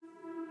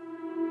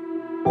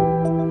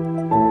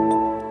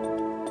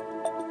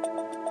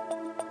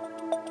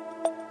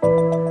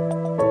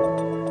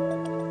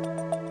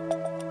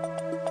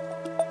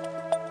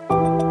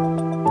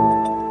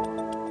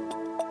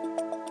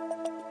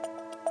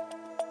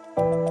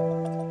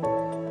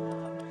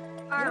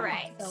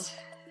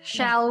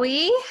Shall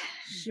we?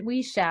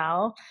 We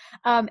shall.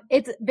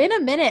 It's been a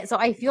minute, so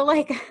I feel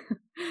like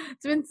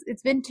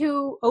it's been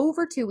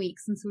over 2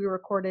 weeks since we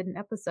recorded an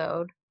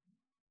episode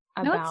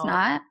No, it's about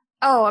not.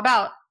 Oh,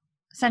 about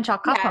Sensual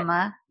Yeah.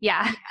 Kapama.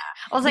 Yeah.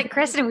 I was like,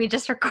 Kristen, we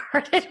just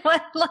recorded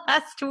one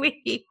last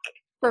week.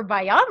 for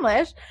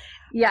Bayanlish.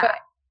 Yeah. But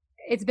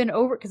it's been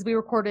over because we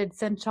recorded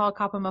Sensual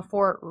Kapama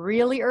 4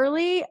 really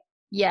early.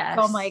 Yes.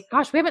 So I'm like,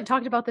 gosh, we haven't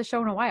talked about this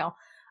show in a while.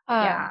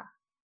 Yeah.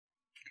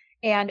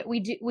 And we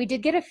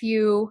did get a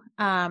few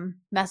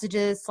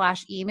messages /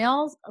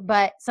 emails,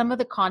 but some of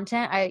the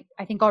content, I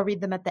think I'll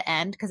read them at the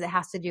end because it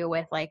has to do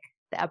with like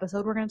the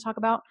episode we're going to talk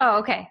about. Oh,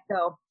 okay.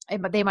 So,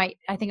 but I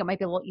think it might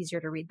be a little easier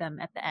to read them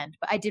at the end,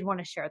 but I did want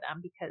to share them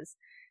because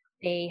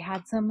they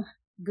had some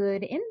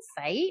good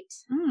insight.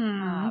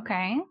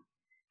 Okay.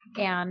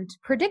 And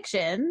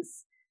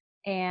predictions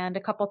and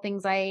a couple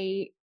things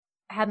I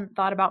hadn't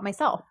thought about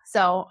myself.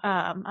 So,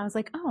 I was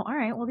like, oh, all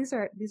right. Well, these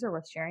are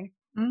worth sharing.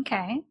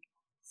 Okay.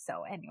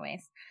 So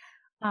anyways,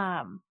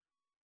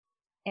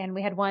 and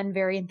we had one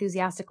very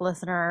enthusiastic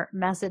listener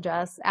message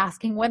us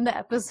asking when the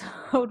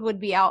episode would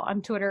be out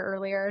on Twitter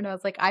earlier. And I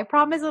was like, I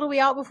promise it'll be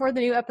out before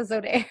the new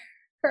episode airs.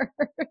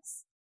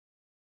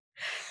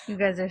 You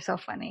guys are so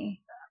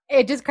funny.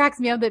 It just cracks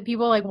me up that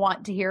people like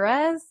want to hear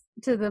us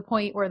to the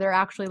point where they're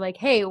actually like,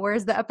 hey,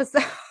 where's the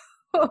episode?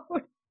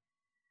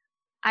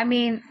 I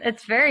mean,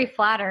 it's very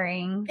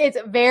flattering. It's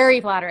very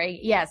flattering.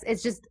 Yes.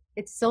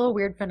 It's still a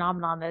weird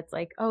phenomenon that's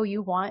like, oh,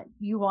 you want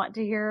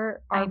to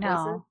hear our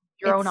voices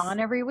drone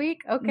on every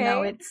week? Okay.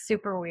 No, it's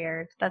super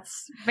weird.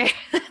 That's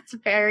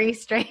very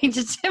strange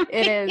to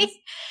me.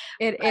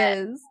 It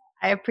is.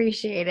 I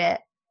appreciate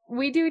it.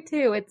 We do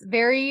too. It's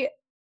very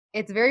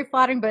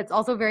flattering, but it's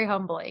also very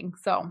humbling.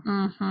 So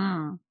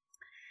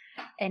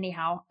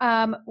anyhow,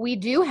 we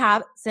do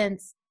have,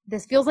 since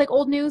this feels like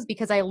old news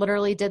because I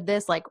literally did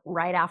this like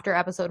right after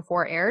episode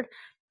 4 aired.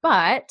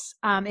 But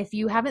if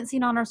you haven't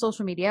seen on our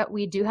social media,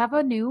 we do have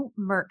a new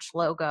merch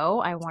logo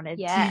I wanted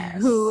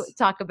to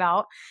talk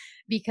about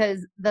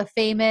because the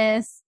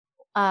famous,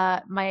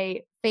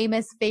 my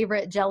famous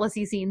favorite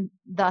jealousy scene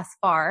thus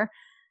far,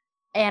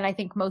 and I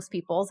think most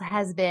people's,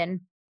 has been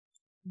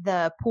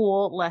the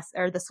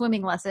the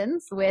swimming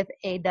lessons with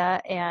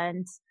Ada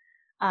and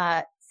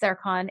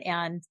Serkan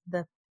and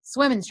the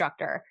swim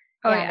instructor.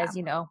 As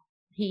you know,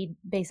 he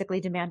basically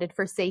demanded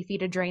for Seifi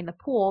to drain the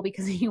pool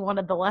because he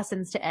wanted the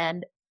lessons to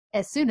end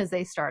as soon as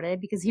they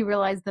started because he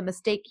realized the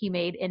mistake he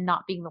made in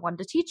not being the one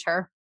to teach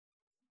her.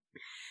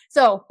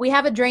 So we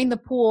have a Drain the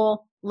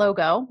Pool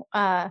logo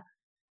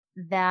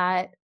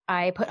that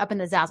I put up in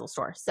the Zazzle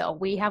store. So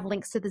we have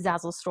links to the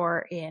Zazzle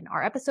store in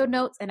our episode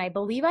notes, and I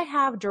believe I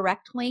have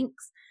direct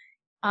links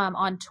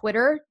on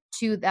Twitter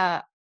to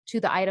the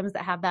items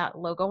that have that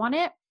logo on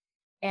it,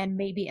 and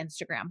maybe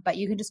Instagram. But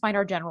you can just find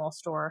our general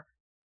store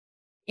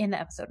in the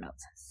episode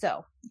notes.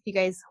 So if you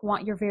guys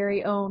want your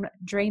very own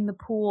Drain the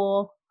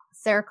Pool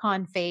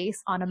Serkan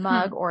face on a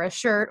mug or a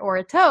shirt or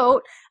a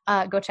tote,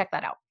 go check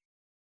that out.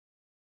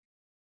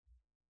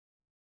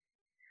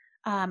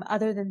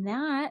 Other than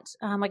that,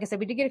 like I said,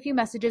 we did get a few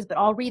messages, but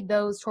I'll read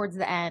those towards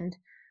the end,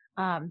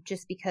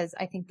 just because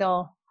I think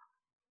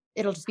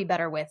it'll just be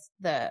better with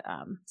the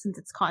since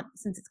it's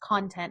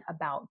content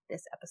about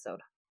this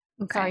episode.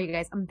 Okay. Sorry, you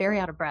guys, I'm very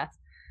out of breath.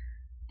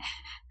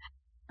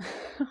 I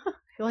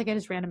feel like I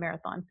just ran a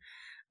marathon.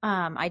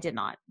 I did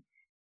not.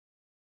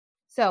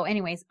 So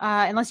anyways,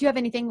 unless you have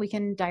anything, we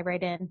can dive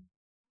right in.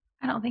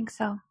 I don't think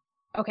so.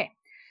 Okay.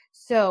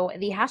 So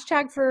the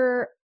hashtag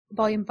for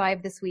volume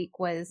 5 this week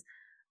was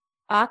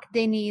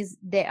Akdeniz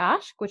de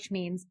Aşk, which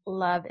means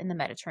love in the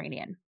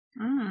Mediterranean.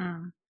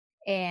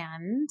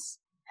 And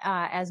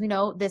as we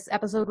know, this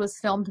episode was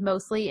filmed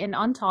mostly in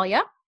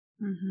Antalya,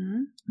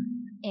 and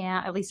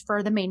at least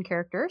for the main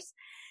characters.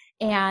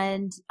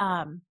 And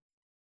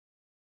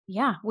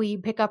we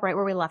pick up right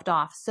where we left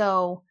off.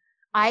 So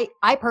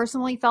I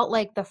personally felt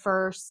like the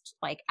first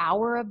like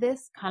hour of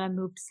this kind of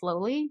moved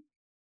slowly.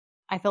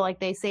 I feel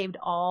like they saved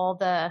all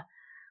the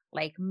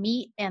like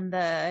meat and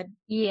the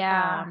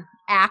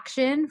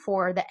action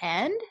for the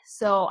end.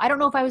 So I don't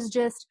know if I was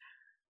just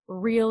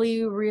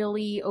really,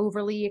 really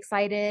overly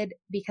excited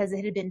because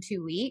it had been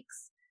 2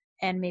 weeks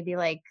and maybe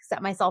like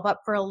set myself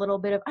up for a little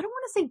bit of, I don't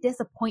want to say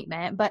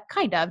disappointment, but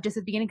kind of just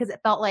at the beginning because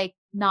it felt like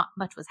not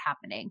much was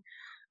happening.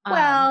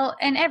 Well,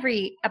 and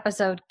every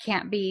episode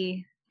can't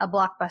be a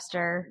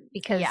blockbuster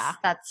because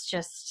that's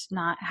just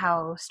not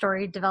how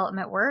story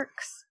development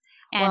works.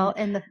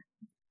 And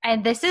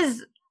this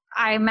is,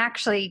 I'm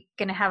actually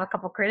going to have a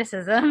couple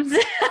criticisms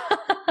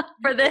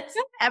for this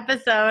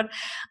episode.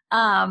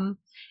 I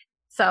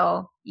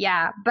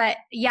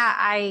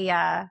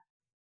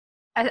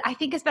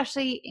think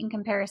especially in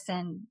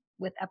comparison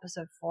with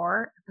episode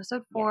 4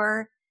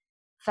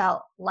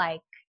 felt like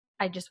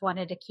I just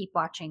wanted to keep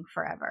watching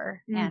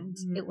forever. And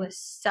it was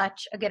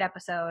such a good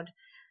episode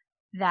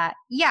that,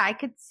 I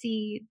could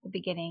see the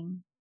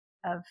beginning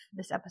of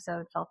this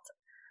episode felt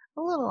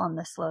a little on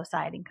the slow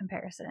side in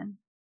comparison.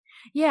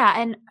 Yeah,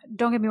 and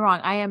don't get me wrong,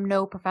 I am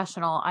no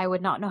professional. I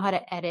would not know how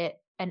to edit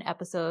an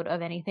episode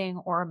of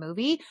anything or a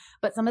movie,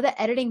 but some of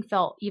the editing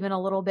felt even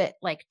a little bit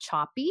like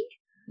choppy.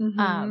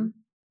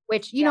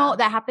 Which, you know,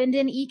 that happened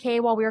in EK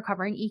while we were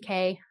covering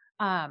EK.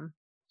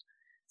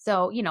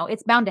 So, you know,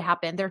 it's bound to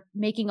happen. They're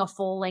making a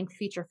full length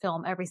feature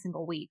film every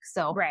single week.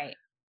 So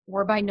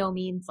we're by no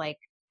means like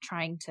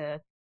trying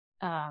to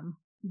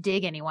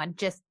dig anyone.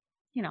 Just,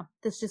 you know,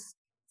 this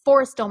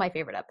 4 is still my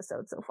favorite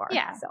episode so far.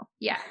 Yeah. So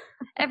yeah.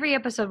 Every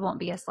episode won't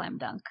be a slam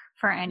dunk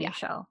for any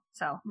show.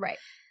 So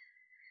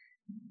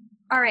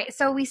all right.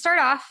 So we start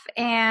off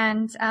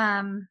and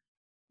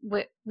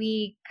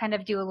we kind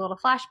of do a little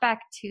flashback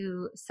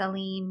to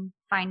Celine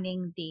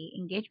finding the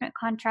engagement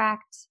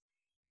contract,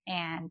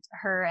 and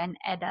her and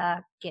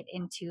Eda get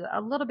into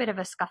a little bit of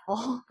a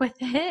scuffle with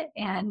it,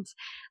 and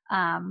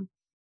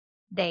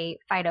they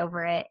fight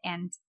over it,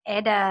 and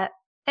Eda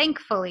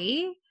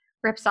thankfully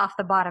rips off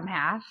the bottom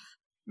half,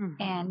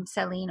 and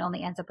Celine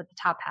only ends up with the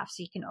top half,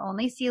 so you can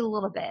only see a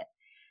little bit.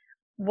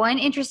 One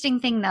interesting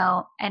thing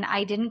though, and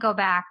I didn't go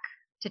back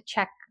to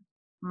check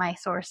my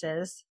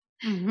sources,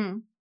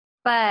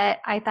 but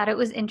I thought it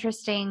was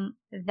interesting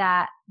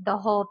that the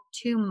whole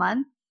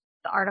 2-month,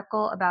 the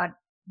article about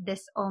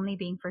this only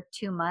being for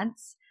 2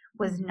 months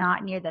was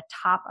not near the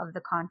top of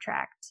the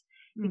contract,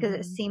 because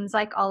it seems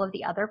like all of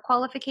the other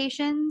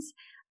qualifications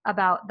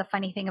about the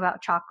funny thing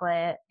about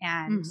chocolate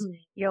and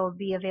you'll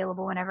be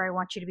available whenever I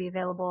want you to be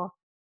available,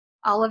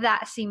 all of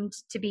that seemed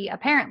to be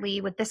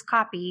apparently with this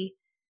copy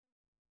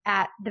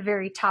at the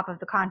very top of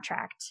the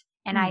contract.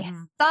 And I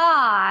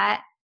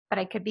thought, but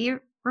I could be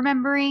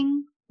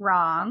remembering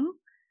wrong,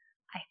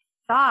 I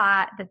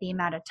thought that the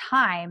amount of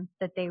time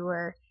that they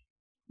were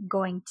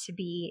going to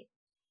be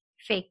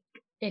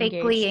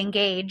fakely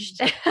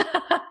engaged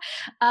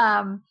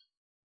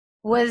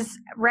was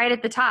right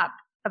at the top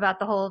about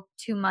the whole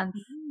 2-month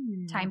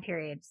time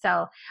period.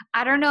 So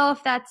I don't know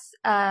if that's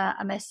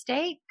a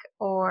mistake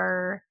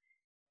or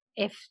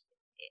if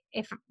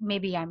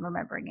maybe I'm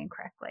remembering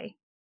incorrectly.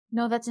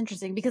 No, that's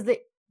interesting because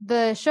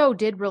the show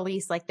did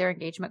release like their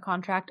engagement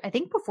contract, I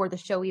think before the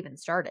show even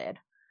started.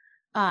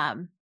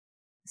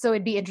 So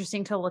it'd be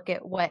interesting to look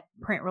at what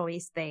print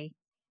release they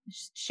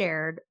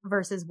shared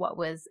versus what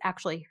was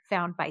actually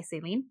found by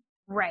Celine.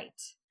 Right.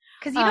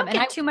 Because you don't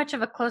get too much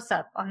of a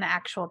close-up on the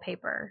actual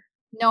paper.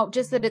 No,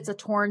 just that it's a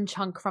torn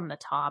chunk from the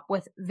top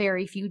with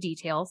very few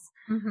details.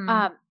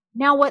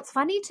 Now, what's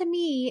funny to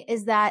me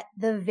is that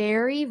the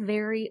very,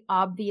 very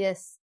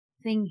obvious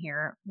thing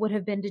here would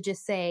have been to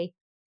just say,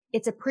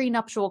 it's a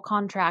prenuptial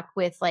contract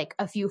with like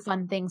a few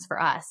fun things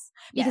for us.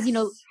 Because, you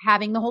know,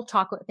 having the whole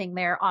chocolate thing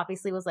there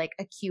obviously was like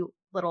a cute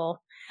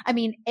little, I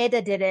mean,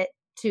 Eda did it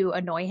to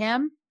annoy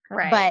him.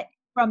 Right. But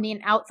from the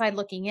outside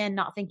looking in,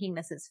 not thinking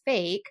this is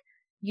fake,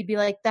 you'd be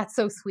like, that's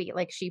so sweet.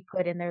 Like she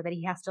put in there that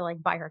he has to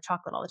like buy her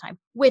chocolate all the time.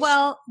 Which,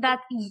 well,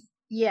 that's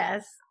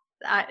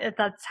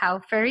how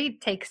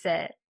Farid takes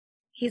it.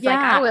 He's like,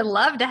 I would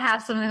love to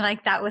have something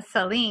like that with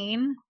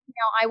Celine.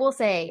 Now, I will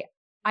say,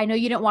 I know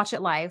you didn't watch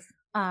it live.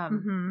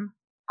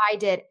 I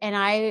did. And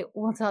I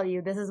will tell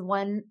you, this is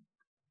one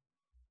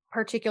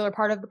particular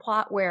part of the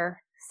plot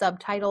where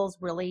subtitles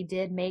really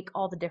did make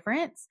all the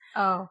difference.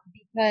 Oh.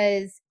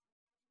 Because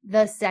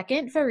the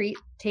second Farid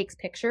takes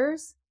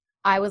pictures,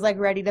 I was like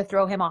ready to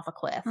throw him off a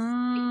cliff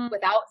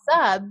without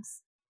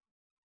subs.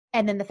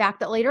 And then the fact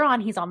that later on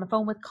he's on the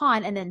phone with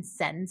Khan and then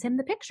sends him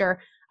the picture,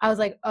 I was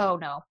like, oh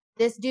no,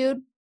 this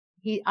dude,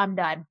 I'm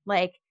done.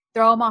 Like,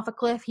 throw him off a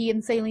cliff. He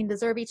and Celine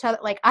deserve each other.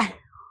 Like, I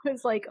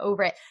was like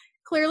over it.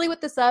 Clearly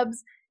with the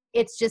subs,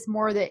 it's just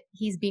more that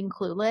he's being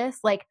clueless.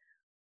 Like,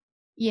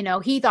 you know,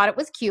 he thought it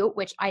was cute,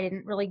 which I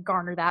didn't really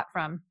garner that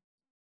from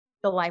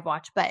the live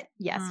watch. But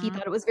yes, he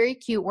thought it was very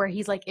cute where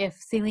he's like, if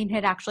Celine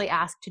had actually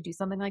asked to do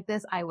something like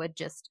this, I would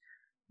just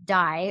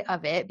die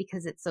of it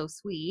because it's so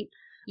sweet.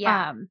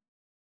 Yeah.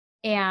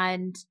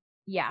 And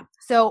yeah.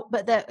 So,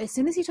 but as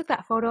soon as he took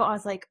that photo, I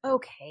was like,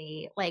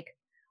 okay, like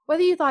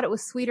whether you thought it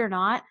was sweet or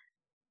not,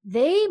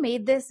 they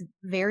made this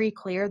very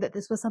clear that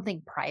this was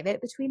something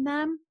private between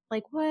them.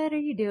 Like, what are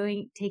you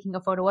doing taking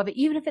a photo of it?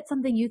 Even if it's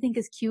something you think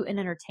is cute and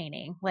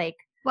entertaining. Like,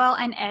 well,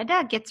 and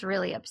Eda gets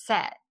really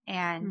upset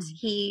and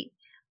he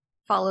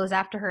follows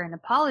after her and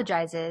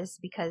apologizes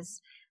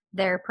because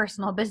their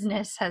personal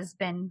business has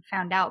been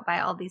found out by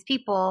all these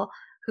people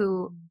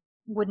who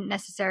wouldn't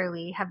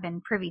necessarily have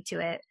been privy to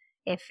it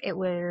if it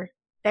were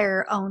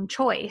their own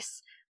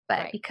choice.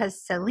 But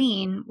because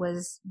Celine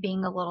was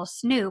being a little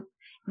snoop,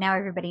 now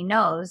everybody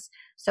knows.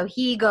 So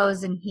he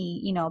goes and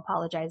he, you know,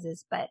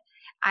 apologizes. But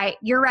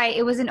you're right.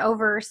 It was an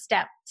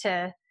overstep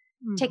to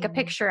take a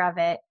picture of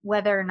it,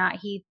 whether or not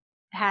he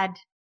had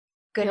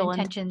good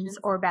intentions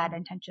or bad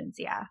intentions.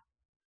 Yeah.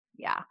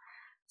 Yeah.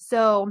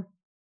 So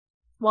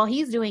while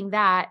he's doing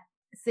that,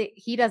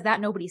 he does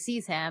that. Nobody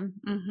sees him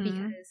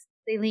because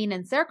Celine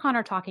and Serkan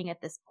are talking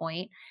at this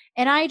point.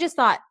 And I just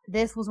thought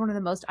this was one of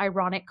the most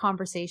ironic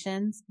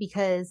conversations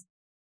because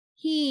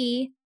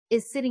he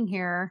is sitting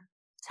here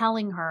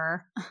telling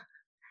her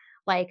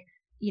like,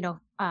 you know,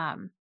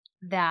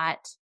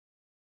 that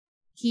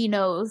he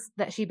knows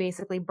that she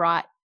basically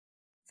brought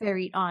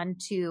Farid on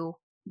to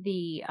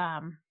the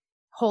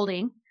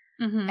holding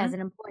Mm-hmm. as an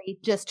employee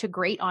just to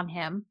grate on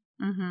him.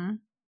 Mm-hmm.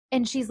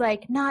 And she's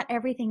like, not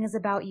everything is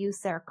about you,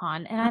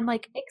 Serkan. And I'm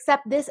like,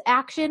 except this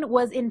action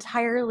was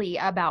entirely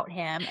about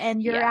him.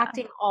 And you're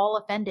acting all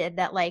offended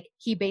that like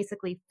he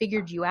basically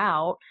figured you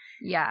out.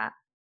 Yeah.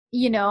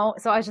 You know?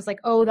 So I was just like,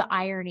 oh, the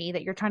irony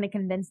that you're trying to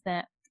convince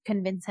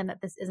him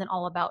that this isn't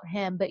all about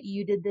him, but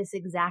you did this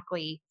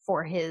exactly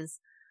for his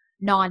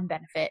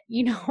non-benefit,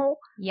 you know?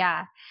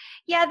 Yeah.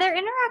 Yeah, their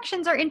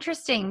interactions are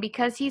interesting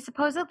because he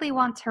supposedly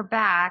wants her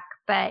back,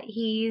 but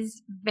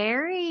he's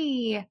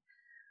very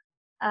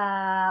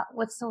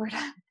what's the word?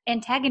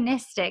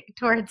 Antagonistic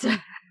towards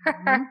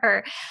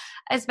her,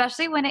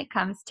 especially when it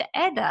comes to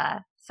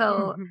Edda.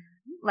 So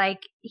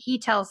like he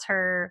tells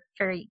her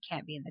Ferit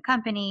can't be in the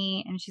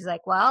company, and she's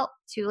like, well,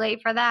 too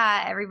late for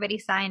that. Everybody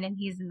signed and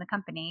he's in the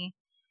company.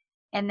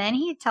 And then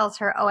he tells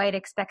her, oh, I'd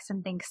expect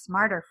something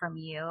smarter from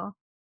you.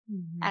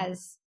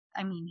 As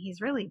I mean,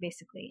 he's really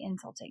basically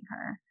insulting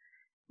her.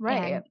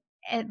 Right.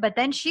 But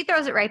then she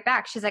throws it right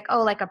back. She's like,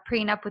 oh, like a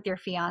prenup with your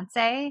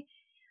fiance.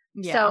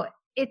 Yeah. So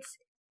it's,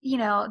 you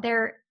know,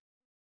 they're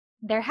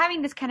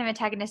having this kind of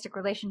antagonistic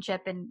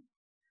relationship, and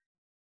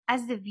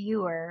as the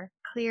viewer,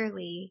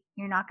 clearly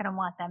you're not going to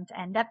want them to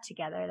end up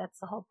together. That's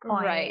the whole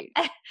point. Right.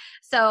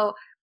 So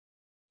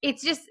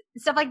it's just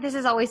stuff like this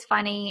is always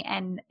funny,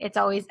 and it's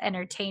always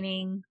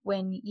entertaining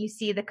when you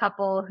see the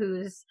couple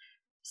who's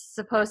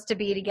supposed to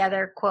be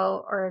together,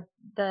 quote, or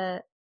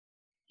the,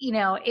 you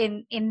know,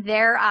 in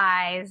their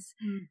eyes,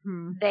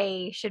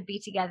 they should be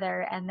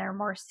together and they're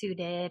more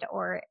suited,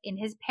 or in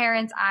his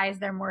parents' eyes,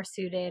 they're more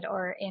suited,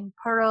 or in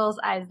Pearl's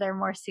eyes, they're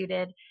more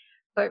suited.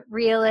 But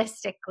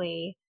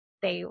realistically,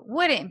 they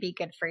wouldn't be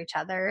good for each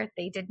other.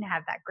 They didn't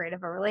have that great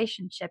of a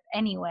relationship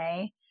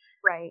anyway.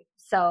 Right.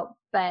 So,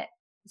 but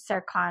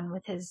Serkan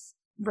with his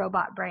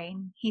robot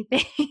brain, he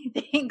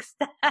thinks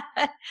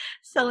that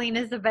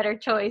Selena's a better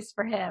choice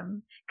for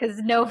him because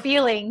no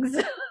feelings.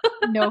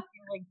 No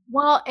feelings.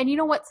 Well, and you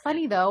know what's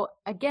funny though?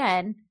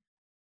 Again,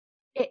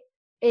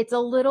 it's a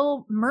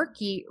little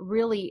murky,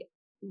 really,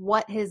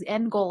 what his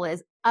end goal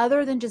is,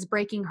 other than just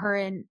breaking her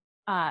and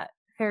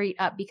Ferit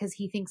up because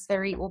he thinks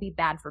Ferit will be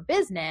bad for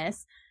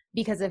business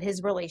because of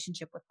his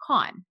relationship with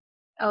Khan.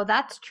 Oh,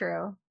 that's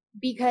true.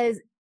 Because,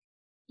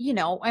 you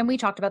know, and we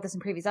talked about this in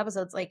previous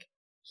episodes, like,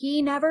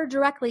 he never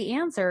directly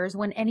answers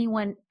when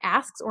anyone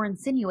asks or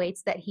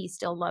insinuates that he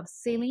still loves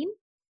Celine,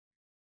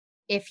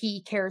 if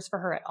he cares for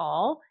her at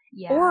all.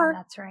 Yeah, or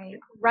that's right.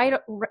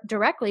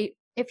 Directly,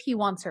 if he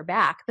wants her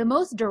back. The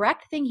most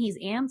direct thing he's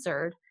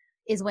answered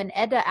is when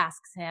Edda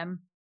asks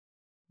him,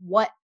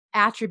 what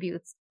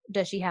attributes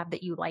does she have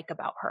that you like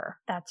about her?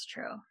 That's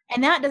true.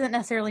 And that doesn't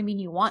necessarily mean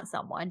you want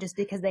someone just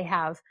because they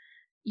have,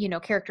 you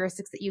know,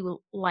 characteristics that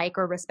you like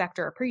or respect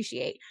or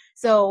appreciate.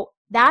 So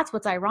that's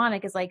what's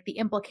ironic, is like the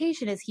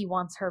implication is he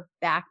wants her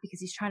back because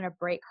he's trying to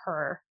break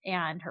her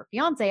and her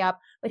fiance up,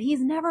 but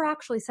he's never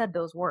actually said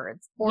those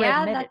words.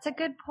 Yeah, that's a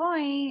good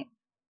point.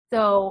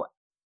 So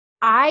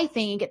I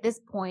think at this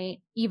point,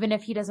 even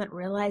if he doesn't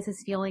realize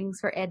his feelings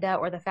for Edda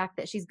or the fact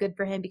that she's good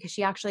for him, because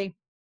she hasn't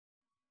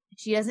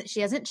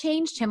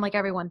changed him like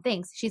everyone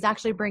thinks. She's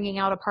actually bringing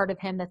out a part of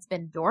him that's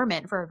been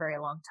dormant for a very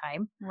long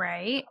time.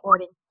 Right.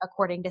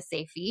 According to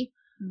Seifi,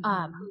 who's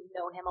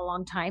known him a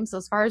long time. So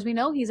as far as we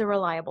know, he's a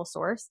reliable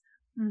source.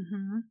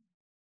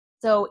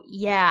 So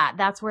yeah,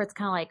 that's where it's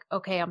kind of like,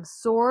 okay, I'm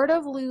sort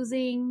of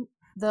losing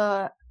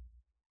the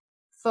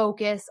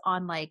focus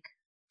on like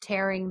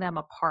tearing them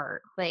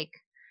apart. Like,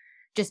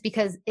 just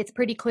because it's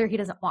pretty clear he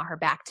doesn't want her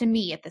back to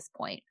me at this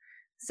point.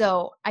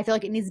 So I feel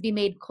like it needs to be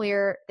made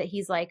clear that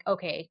he's like,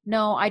 okay,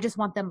 no, I just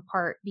want them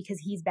apart because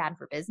he's bad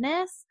for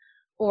business,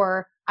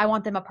 or I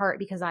want them apart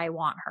because I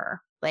want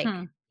her. Like,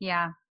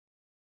 yeah,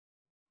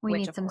 we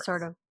need some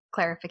sort of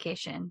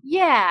clarification.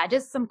 Yeah,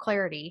 just some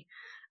clarity.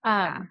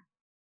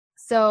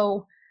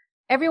 So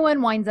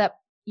everyone winds up,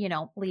 you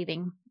know,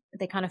 leaving.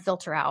 They kind of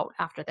filter out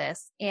after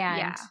this,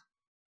 and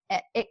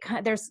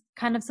there's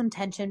kind of some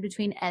tension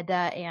between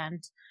Edda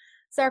and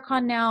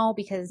Serkan now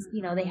because,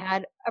 you know, they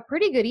had a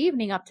pretty good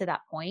evening up to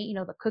that point, you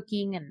know, the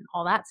cooking and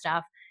all that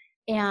stuff.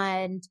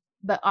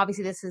 But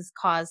obviously this has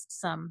caused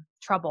some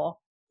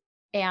trouble.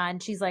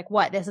 And she's like,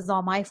 what? This is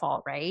all my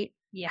fault, right?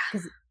 Yeah.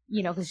 Because,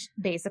 you know, because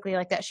basically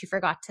like that, she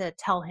forgot to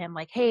tell him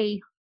like,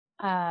 hey,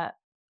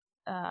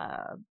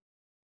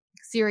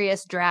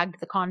 Sirius dragged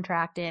the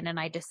contract in and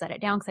I just set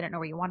it down because I didn't know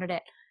where you wanted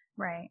it.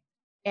 Right.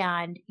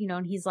 And, you know,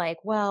 and he's like,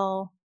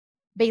 well,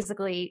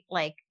 basically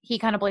like he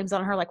kind of blames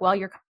on her, like, well,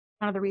 you're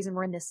kind of the reason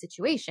we're in this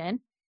situation.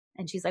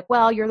 And she's like,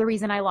 well, you're the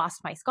reason I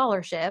lost my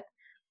scholarship.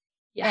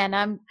 Yeah. And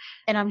I'm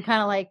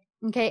kind of like,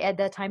 okay,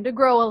 Edda, time to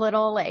grow a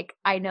little. Like,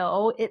 I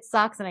know it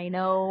sucks and I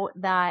know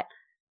that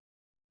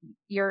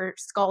your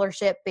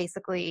scholarship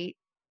basically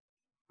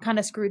kind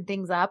of screwed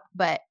things up,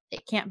 but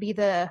it can't be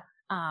the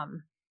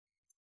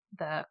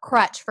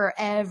crutch for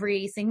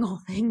every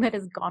single thing that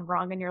has gone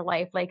wrong in your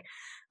life. Like,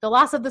 the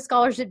loss of the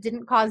scholarship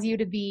didn't cause you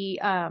to be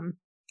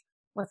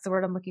what's the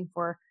word I'm looking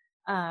for?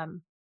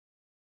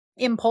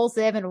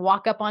 Impulsive and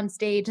walk up on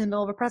stage in the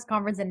middle of a press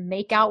conference and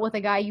make out with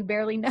a guy you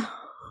barely know.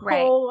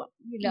 Right. whole,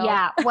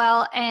 Yeah.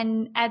 Well,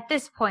 and at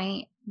this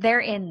point, they're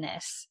in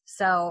this.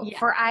 So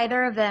for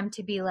either of them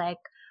to be like,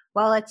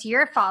 well, it's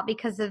your fault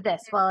because of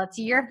this. Well, it's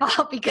your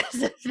fault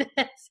because of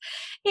this.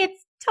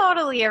 It's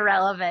totally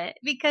irrelevant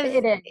because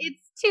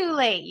it's too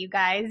late, you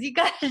guys. You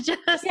gotta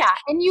just. Yeah.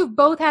 And you've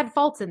both had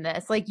faults in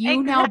this. Like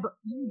you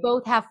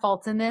both have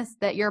faults in this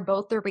that you're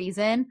both the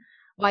reason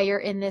why you're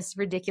in this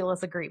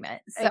ridiculous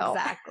agreement. So.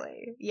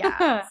 Exactly.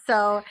 Yeah.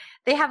 So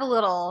they have a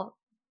little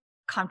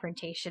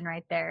confrontation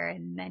right there,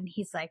 and then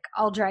he's like,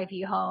 I'll drive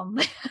you home.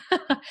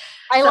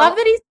 I love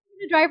that he's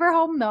going to drive her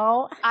home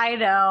though. I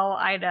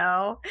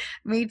know.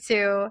 Me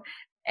too.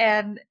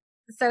 And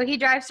so he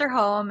drives her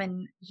home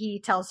and he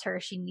tells her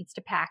she needs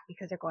to pack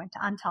because they're going to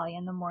Antalya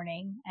in the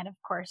morning. And of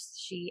course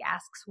she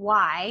asks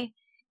why.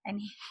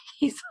 And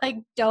he's like,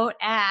 don't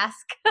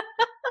ask.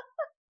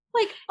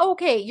 Like,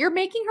 okay, you're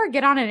making her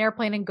get on an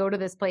airplane and go to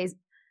this place.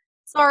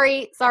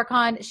 Sorry,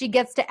 Sarkhan, she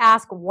gets to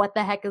ask what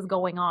the heck is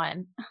going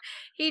on.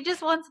 He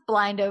just wants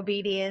blind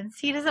obedience.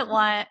 He doesn't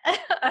want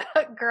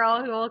a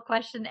girl who will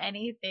question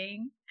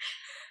anything.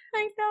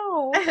 I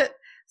know.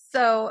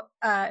 So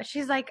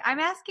she's like, I'm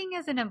asking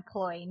as an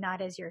employee, not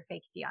as your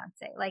fake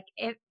fiance. Like,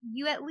 if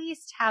you at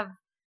least have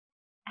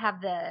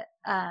the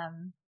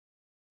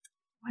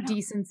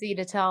decency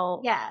to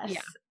tell. Yes.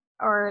 Yeah.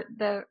 Or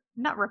the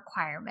not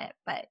requirement,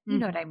 but you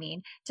know what I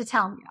mean, to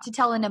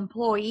tell an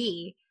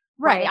employee.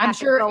 Right. I'm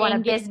sure go on a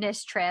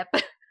business trip.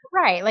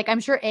 Right. Like I'm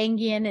sure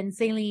Angian and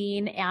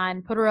Celine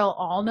and Putterell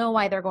all know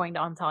why they're going to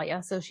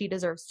Antalya. So she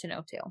deserves to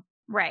know too.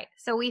 Right.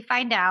 So we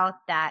find out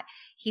that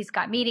he's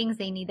got meetings.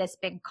 They need this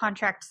big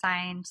contract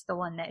signed.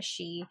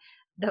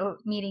 The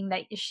meeting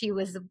that she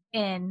was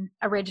in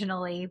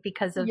originally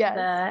because of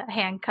the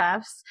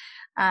handcuffs.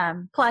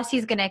 Plus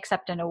he's going to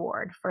accept an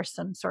award for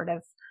some sort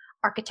of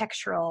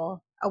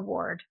architectural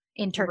award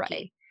in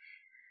Turkey.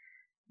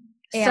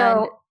 Right.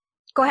 So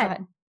go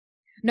ahead.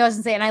 No, I was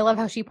going to say, and I love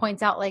how she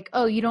points out, like,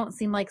 oh, you don't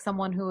seem like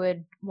someone who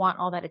would want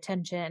all that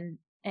attention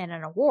and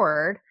an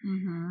award.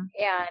 Mm-hmm.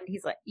 And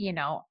he's like,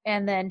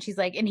 and then she's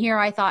like, and here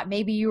I thought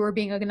maybe you were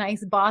being a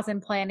nice boss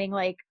and planning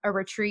like a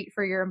retreat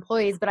for your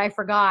employees, but I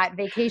forgot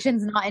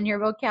vacation's not in your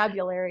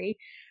vocabulary.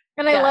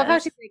 And I love how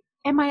she's like,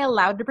 am I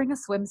allowed to bring a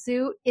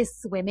swimsuit? Is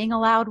swimming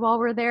allowed while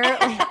we're there?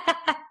 Like,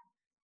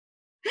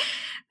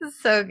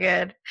 so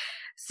good.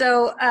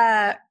 So,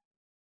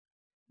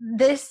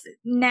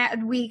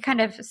 we kind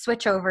of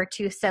switch over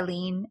to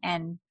Celine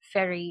and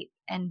Ferit,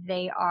 and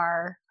they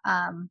are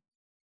on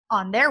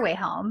their way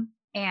home.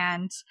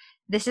 And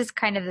this is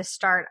kind of the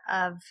start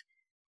of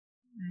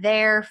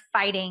their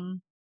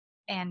fighting,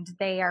 and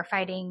they are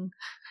fighting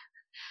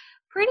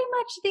pretty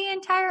much the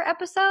entire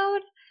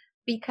episode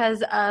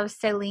because of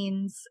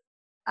Celine's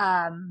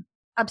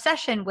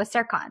obsession with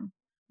Serkan.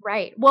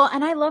 Right. Well,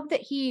 and I love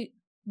that he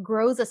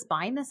grows a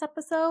spine this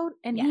episode,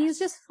 and he's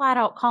just flat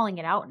out calling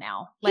it out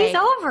now. Like, he's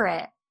over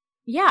it.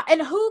 Yeah, and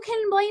who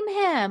can blame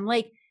him?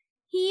 Like,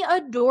 he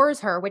adores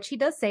her, which he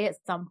does say at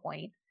some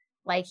point.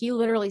 Like, he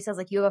literally says,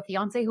 like, you have a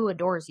fiance who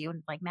adores you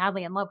and, like,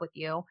 madly in love with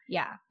you.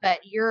 Yeah.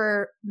 But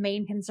your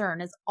main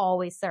concern is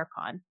always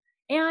Serkan.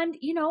 And,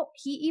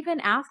 he even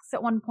asks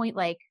at one point,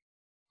 like,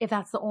 if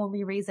that's the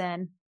only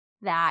reason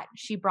that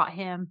she brought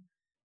him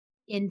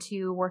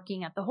into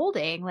working at the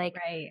holding. Like,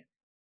 right.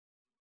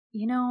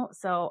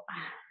 So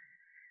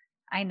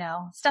I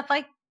know stuff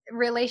like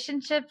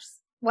relationships.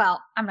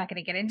 Well, I'm not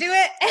going to get into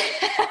it.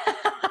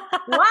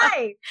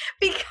 Why?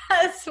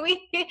 Because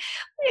we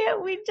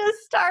just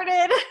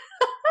started.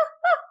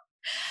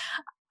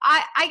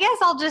 I guess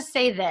I'll just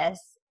say this,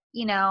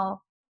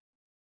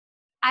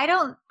 I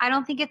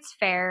don't think it's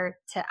fair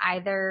to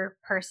either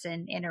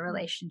person in a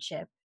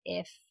relationship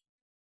if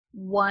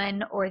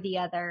one or the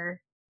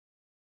other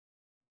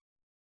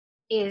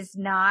is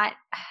not,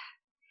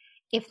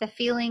 if the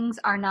feelings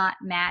are not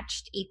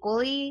matched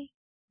equally,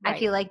 right. I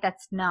feel like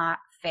that's not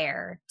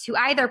fair to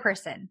either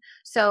person.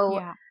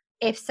 So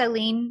if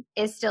Celine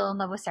is still in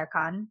love with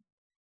Serkan,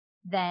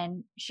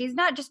 then she's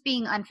not just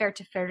being unfair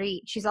to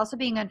Ferit, she's also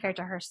being unfair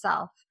to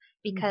herself,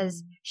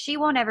 because she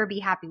won't ever be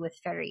happy with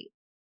Ferit.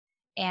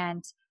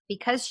 And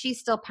because she's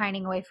still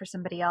pining away for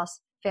somebody else,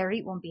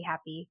 Ferit won't be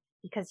happy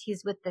because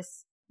he's with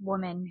this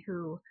woman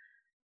who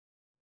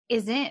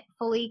isn't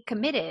fully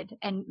committed.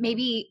 And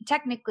maybe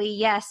technically,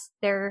 yes,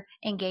 they're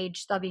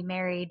engaged, they'll be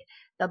married,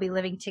 they'll be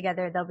living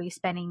together, they'll be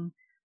spending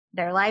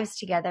their lives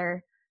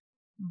together.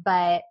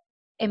 But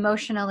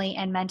emotionally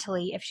and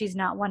mentally, if she's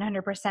not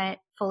 100%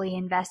 fully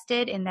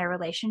invested in their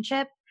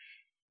relationship,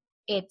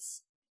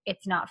 it's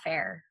not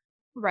fair.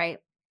 Right.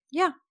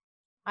 Yeah,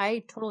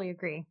 I totally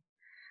agree.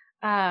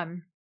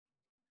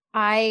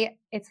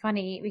 It's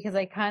funny because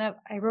I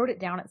wrote it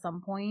down at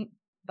some point,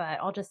 but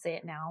I'll just say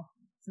it now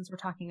since we're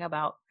talking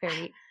about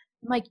Ferit.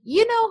 I'm like,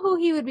 who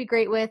he would be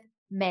great with?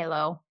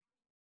 Melo.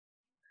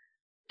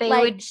 I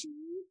don't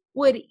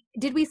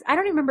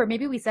even remember.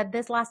 Maybe we said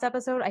this last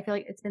episode. I feel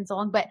like it's been so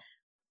long, but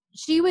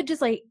she would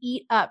just like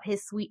eat up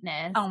his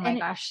sweetness. Oh my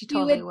gosh, she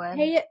totally would.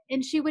 Pay it,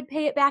 and she would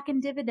pay it back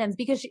in dividends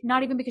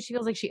not even because she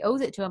feels like she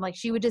owes it to him. Like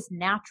she would just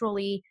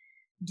naturally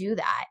do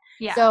that.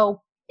 Yeah.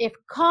 So if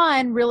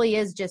Khan really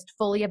is just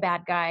fully a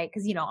bad guy,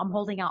 because, you know, I'm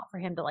holding out for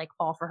him to like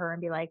fall for her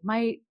and be like,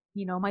 my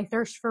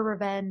thirst for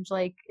revenge,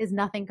 like, is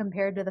nothing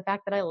compared to the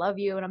fact that I love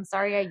you and I'm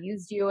sorry I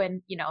used you,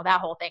 and, you know,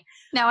 that whole thing.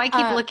 Now I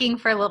keep looking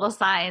for little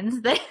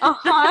signs that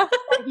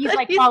he's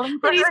like falling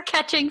for her. He's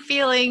catching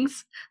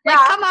feelings. Yeah.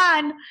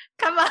 Like,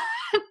 come on.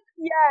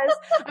 Yes.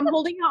 I'm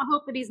holding out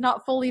hope that he's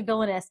not fully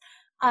villainous.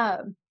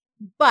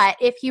 But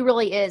if he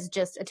really is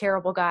just a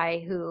terrible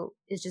guy who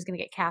is just going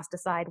to get cast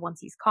aside once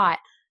he's caught,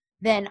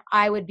 then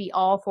I would be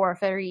all for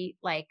Ferry,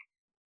 like,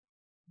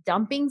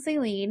 dumping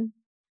Celine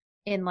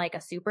in like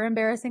a super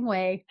embarrassing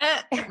way.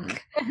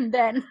 and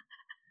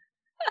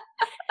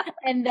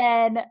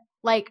then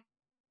like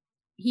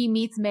he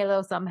meets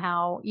Melo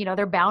somehow, you know,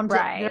 they're bound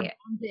to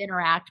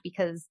interact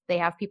because they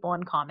have people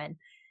in common,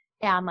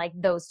 and like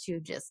those two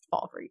just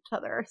fall for each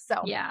other.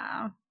 So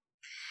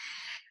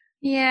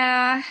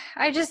yeah,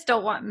 I just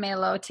don't want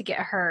Melo to get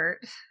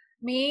hurt.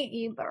 Me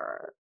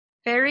either.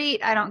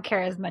 Ferry, I don't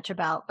care as much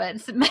about, but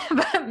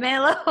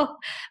Melo. Oh,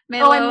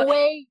 I'm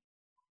way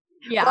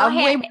more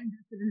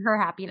interested in her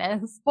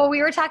happiness. Well,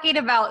 we were talking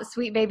about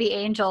Sweet Baby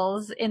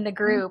Angels in the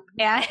group,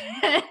 and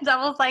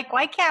I was like,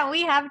 why can't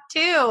we have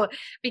two?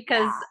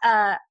 Because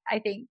I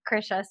think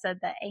Krisha said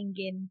that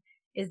Engin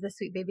is the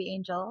Sweet Baby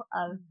Angel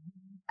of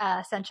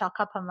Senchal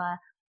Kapama.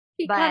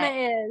 He kind of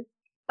is.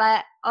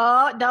 But,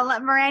 don't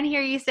let Moran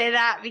hear you say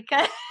that,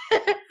 because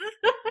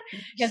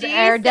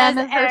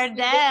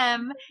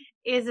Erdem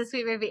is a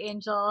Sweet Baby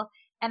Angel.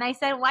 And I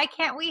said, why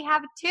can't we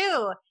have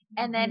two?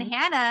 And then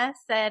Hannah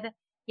said,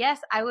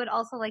 yes, I would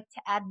also like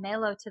to add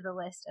Melo to the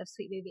list of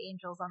Sweet Baby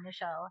Angels on the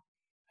show.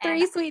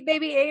 3 Sweet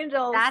Baby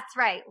Angels. That's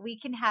right. We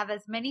can have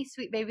as many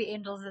Sweet Baby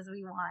Angels as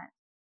we want.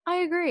 I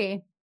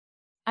agree.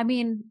 I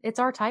mean, it's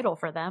our title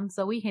for them,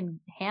 so we can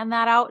hand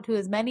that out to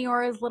as many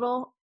or as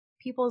little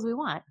people as we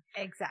want.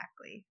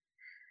 Exactly.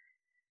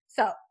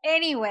 So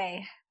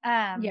anyway,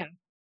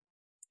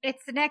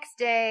 it's the next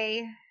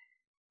day,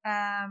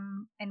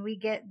 and we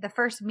get the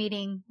first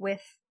meeting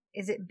with,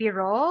 is it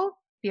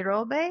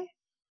Birolbe?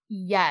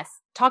 Yes.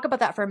 Talk about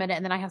that for a minute,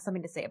 and then I have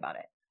something to say about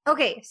it.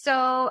 Okay,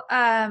 so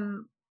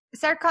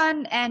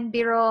Serkan and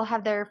Birol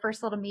have their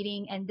first little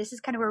meeting, and this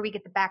is kind of where we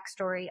get the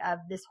backstory of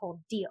this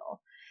whole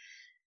deal.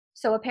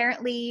 So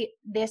apparently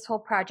this whole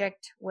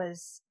project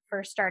was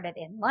first started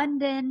in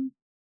London,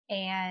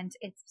 and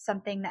it's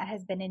something that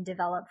has been in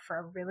develop for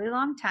a really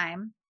long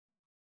time.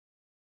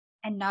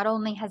 And not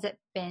only has it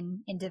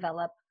been in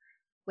develop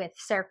with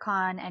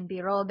Serkan and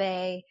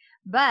Birolbe,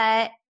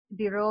 but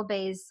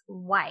Birolbe's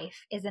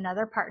wife is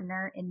another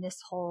partner in this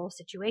whole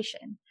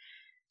situation.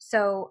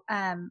 So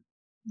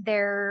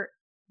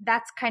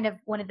that's kind of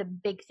one of the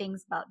big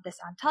things about this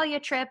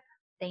Antalya trip.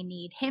 They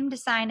need him to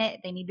sign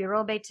it. They need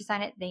Birolbe to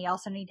sign it. They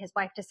also need his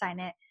wife to sign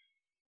it.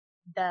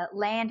 The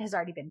land has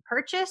already been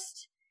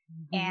purchased,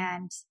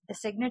 and the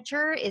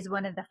signature is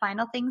one of the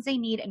final things they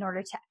need in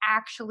order to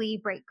actually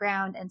break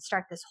ground and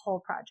start this whole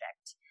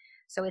project.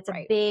 So it's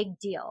a big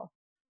deal.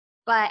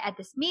 But at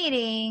this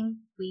meeting,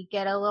 we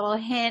get a little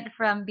hint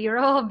from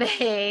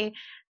Birolbe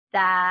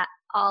that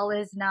all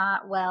is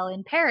not well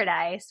in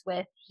paradise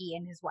with he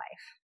and his wife.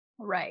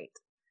 Right.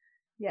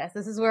 Yes,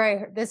 this is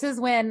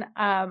when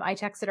I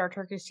texted our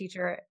Turkish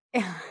teacher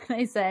and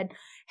I said,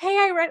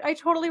 hey, I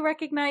totally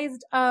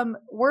recognized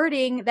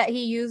wording that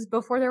he used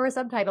before there were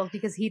subtitles,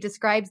 because he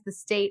describes the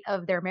state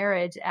of their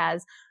marriage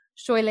as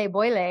Şöyle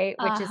böyle,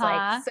 which is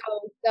like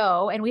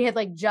so, and we had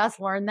like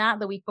just learned that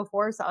the week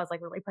before, so I was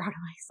like really proud of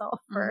myself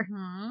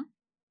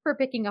for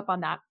picking up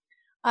on that.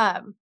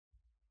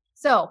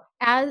 So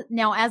as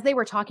they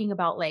were talking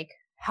about like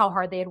how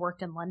hard they had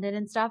worked in London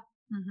and stuff,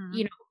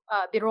 you know,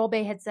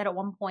 Birolbe had said at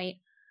one point,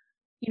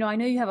 you know, I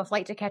know you have a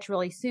flight to catch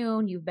really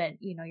soon. You've been,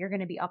 you know, you're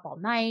going to be up all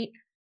night.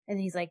 And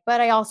he's like,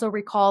 but I also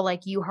recall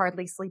like you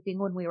hardly sleeping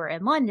when we were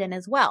in London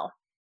as well.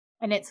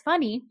 And it's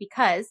funny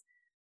because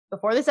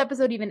before this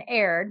episode even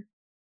aired,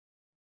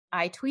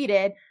 I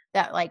tweeted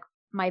that like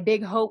my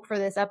big hope for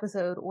this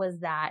episode was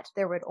that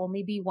there would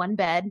only be one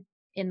bed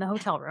in the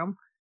hotel room,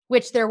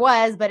 which there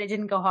was, but it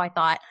didn't go how I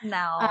thought.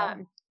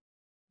 No.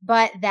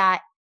 But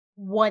that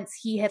once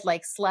he had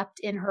like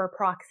slept in her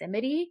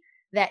proximity,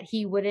 that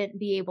he wouldn't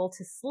be able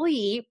to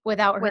sleep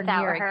without her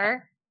near her.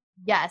 Again.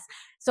 Yes.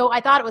 So I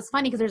thought it was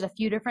funny because there's a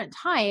few different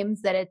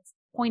times that it's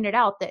pointed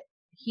out that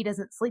he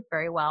doesn't sleep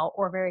very well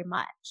or very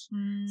much.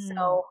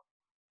 So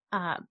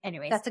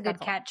anyways. That's a good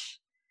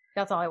catch.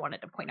 That's all I wanted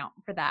to point out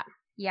for that.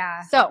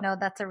 Yeah. So no,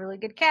 that's a really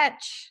good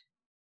catch.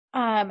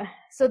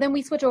 So then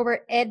we switch over.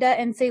 Eda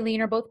and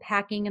Celine are both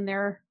packing in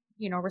their,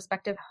 you know,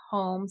 respective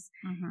homes.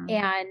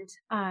 And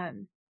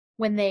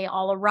when they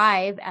all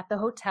arrive at the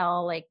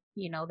hotel, like,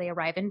 you know, they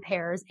arrive in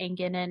pairs.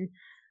 Engin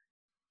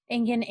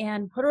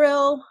and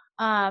Pırıl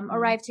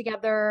arrive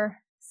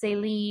together.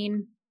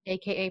 Celine,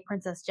 aka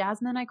Princess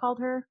Jasmine, I called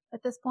her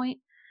at this point,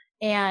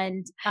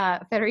 and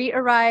Ferit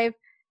arrive,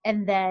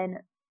 and then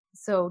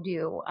so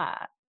do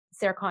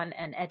Serkan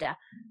and Eda.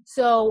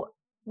 So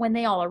when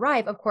they all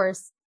arrive, of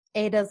course,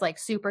 Eda's like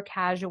super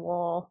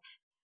casual,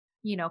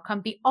 you know,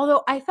 comfy.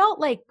 Although I felt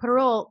like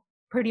Pırıl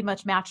pretty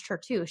much matched her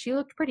too. She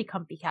looked pretty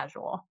comfy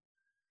casual.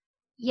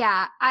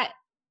 Yeah, I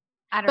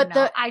don't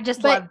know. I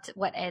just loved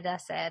what Eda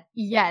said.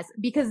 Yes,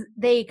 because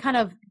they kind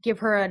of give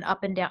her an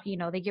up and down,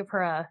 they give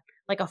her a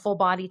full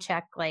body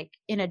check, like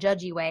in a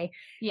judgy way.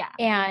 Yeah.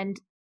 And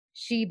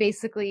she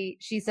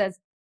says,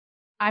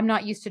 I'm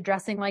not used to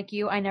dressing like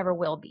you. I never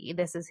will be.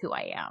 This is who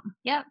I am.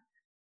 Yep.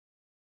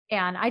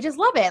 And I just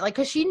love it. Like,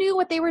 cause she knew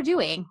what they were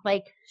doing.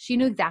 Like, she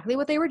knew exactly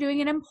what they were doing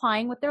and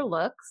implying with their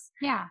looks.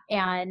 Yeah.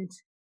 And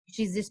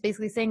she's just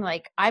basically saying,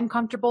 like, I'm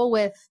comfortable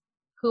with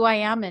who I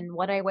am and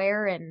what I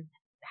wear and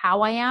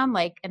how I am.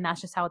 Like, and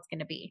that's just how it's going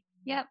to be.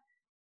 Yep.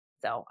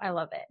 So I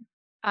love it.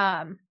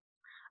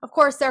 Of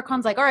course,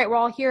 Serkan's like, all right, we're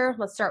all here.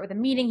 Let's start with a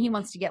meeting. He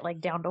wants to get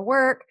like down to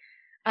work.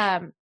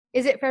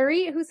 Is it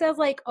Ferit who says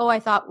like, oh, I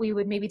thought we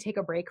would maybe take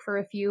a break for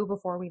a few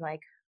before we like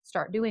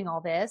start doing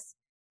all this?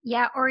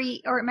 Yeah, or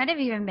it might have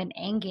even been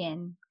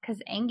Engin,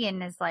 because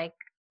Engin is like,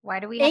 why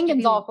do we have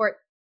Engin's all for it.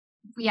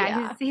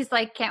 Yeah. He's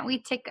like, can't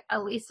we take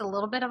at least a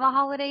little bit of a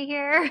holiday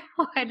here?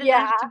 Why does it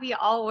have to be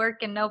all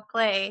work and no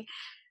play?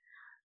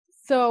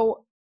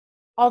 So,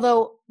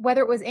 although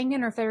whether it was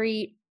Engin or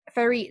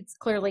Ferit's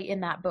clearly in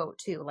that boat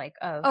too. Like,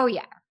 oh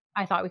yeah,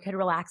 I thought we could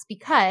relax,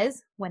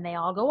 because when they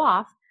all go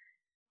off,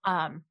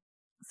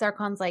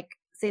 Serkan's like,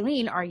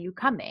 Celine, are you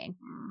coming?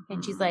 Mm-hmm.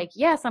 And she's like,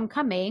 yes, I'm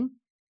coming.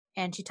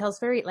 And she tells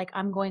Ferit, like,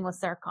 I'm going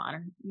with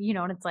Serkan,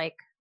 and it's like,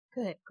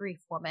 good grief,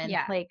 woman.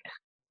 Yeah. Like,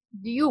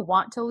 do you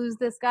want to lose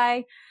this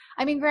guy?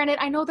 I mean, granted,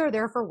 I know they're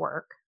there for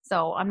work,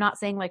 so I'm not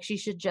saying like she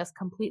should just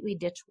completely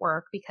ditch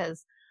work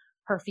because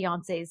her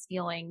fiance is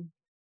feeling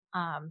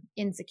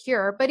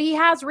insecure, but he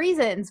has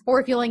reasons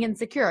for feeling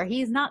insecure.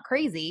 He's not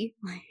crazy.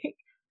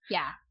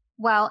 Yeah.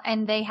 Well,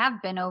 and they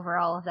have been over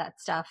all of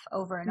that stuff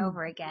over and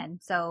over again.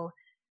 So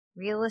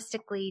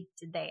realistically,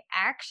 did they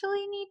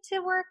actually need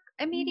to work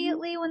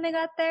immediately when they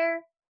got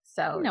there?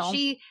 So no.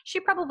 She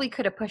probably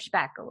could have pushed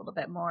back a little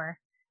bit more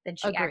than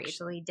she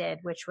actually did,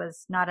 which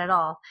was not at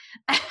all.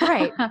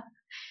 Right.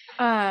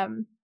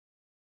 And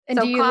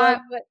so do you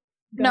love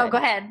what? Go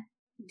ahead.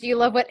 Do you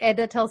love what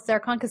Eda tells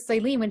Serkan? Because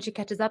Celine, when she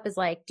catches up, is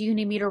like, do you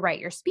need me to write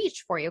your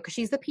speech for you? Because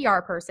she's the PR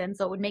person,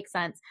 so it would make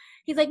sense.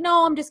 He's like,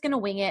 no, I'm just going to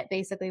wing it,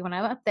 basically, when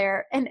I'm up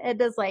there. And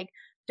Eda's like,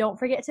 don't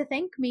forget to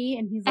thank me.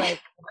 And he's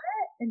like, what?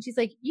 And she's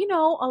like,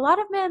 a lot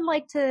of men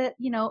like to,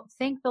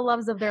 thank the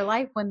loves of their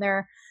life when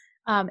they're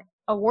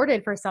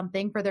awarded for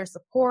something, for their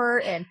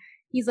support. And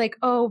he's like,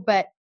 oh,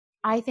 but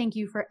I thank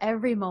you for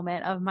every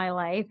moment of my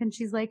life. And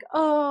she's like,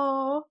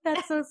 oh,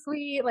 that's so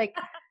sweet. Like,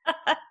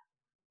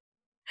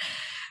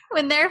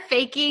 when they're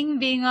faking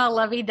being all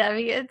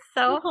lovey-dovey, it's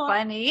so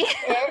funny.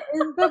 It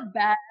is the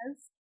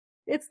best.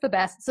 It's the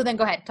best. So then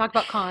go ahead. Talk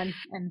about Khan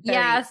and Ferit.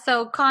 Yeah,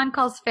 so Khan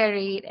calls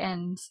Ferit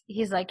and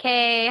he's like,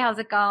 hey, how's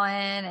it going?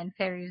 And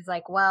Ferit's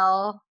like,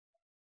 well,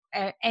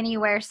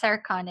 anywhere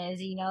Serkan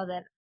is, you know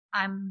that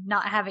I'm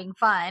not having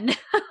fun.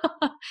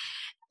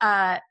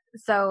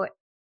 So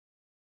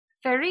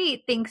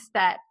Ferit thinks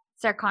that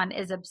Serkan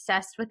is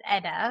obsessed with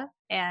Eda,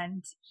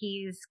 and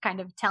he's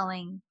kind of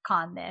telling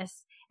Khan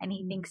this, and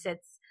he thinks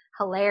it's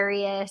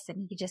hilarious,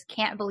 and he just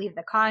can't believe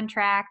the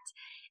contract.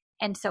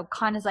 And so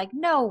Khan is like,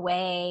 no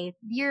way,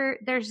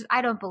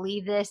 I don't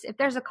believe this. If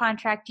there's a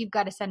contract, you've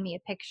got to send me a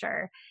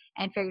picture.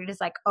 And Ferit is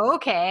like,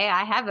 okay,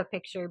 I have a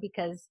picture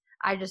because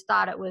I just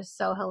thought it was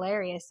so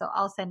hilarious, so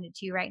I'll send it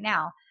to you right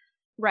now.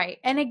 Right.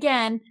 And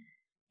again,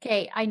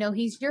 okay, I know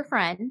he's your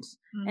friend,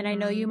 and I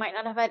know you might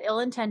not have had ill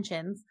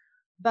intentions,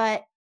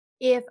 but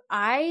if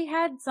I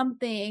had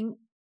something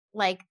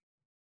like,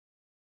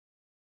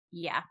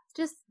 yeah,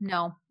 just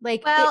no.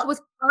 Like, it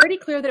was already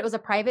clear that it was a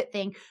private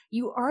thing.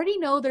 You already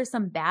know there's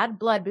some bad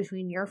blood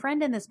between your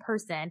friend and this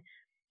person,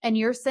 and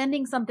you're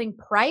sending something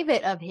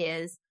private of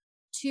his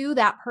to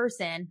that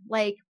person.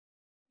 Like,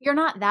 you're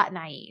not that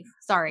naive.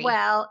 Sorry.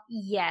 Well,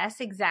 yes,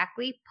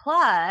 exactly.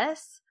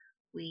 Plus,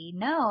 we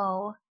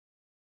know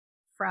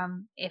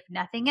from, if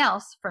nothing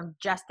else, from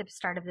just the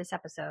start of this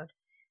episode,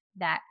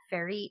 that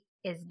Ferit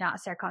is not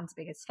Serkan's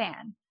biggest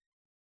fan.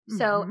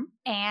 So,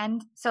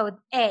 and so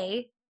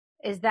A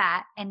is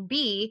that, and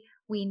B,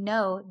 we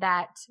know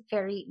that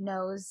Ferit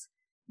knows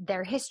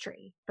their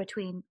history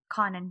between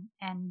Khan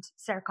and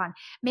Serkan.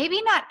 Maybe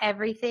not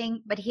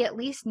everything, but he at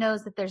least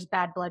knows that there's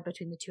bad blood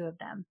between the two of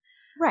them.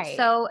 Right.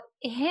 So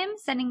him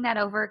sending that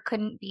over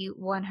couldn't be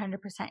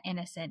 100%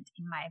 innocent,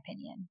 in my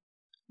opinion.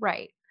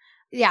 Right.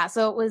 Yeah.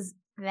 So it was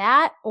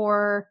that,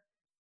 or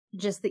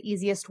just the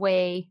easiest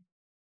way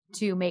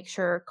to make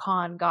sure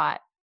Khan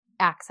got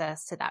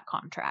access to that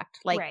contract,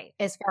 like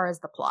as far as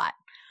the plot.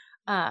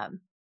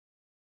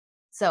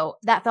 So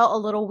that felt a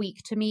little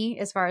weak to me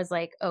as far as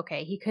like,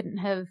 okay,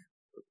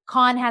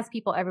 Khan has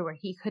people everywhere.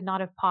 He could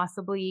not have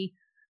possibly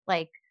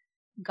like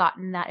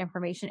gotten that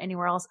information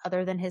anywhere else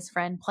other than his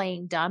friend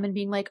playing dumb and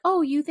being like,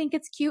 oh, you think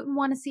it's cute and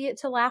want to see it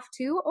to laugh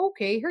too?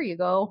 Okay, here you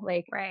go.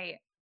 Like, right.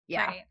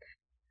 Yeah.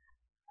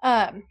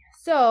 Right.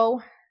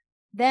 So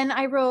then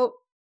I wrote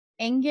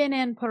Engin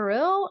and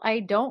Paril. I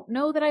don't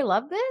know that I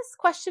love this ?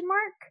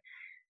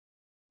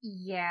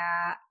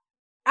 Yeah.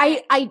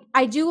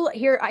 I do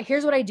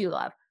here's what I do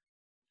love.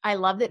 I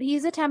love that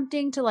he's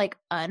attempting to like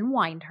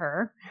unwind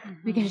her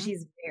because Mm-hmm.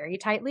 she's very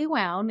tightly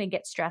wound and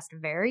gets stressed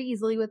very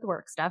easily with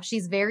work stuff.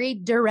 She's very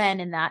Duran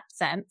in that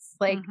sense.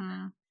 Like,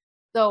 Mm-hmm.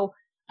 so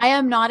I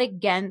am not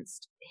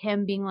against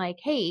him being like,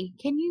 hey,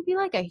 can you be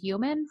like a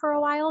human for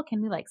a while?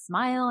 Can we like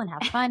smile and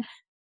have fun?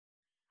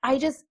 I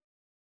just,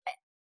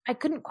 I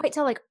couldn't quite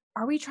tell, like,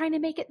 are we trying to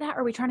make it that?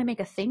 Are we trying to make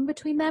a thing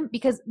between them?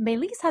 Because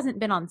Melis hasn't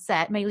been on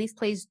set. Melis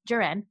plays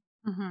Duran.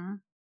 Mm-hmm.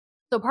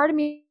 So part of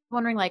me is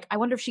wondering, like, I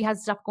wonder if she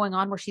has stuff going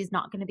on where she's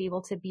not going to be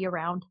able to be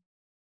around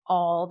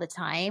all the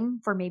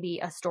time for maybe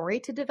a story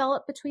to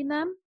develop between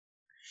them.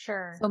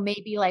 Sure. So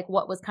maybe like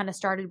what was kind of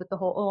started with the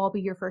whole, oh, I'll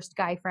be your first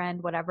guy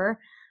friend, whatever.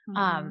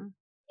 Mm-hmm.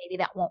 Maybe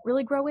that won't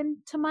really grow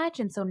into much.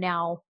 And so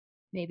now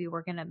maybe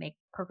we're going to make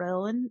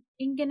Peril and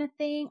Ingen a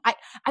thing.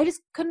 I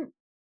just couldn't,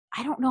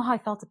 I don't know how I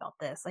felt about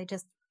this. I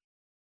just,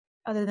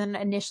 other than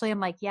initially, I'm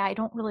like, yeah, I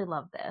don't really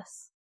love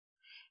this.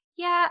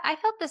 Yeah, I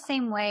felt the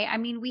same way. I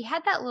mean, we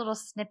had that little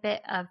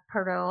snippet of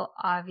Perot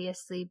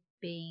obviously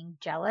being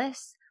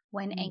jealous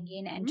when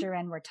Engin and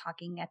Duran were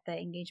talking at the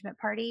engagement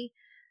party.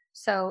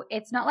 So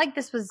it's not like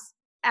this was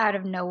out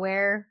of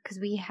nowhere because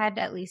we had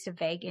at least a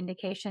vague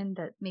indication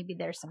that maybe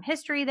there's some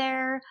history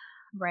there.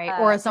 Right.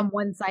 Or some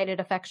one-sided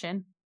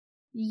affection.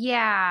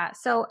 Yeah.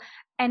 So,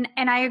 and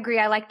I agree.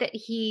 I like that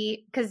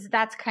because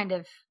that's kind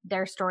of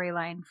their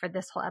storyline for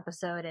this whole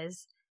episode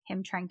is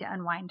him trying to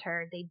unwind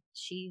her.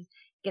 She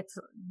gets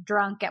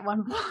drunk at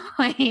one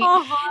point.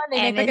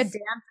 They make like a dance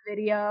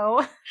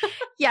video.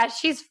 Yeah,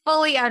 she's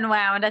fully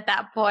unwound at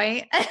that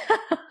point.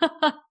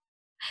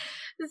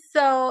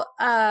 So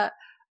I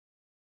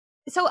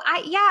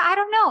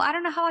don't know. I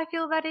don't know how I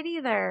feel about it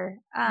either.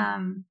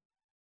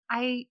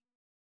 I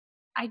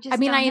just, I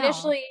mean, don't know.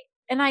 Initially,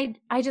 and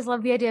I just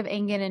love the idea of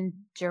Engin and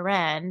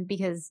Duran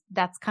because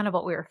that's kind of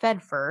what we were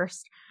fed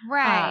first.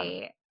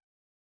 Right.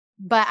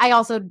 But I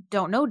also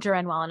don't know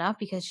Duran well enough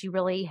because she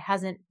really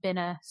hasn't been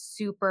a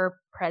super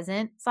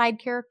present side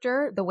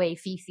character the way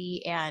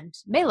Fifi and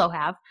Melo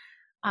have.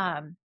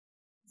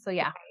 So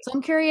yeah. So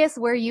I'm curious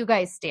where you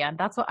guys stand.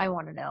 That's what I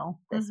want to know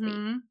this week.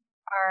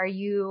 Are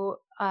you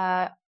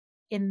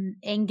in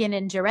Engin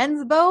and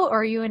Duran's boat or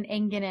are you in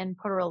Engin and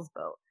Peril's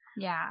boat?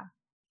 Yeah.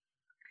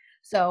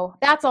 So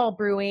that's all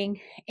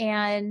brewing.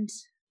 And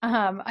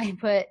I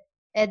put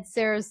Ed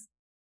Sayre's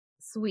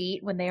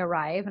suite when they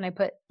arrive, and I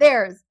put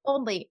there's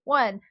only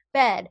one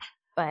bed,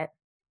 but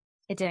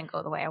it didn't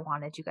go the way I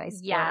wanted. You guys,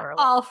 yeah,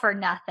 all for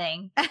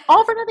nothing.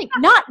 All for nothing.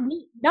 Not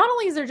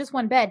only is there just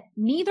one bed,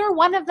 neither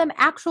one of them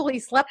actually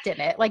slept in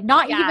it. Like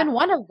not even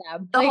one of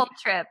them. The whole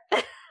trip.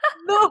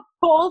 The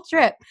whole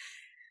trip.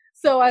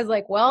 So I was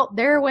like, well,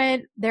 there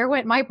went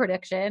my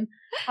prediction.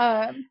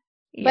 But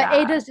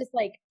Ada's just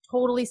like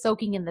totally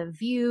soaking in the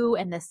view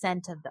and the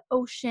scent of the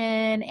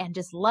ocean and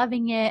just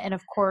loving it. And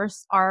of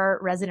course, our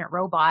resident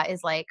robot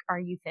is like, are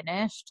you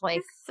finished? Like,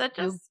 she's such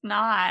a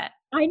snot.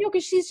 I know,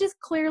 because she's just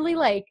clearly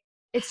like,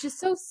 it's just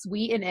so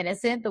sweet and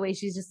innocent the way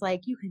she's just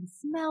like, you can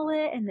smell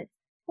it and it's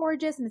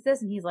gorgeous and it's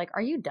this. And he's like,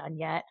 are you done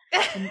yet?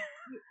 And,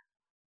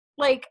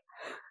 like,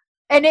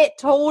 and it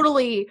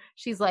totally,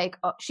 she's like,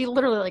 she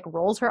literally like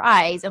rolls her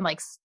eyes and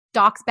like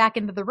stalks back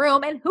into the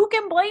room, and who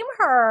can blame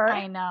her?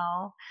 I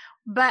know.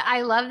 But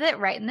I love that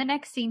right in the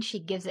next scene, she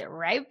gives it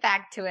right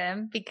back to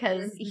him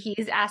because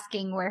he's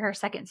asking where her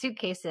second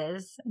suitcase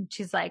is. And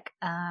she's like,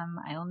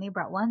 I only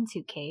brought one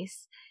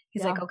suitcase.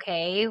 He's like,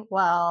 okay,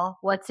 well,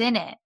 what's in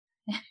it?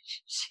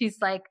 She's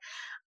like,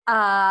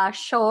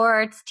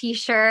 shorts,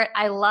 t-shirt.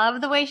 I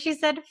love the way she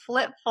said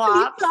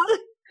flip-flops.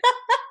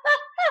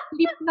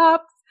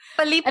 Flip-flops.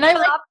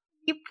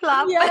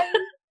 Flip-flop. Yes.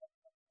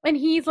 And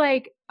he's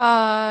like,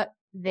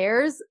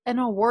 there's an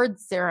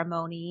award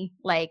ceremony,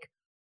 like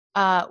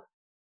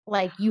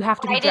you have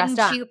to be dressed up.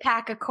 Why didn't you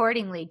pack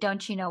accordingly?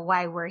 Don't you know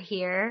why we're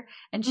here?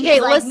 And she's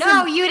like, listen,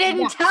 no, you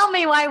didn't tell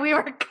me why we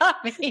were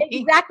coming.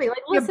 Exactly.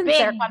 Like, listen, big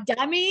Sarah,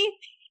 dummy.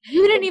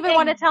 You didn't even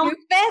want to tell her.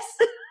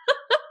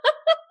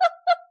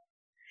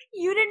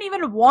 You didn't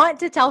even want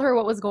to tell her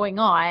what was going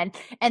on.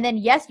 And then,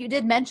 yes, you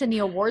did mention the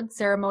award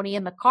ceremony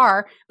in the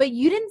car, but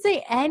you didn't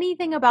say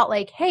anything about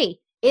like, hey,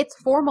 it's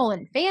formal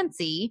and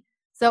fancy.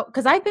 So,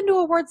 because I've been to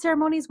award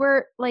ceremonies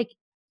where like,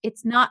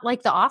 it's not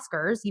like the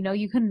Oscars, you know,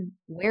 you can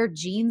wear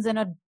jeans and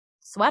a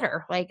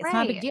sweater. Like, it's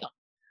not a big deal,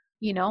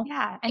 you know?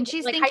 Yeah. And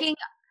she's like,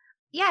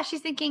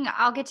 thinking,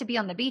 I'll get to be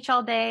on the beach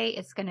all day.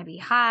 It's going to be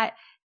hot.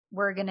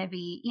 We're going to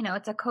be, you know,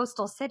 it's a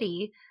coastal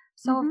city.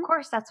 So, of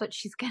course, that's what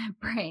she's going to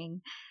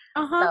bring.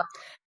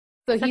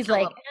 So he's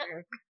like,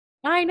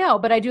 I know,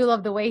 but I do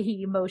love the way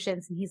he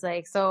motions. And he's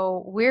like,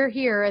 so we're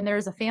here and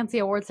there's a fancy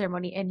award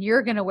ceremony and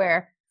you're going to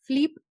wear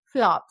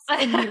flip-flops.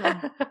 And he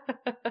like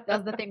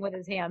does the thing with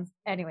his hands.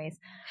 Anyways.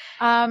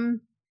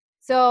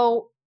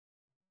 So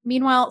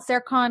meanwhile,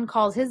 Serkan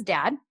calls his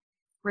dad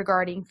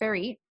regarding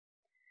Ferit.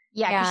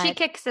 Yeah, because she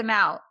kicks him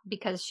out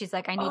because she's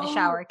like, I need a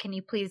shower. Can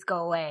you please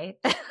go away?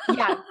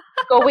 Yeah,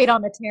 go wait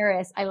on the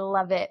terrace. I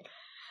love it.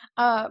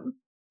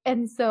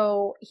 And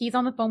so he's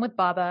on the phone with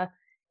Baba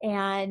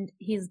And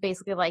he's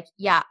basically like,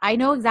 yeah, I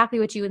know exactly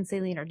what you and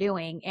Celine are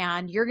doing,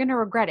 and you're going to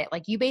regret it.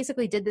 Like, you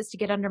basically did this to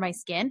get under my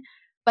skin,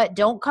 but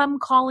don't come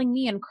calling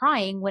me and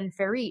crying when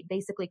Farid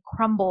basically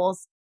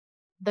crumbles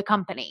the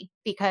company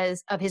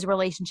because of his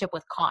relationship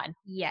with Khan.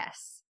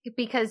 Yes.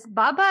 Because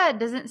Baba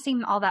doesn't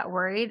seem all that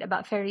worried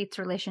about Farid's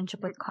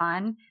relationship with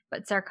Khan,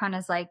 but Serkan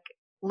is like,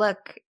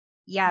 look,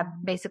 yeah,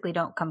 basically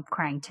don't come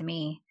crying to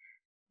me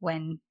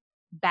when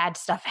bad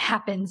stuff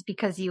happens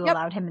because you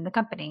allowed him in the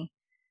company.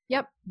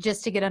 Yep.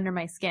 Just to get under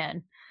my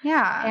skin.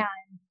 Yeah.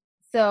 And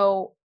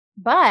so,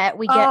 but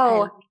we get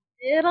a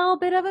little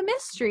bit of a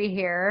mystery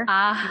here.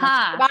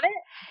 Uh-huh. About it?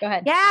 Go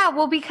ahead. Yeah.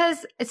 Well,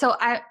 because, so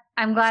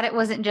I'm glad it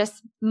wasn't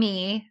just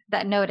me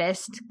that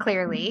noticed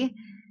clearly,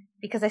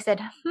 because I said,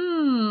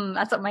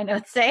 that's what my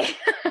notes say.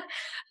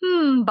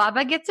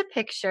 Baba gets a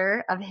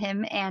picture of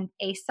him and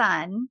a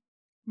son,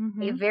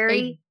 a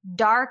very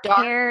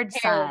dark-haired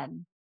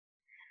son.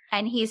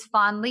 And he's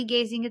fondly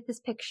gazing at this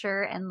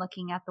picture and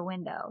looking at the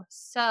window.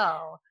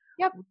 So,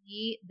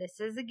 this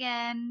is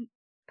again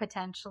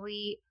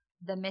potentially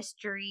the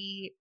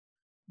mystery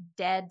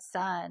dead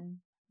son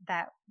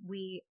that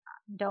we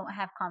don't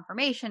have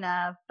confirmation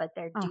of, but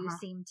there do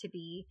seem to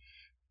be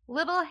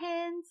little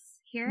hints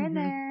here and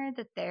there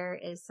that there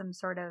is some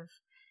sort of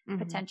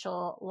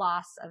potential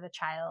loss of a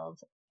child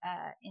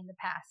in the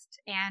past.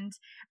 And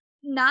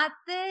not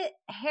that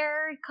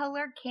hair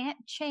color can't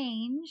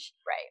change.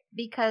 Right.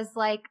 Because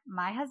like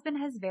my husband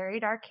has very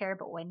dark hair,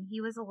 but when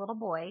he was a little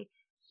boy,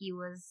 he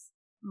was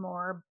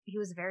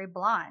very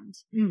blonde.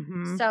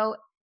 So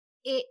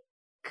it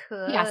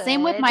could. Yeah.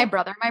 Same with my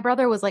brother. My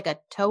brother was like a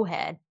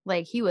towhead.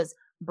 Like he was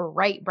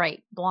bright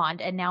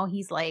blonde, and now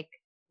he's like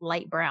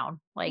light brown.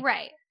 Like,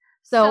 right.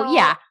 So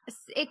yeah.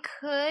 It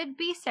could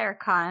be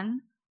Serkan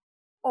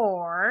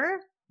or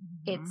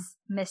it's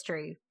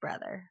mystery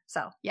brother.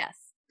 So yes.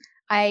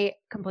 I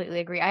completely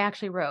agree. I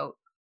actually wrote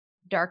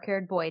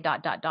dark-haired boy ...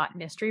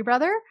 mystery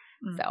brother.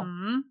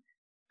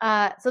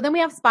 So then we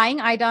have spying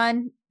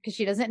Aidan because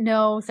she doesn't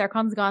know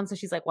Serkan's gone. So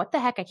she's like, what the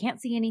heck? I can't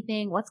see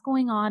anything. What's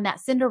going on? That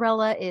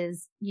Cinderella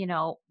is,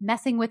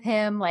 messing with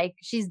him. Like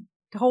she's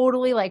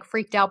totally like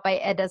freaked out by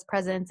Edda's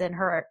presence and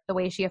the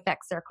way she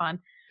affects Serkan.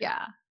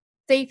 Yeah.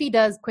 Seifi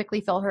does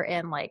quickly fill her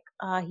in like,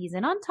 he's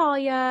in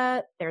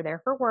Antalya. They're there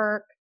for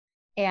work.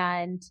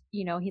 And,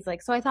 he's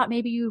like, so I thought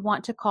maybe you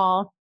want to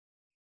call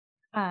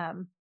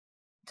and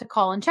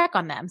check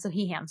on them. So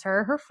he hands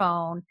her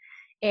phone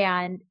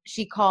and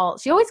she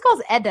always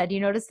calls Edda. Do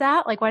you notice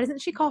that? Like, why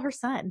doesn't she call her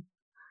son?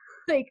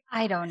 Like,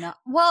 I don't know.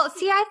 Well,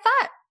 see, I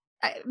thought,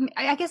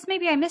 I guess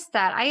maybe I missed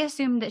that. I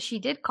assumed that she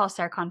did call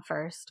Serkan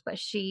first, but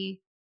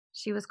she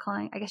was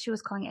calling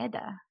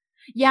Edda.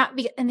 Yeah.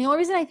 And the only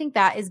reason I think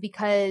that is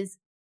because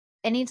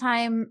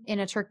anytime in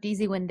a Turk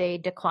Dizi when they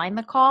decline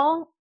the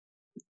call,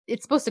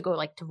 it's supposed to go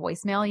like to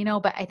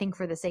voicemail, but I think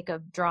for the sake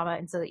of drama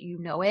and so that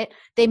it,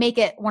 they make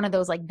it one of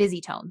those like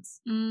busy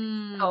tones.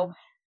 So,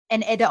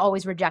 and Edda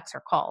always rejects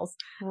her calls.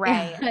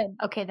 Right.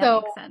 Okay,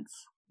 that makes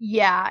sense.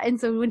 Yeah.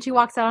 And so when she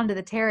walks out onto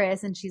the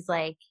terrace and she's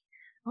like,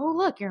 oh,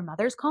 look, your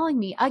mother's calling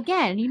me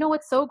again. You know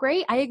what's so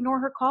great? I ignore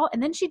her call.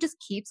 And then she just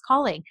keeps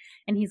calling.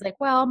 And he's like,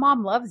 well,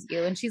 mom loves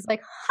you. And she's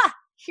like,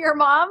 your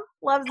mom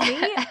loves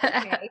me?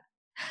 Okay.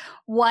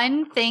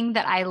 One thing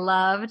that I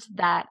loved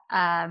that,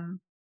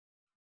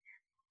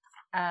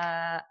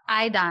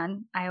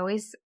 Aidan,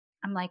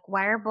 I'm like,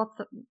 why are both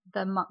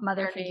the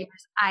mother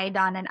figures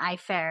Aidan and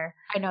Ayfer?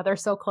 I know, they're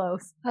so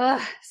close.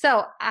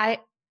 So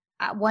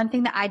one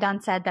thing that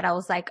Aidan said that I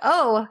was like,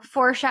 oh,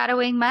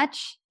 foreshadowing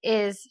much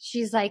is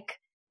she's like,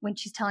 when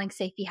she's telling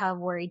Seifi how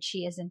worried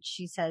she is, and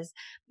she says,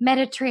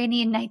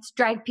 Mediterranean nights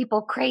drive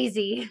people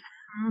crazy.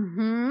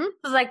 I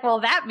was like,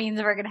 well, that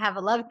means we're going to have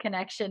a love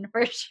connection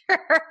for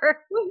sure.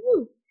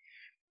 Woo-hoo.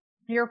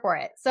 Here for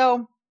it.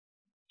 So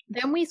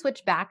then we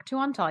switch back to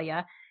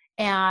Antalya.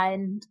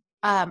 And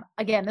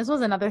again, this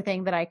was another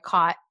thing that I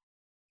caught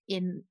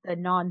in the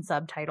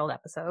non-subtitled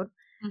episode.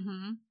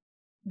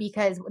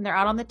 Because when they're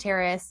out on the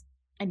terrace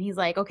and he's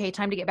like, okay,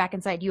 time to get back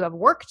inside. You have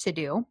work to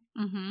do.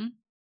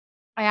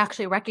 I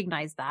actually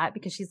recognize that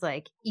because she's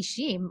like,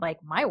 Ishim, like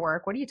my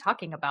work. What are you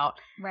talking about?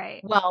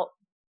 Right. Well,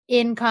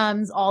 in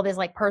comes all this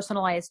like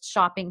personalized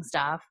shopping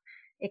stuff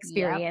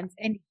experience.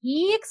 And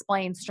he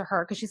explains to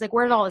her because she's like,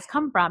 where did all this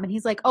come from? And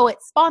he's like, oh,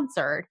 it's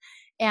sponsored.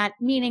 And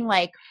meaning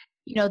like,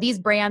 these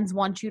brands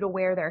want you to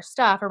wear their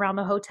stuff around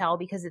the hotel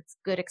because it's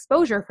good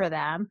exposure for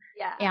them.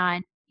 Yeah.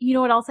 And you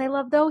know what else I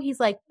love though? He's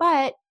like,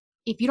 but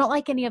if you don't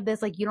like any of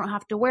this, like you don't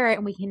have to wear it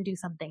and we can do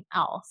something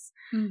else.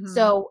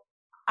 So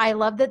I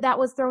love that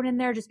was thrown in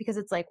there just because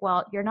it's like,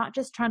 well, you're not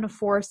just trying to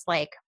force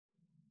like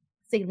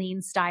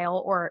Celine's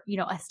style or,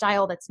 a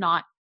style that's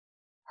not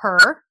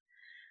her,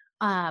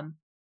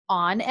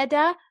 on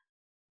Edda,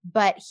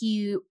 but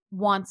he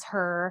wants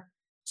her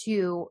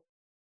to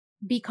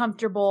be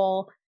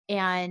comfortable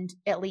and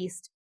at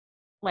least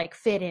like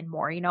fit in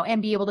more,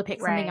 and be able to pick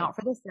something out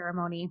for the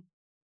ceremony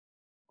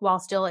while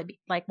it's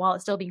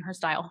still being her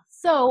style.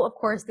 So of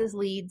course this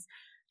leads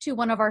to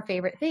one of our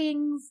favorite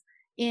things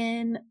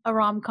in a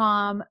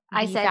rom-com.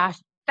 I said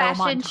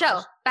Fashion show,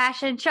 montage.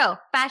 fashion show,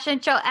 fashion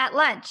show at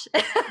lunch.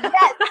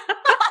 Yes.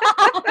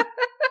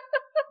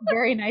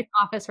 Very nice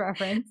Office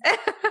reference.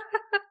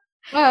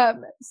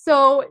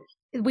 So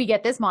we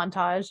get this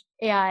montage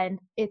and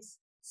it's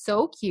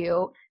so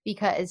cute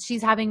because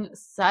she's having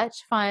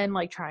such fun,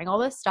 like trying all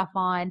this stuff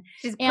on.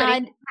 She's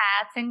putting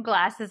hats and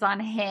glasses on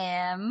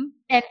him.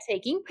 And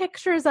taking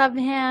pictures of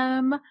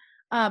him.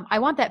 I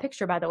want that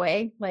picture, by the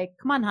way. Like,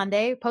 come on,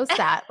 Hyundai, post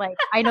that. Like,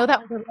 I know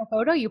that was a real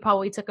photo you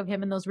probably took of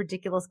him in those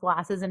ridiculous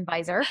glasses and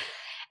visor.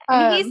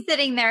 And he's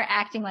sitting there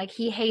acting like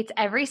he hates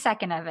every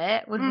second of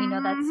it when we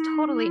know that's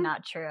totally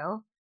not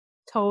true.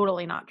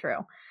 Totally not true.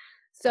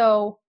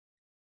 So,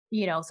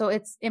 you know, so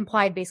it's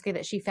implied basically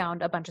that she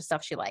found a bunch of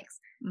stuff she likes.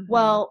 Mm-hmm.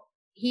 Well,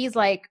 he's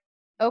like,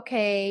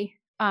 okay,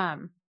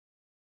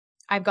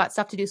 I've got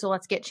stuff to do, so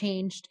let's get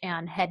changed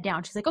and head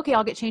down. She's like, okay,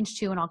 I'll get changed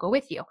too and I'll go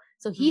with you.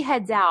 So he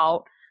heads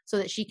out so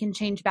that she can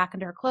change back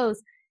into her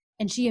clothes.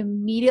 And she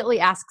immediately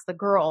asks the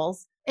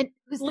girls, and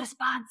who's the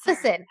sponsor?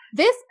 Listen,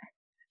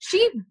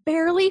 she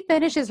barely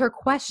finishes her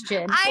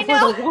question. I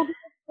know.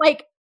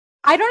 Like,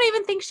 I don't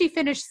even think she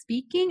finished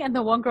speaking. And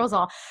the one girl's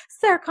all,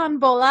 Serkan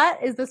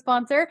Bolat is the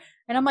sponsor.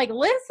 And I'm like,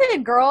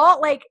 listen, girl,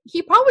 like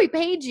he probably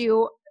paid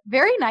you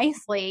very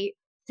nicely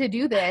to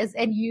do this.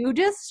 And you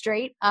just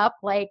straight up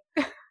like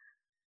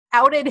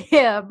outed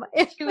him.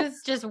 She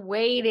was just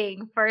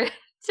waiting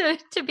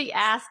to be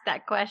asked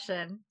that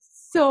question.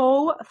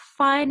 So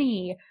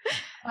funny.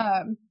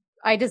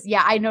 I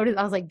noticed,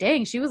 I was like,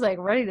 dang, she was like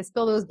ready to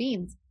spill those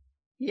beans.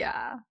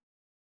 Yeah.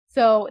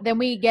 So then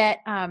we get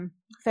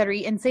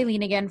Ferit and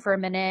Celine again for a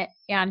minute,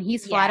 and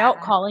he's flat out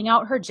calling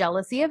out her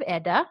jealousy of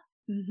Eda.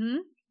 Mm-hmm.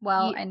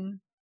 Well, and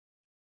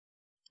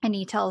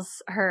he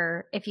tells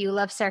her, if you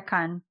love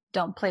Serkan,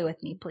 don't play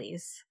with me,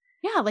 please.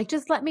 Yeah, like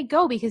just let me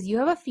go because you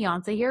have a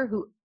fiance here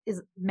who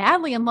is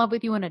madly in love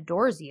with you and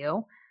adores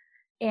you.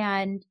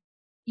 And,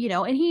 you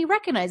know, and he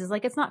recognizes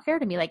like, it's not fair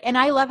to me. Like, and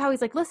I love how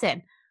he's like,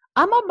 listen,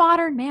 I'm a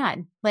modern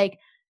man. Like,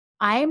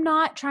 I'm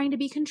not trying to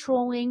be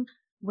controlling.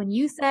 When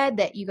you said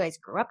that you guys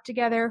grew up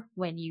together,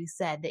 when you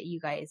said that you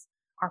guys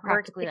are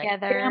practically like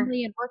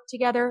family and work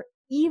together,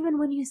 even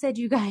when you said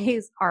you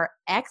guys are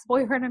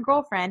ex-boyfriend and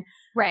girlfriend,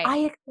 right?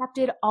 I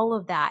accepted all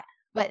of that.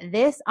 But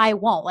this, I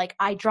won't. Like,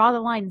 I draw the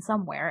line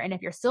somewhere. And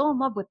if you're still in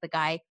love with the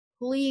guy,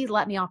 please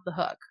let me off the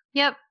hook.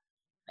 Yep.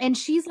 And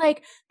she's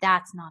like,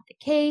 that's not the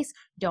case.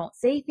 Don't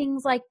say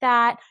things like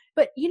that.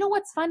 But you know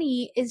what's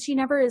funny is she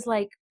never is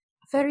like,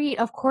 Ferit,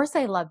 of course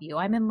I love you.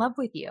 I'm in love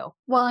with you.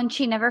 Well, and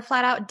she never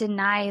flat out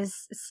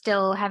denies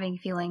still having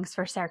feelings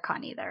for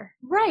Serkan either.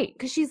 Right.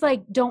 Because she's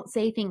like, don't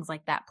say things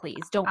like that,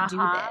 please. Don't do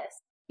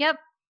this. Yep.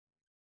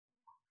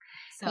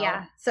 So,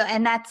 yeah. So,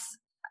 and that's,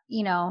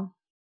 you know,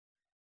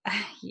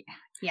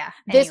 yeah.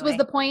 This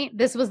anyway.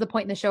 This was the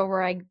point in the show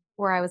where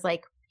I was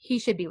like, he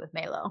should be with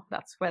Melo.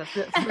 That's where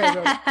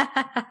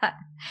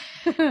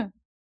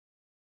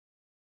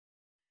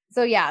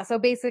So yeah. So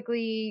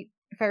basically,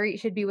 Ferit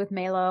should be with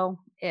Melo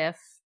if,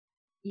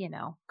 you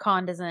know,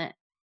 Khan doesn't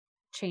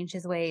change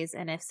his ways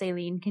and if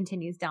Celine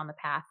continues down the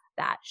path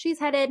that she's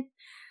headed.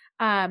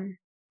 And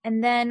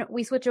then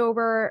we switch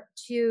over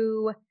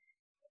to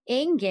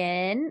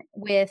Engin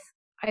with,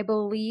 I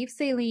believe,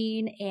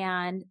 Celine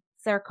and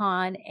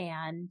Serkan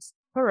and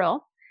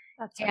Peril.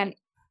 That's right. And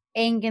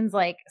Engin's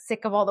like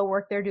sick of all the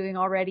work they're doing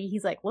already.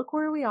 He's like, look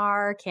where we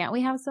are. Can't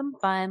we have some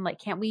fun? Like,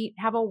 can't we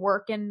have a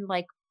work and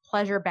like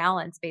pleasure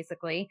balance,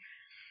 basically?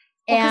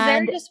 Because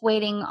they're just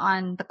waiting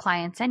on the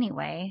clients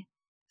anyway.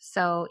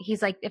 So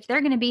he's like, if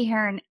they're going to be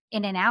here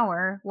in an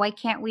hour, why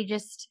can't we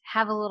just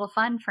have a little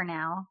fun for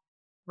now?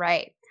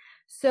 Right.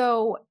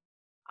 So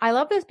I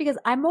love this because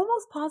I'm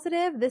almost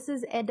positive this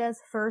is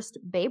Eda's first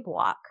babe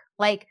walk.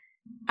 Like,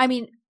 I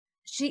mean,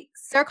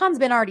 Serkan's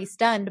been already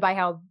stunned by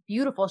how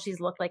beautiful she's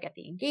looked like at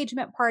the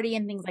engagement party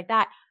and things like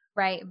that.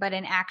 Right. But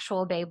an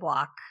actual babe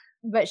walk.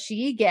 But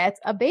she gets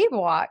a babe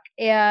walk,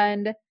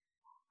 and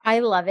I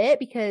love it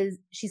because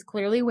she's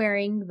clearly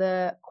wearing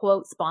the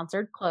quote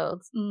sponsored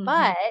clothes,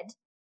 but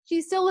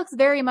she still looks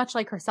very much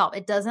like herself.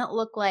 It doesn't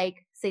look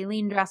like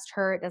Celine dressed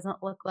her. It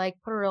doesn't look like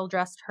Peril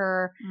dressed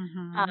her.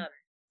 So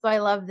I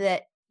love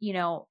that, you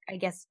know, I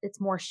guess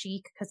it's more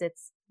chic because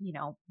it's, you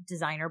know,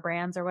 designer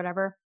brands or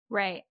whatever.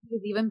 Right.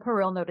 Because even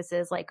Peril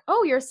notices like,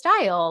 oh, your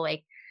style.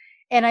 Like,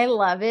 and I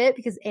love it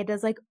because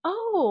Eda's like,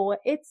 oh,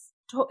 it's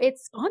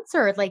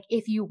sponsored. Like,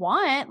 if you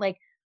want, like,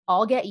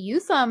 I'll get you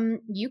some,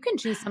 you can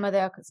choose some of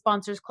the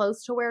sponsors'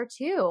 clothes to wear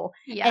too.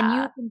 Yeah. And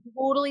you can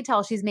totally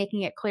tell she's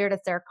making it clear to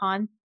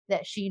Serkan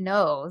that she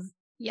knows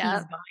he's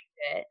behind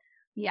it.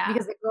 Yeah.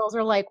 Because the girls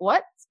are like,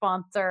 what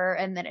sponsor?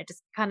 And then it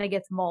just kind of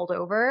gets mulled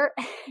over.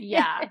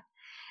 Yeah.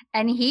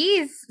 And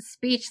he's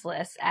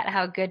speechless at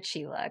how good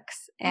she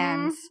looks.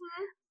 And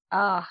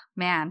oh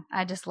man,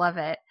 I just love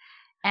it.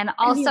 And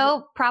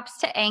also props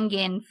to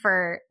Engin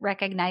for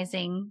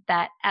recognizing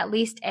that at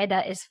least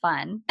Eda is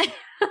fun.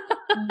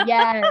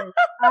 Yes.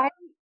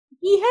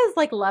 He has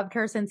like loved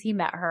her since he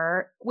met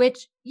her,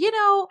 which, you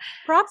know,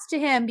 props to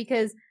him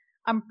because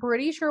I'm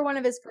pretty sure one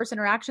of his first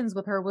interactions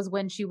with her was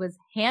when she was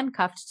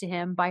handcuffed to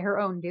him by her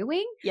own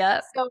doing.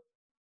 Yep. So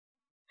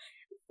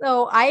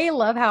So I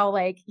love how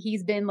like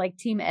he's been like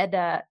Team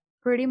Edda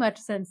pretty much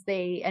since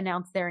they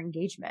announced their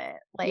engagement.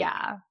 Like,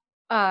 Yeah.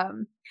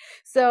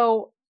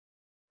 So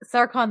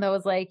Sarkon though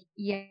was like,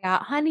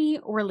 yeah, honey,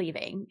 we're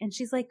leaving. And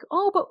she's like,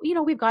 oh, but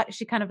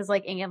she kind of is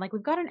like, and like,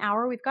 we've got an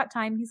hour, we've got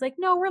time. He's like,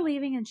 no, we're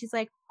leaving. And she's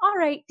like, all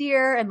right,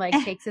 dear. And like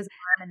takes his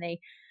arm and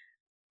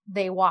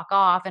they walk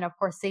off. And of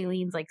course,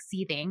 Celine's like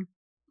seething.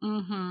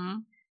 Mm-hmm.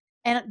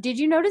 And did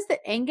you notice that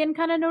Engen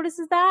kind of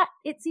notices that?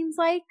 It seems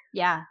like.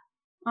 Yeah.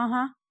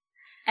 Uh-huh.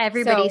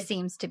 Everybody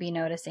seems to be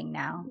noticing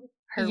now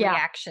her Yeah.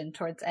 reaction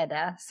towards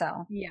Edda.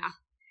 So yeah.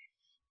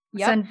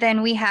 So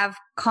then we have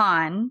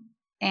Khan,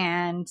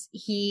 and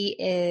he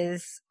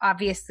is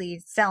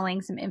obviously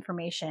selling some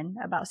information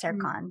about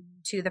Serkan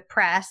to the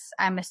press.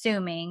 I'm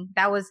assuming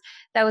that was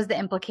the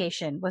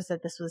implication, was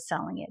that this was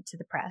selling it to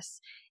the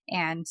press.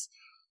 And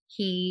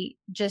he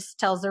just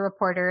tells the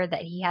reporter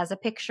that he has a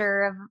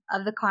picture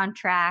of the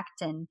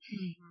contract, and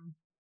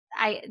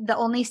the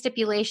only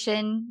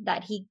stipulation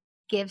that he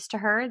gives to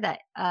her that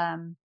that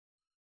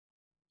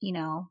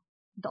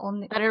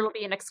it'll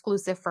be an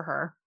exclusive for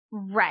her.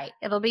 Right.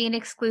 It'll be an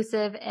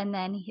exclusive, and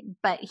then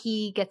but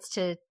he gets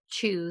to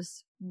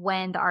choose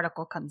when the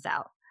article comes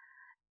out.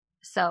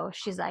 So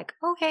she's like,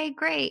 okay,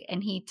 great.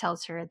 And he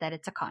tells her that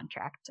it's a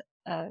contract,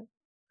 an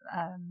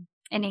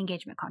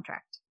engagement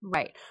contract.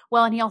 Right.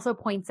 Well, and he also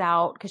points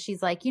out, because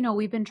she's like,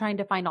 we've been trying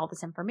to find all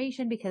this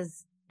information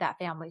because that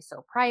family's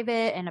so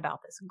private and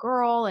about this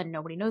girl and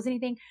nobody knows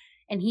anything.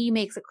 And he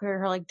makes it clear to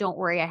her, like, don't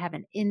worry, I have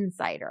an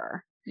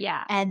insider.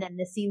 Yeah. And then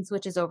the scene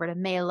switches over to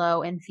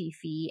Melo and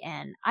Fifi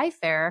and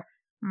Ifer.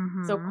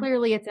 Mm-hmm. So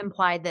clearly it's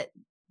implied that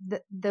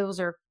those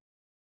are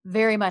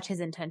very much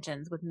his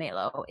intentions with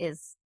Melo,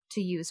 is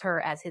to use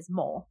her as his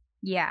mole.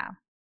 Yeah.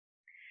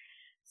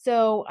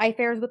 So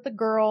Ifer's with the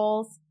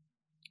girls.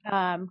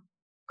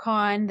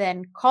 Khan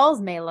then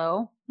calls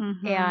Melo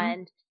and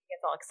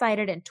gets all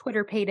excited and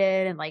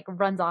Twitter-pated and like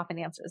runs off and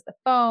answers the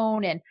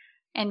phone.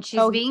 And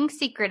she's being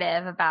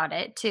secretive about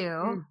it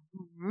too.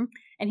 Mm-hmm.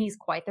 And he's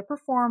quite the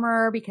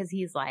performer, because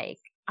he's like,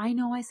 I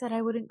know I said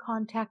I wouldn't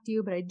contact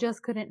you, but I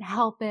just couldn't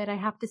help it. I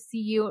have to see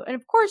you. And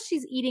of course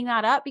she's eating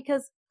that up,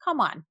 because come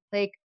on,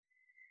 like,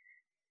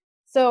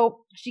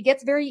 so she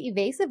gets very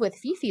evasive with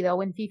Fifi though,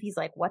 when Fifi's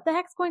like, what the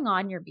heck's going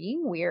on? You're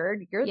being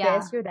weird. You're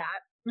this, you're that.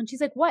 And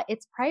she's like, what?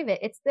 It's private.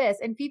 It's this.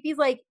 And Fifi's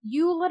like,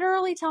 you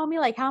literally tell me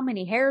like how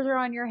many hairs are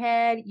on your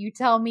head. You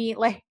tell me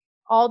like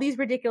all these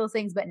ridiculous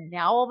things, but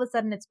now all of a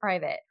sudden it's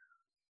private.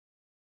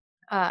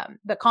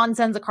 But Khan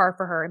sends a car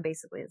for her and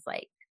basically is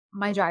like,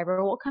 my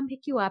driver will come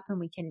pick you up and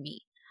we can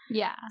meet.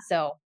 Yeah.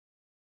 So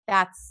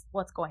that's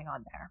what's going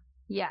on there.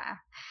 Yeah.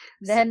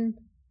 Then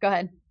go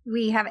ahead.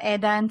 We have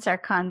Edda and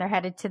Serkan. They're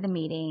headed to the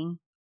meeting,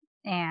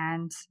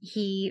 and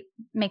he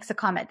makes a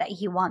comment that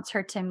he wants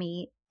her to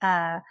meet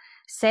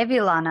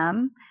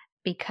Sevilanam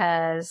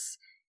because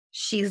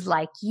she's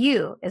like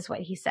you, is what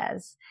he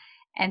says.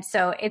 And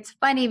so it's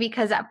funny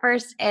because at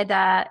first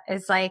Edda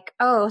is like,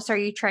 oh, so are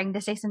you trying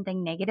to say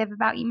something negative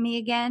about me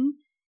again?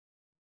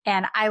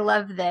 And I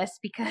love this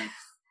because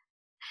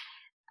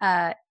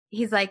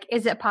he's like,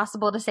 is it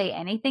possible to say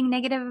anything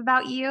negative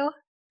about you?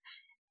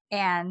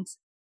 And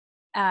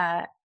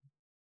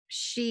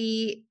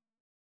she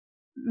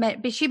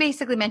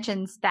basically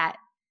mentions that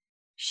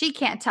she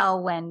can't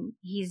tell when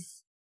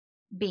he's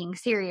being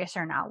serious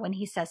or not when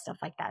he says stuff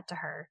like that to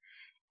her.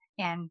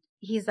 And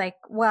he's like,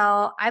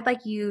 well, I'd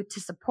like you to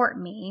support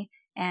me.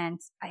 And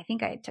I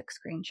think I took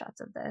screenshots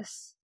of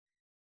this.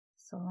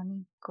 So let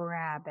me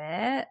grab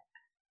it.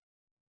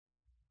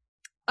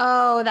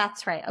 Oh,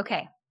 that's right.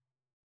 Okay.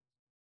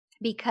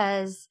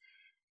 Because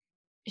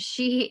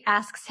she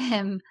asks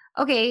him,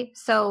 okay,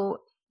 so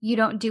you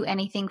don't do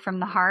anything from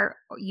the heart,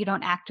 or you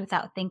don't act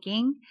without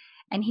thinking.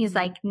 And he's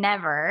like,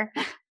 never.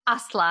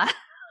 Asla.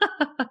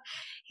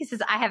 He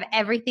says, I have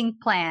everything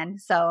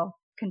planned. So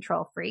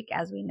control freak,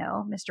 as we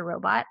know, Mr.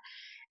 Robot.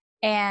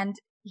 And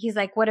he's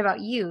like, what about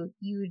you?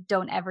 You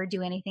don't ever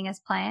do anything as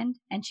planned?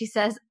 And she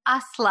says,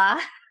 Asla.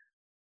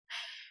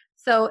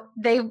 So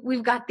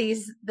we've got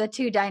the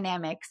two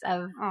dynamics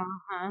of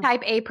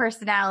type A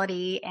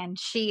personality, and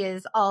she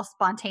is all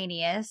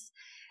spontaneous.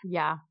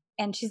 Yeah.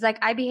 And she's like,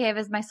 I behave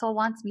as my soul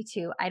wants me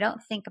to. I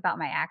don't think about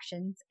my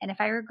actions. And if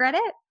I regret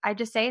it, I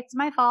just say it's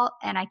my fault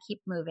and I keep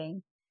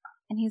moving.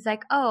 And he's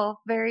like, oh,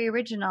 very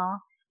original.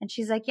 And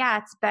she's like, yeah,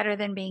 it's better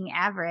than being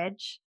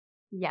average.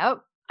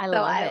 Yep. I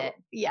love it.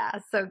 Yeah,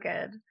 so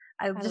good.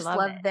 I just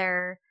love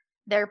their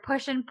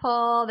push and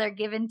pull, their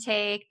give and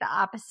take, the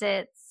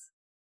opposites.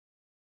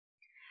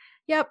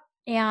 Yep.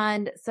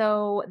 And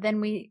so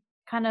then we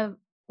kind of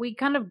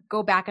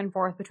go back and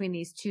forth between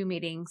these two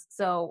meetings.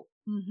 So,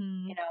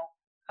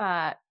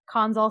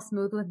 Khan's all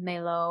smooth with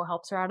Melo,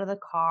 helps her out of the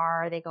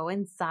car. They go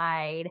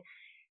inside.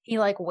 He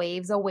like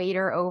waves a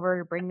waiter over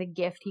to bring the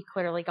gift he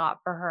clearly got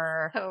for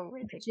her. So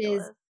ridiculous. Which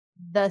is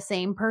the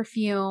same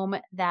perfume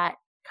that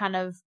kind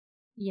of,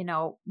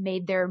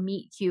 made their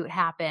meet cute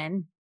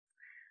happen.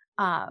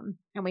 And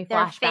we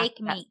flash back.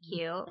 Fake meet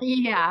cute.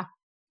 Yeah.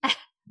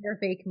 Their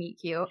fake meet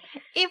cute.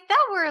 If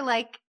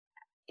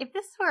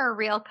this were a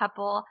real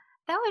couple,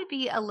 That would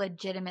be a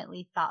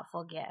legitimately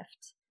thoughtful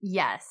gift.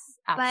 Yes,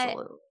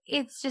 absolutely. But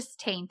it's just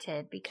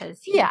tainted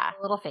because he's Yeah.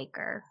 a little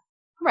faker.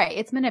 Right.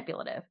 It's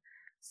manipulative.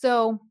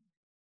 So,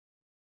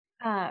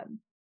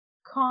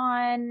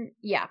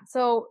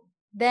 so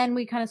then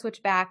we kind of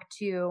switch back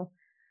to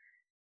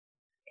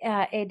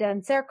Ada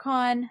and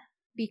Serkan,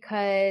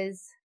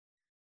 because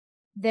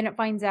then it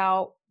finds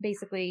out,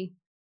 basically,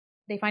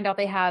 they find out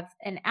they have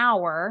an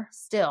hour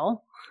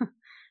still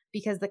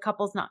because the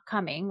couple's not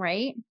coming,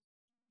 right?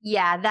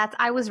 Yeah,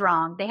 I was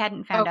wrong. They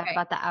hadn't found out Okay.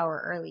 about the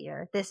hour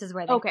earlier. This is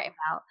where they Okay. found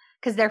out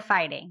because they're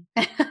fighting.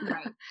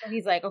 Right. So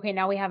he's like, okay,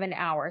 now we have an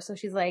hour. So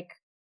she's like,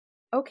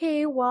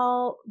 okay,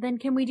 well, then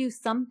can we do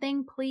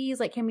something, please?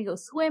 Like, can we go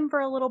swim for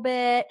a little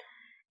bit?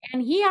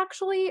 And he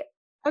actually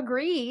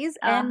agrees.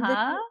 And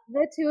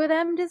the two of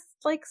them just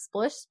like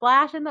splish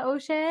splash in the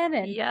ocean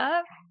and Yep.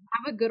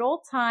 have a good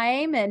old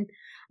time. And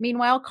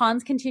meanwhile,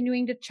 Khan's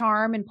continuing to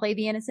charm and play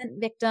the innocent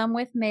victim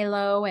with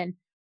Melo. And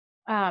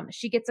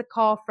she gets a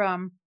call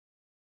from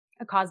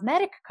a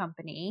cosmetic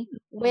company,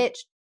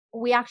 which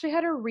we actually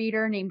had a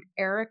reader named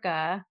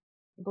Erica.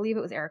 I believe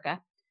it was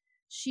Erica.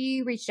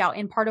 She reached out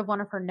in part of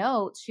one of her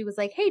notes. She was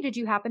like, hey, did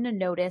you happen to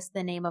notice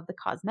the name of the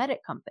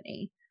cosmetic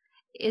company?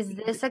 Is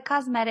this a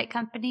cosmetic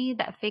company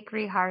that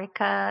Fikri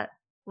Harika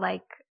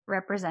like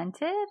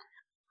represented?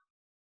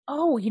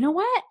 Oh, you know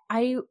what?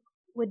 I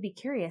would be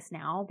curious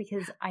now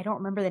because I don't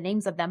remember the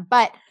names of them,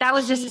 but that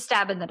was just a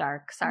stab in the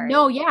dark. Sorry.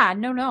 No, yeah,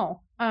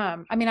 no.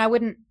 I mean, I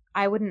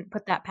wouldn't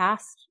put that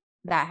past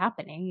that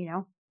happening, you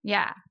know?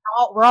 Yeah.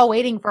 We're all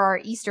waiting for our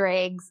Easter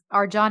eggs,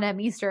 our John M.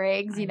 Easter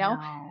eggs, you know?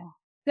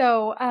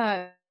 So,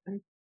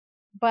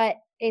 but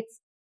it's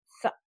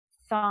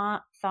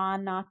Thanatos,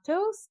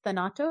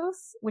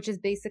 which is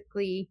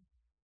basically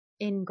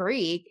in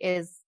Greek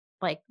is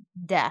like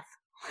death,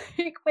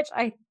 which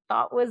I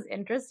thought was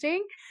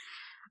interesting.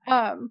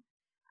 I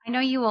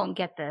know you won't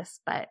get this,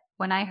 but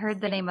when I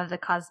heard the name of the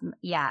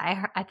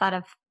I thought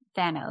of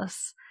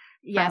Thanos.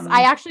 Yes,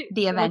 I actually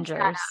the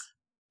Avengers.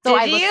 So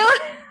Did you?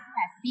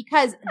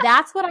 Because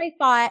that's what I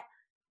thought.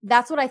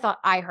 That's what I thought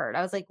I heard.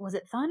 I was like, was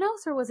it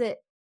Thanos or was it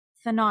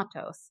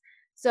Thanatos?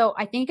 So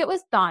I think it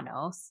was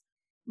Thanos,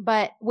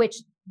 but which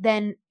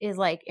then is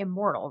like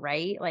immortal,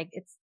 right? Like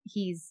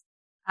he's.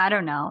 I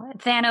don't know.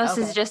 Thanos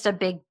is just a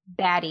big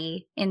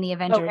baddie in the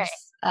Avengers,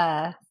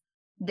 in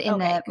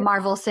the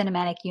Marvel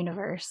Cinematic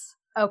Universe.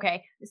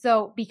 Okay.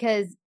 So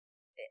because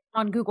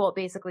on Google, it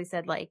basically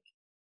said like,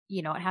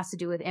 you know, it has to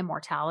do with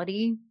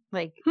immortality.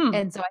 Like,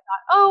 and so I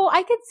thought, oh,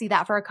 I could see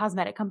that for a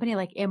cosmetic company,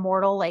 like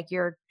immortal, like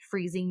you're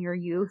freezing your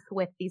youth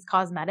with these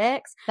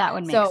cosmetics. That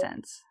would make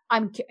sense.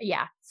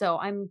 So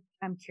I'm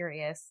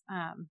curious.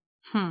 I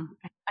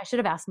should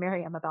have asked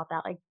Miriam about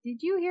that. Like,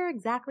 did you hear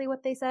exactly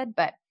what they said?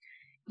 But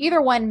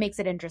either one makes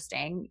it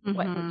interesting,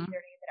 what either name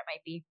that it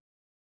might be.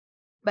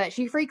 But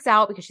she freaks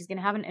out because she's going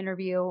to have an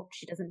interview.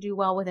 She doesn't do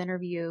well with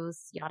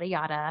interviews, yada,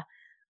 yada.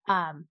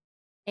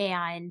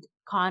 And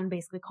Khan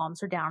basically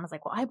calms her down. Is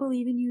like, well, I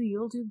believe in you.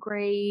 You'll do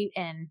great.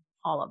 And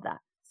all of that.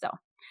 So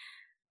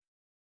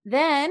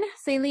then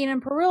Celine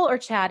and Peril are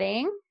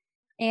chatting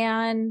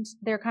and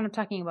they're kind of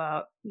talking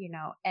about, you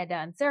know, Eda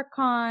and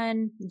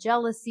Serkan,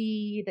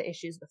 jealousy, the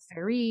issues with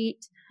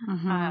Farit.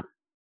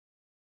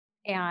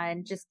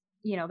 And just,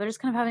 you know, they're just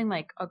kind of having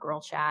like a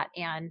girl chat,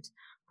 and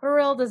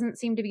Peril doesn't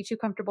seem to be too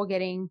comfortable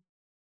getting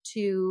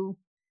too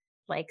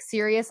like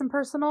serious and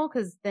personal.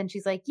 Cause then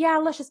she's like, yeah,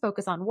 let's just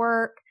focus on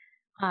work.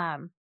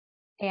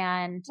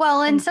 And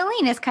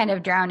Celine is kind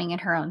of drowning in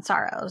her own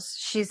sorrows.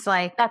 She's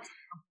like,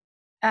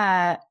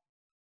 I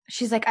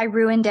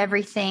ruined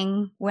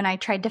everything when I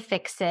tried to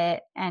fix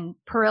it. And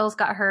Peril's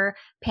got her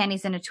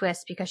panties in a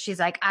twist because she's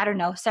like, I don't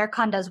know,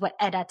 Serkan does what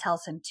Eda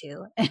tells him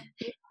to.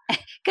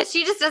 Because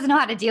she just doesn't know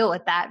how to deal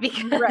with that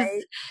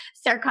because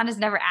Serkan has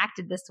never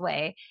acted this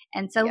way.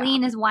 And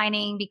Celine is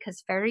whining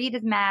because Farid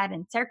is mad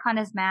and Serkan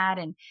is mad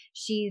and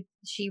she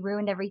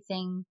ruined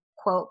everything,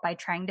 quote, by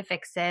trying to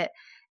fix it.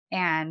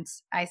 And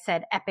I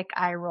said, epic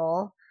eye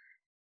roll.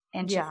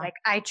 And she's like,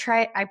 I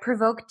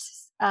provoked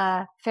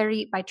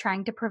Farid by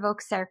trying to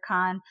provoke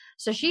Serkan.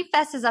 So she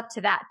fesses up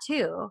to that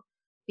too,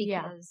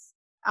 because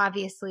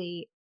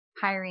obviously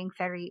hiring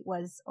Farid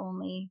was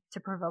only to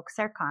provoke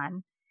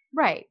Serkan.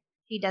 Right.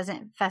 He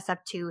doesn't fess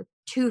up to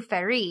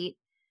Farid,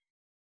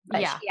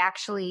 but she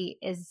actually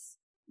is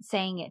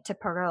saying it to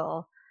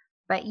Peril.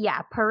 But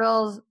yeah,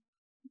 Peril's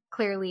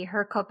clearly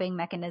her coping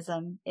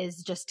mechanism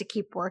is just to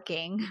keep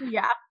working.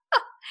 Yeah.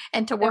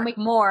 And to work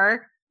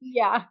more.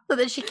 Yeah. So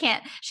that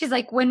she's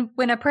like, when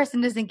a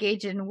person is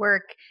engaged in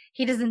work,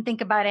 he doesn't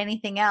think about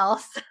anything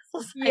else.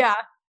 So like,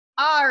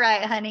 all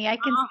right, honey, I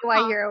can see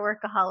why you're a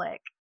workaholic.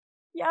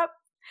 Yep.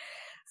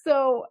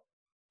 So,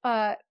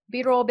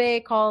 B-Roll Bay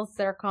calls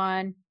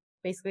Serkan,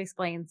 basically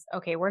explains,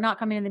 okay, we're not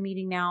coming to the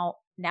meeting now.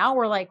 Now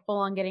we're like full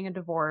on getting a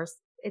divorce.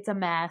 It's a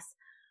mess.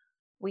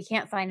 We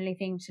can't sign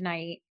anything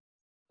tonight.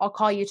 I'll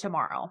call you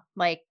tomorrow.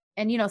 Like,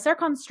 and you know,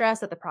 Serkan's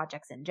stressed that the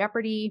project's in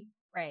jeopardy.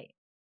 Right.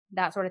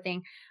 That sort of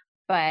thing.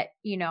 But,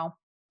 you know,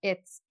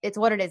 it's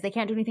what it is. They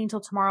can't do anything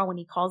until tomorrow when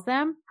he calls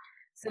them.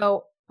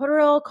 So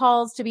Podoril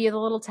calls to be the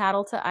little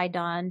tattle to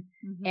Idon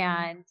Mhm.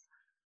 and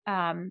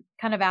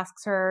kind of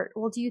asks her,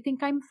 well, do you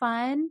think I'm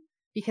fun?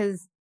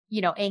 Because,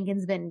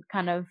 Aengon's been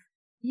kind of,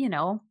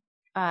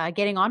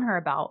 getting on her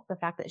about the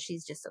fact that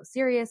she's just so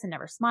serious and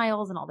never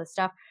smiles and all this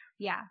stuff.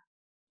 Yeah.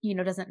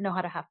 Doesn't know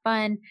how to have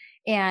fun.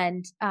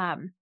 And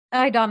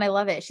Idon, I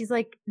love it. She's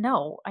like,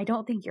 no, I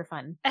don't think you're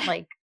fun.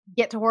 Like,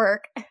 get to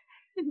work.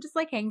 And just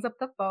like hangs up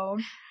the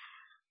phone.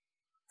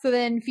 So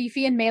then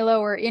Fifi and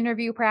Melo are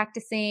interview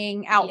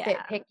practicing, outfit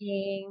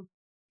picking,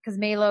 because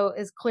Melo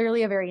is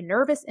clearly a very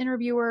nervous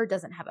interviewer,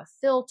 doesn't have a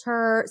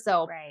filter.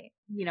 So, right.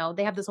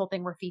 They have this whole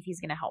thing where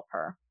Fifi's going to help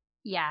her.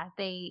 Yeah,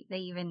 they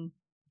even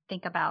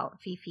think about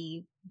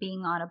Fifi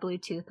being on a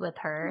Bluetooth with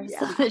her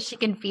so that she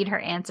can feed her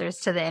answers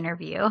to the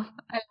interview.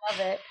 I love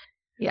it.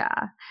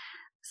 Yeah.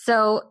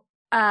 So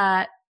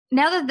now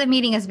that the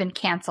meeting has been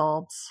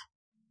canceled,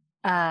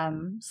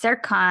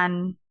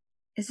 Serkan,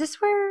 is this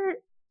where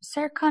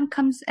Serkan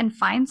comes and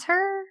finds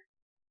her?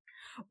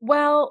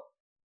 Well,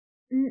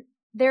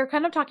 they're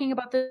kind of talking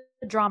about the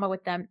drama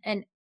with them,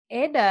 and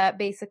Eda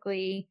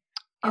basically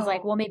is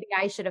like, well, maybe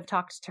I should have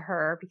talked to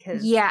her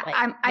because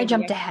I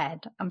jumped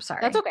ahead. I'm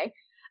sorry. That's okay.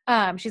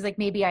 She's like,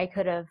 maybe I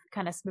could have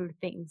kind of smoothed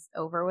things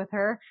over with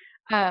her,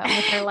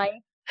 with her life.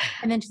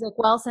 And then she's like,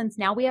 well, since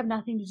now we have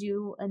nothing to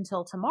do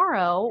until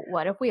tomorrow,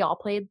 what if we all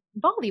played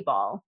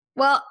volleyball?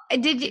 Well,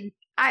 did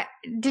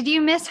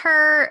you miss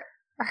her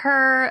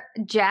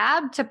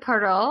jab to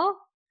Peril?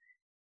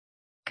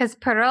 Because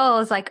Peril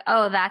was like,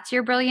 oh, that's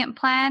your brilliant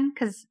plan?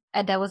 Because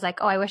Eda was like,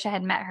 oh, I wish I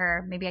had met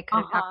her. Maybe I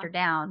could have talked her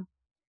down.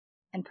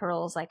 And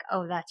Peril was like,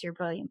 oh, that's your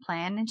brilliant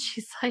plan? And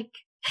she's like,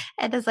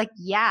 Eda's like,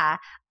 yeah,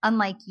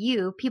 unlike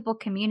you, people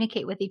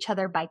communicate with each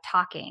other by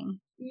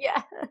talking.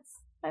 Yes,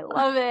 I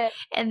love it.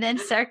 And then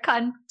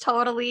Serkan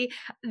totally,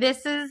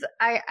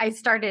 I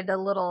started a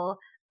little,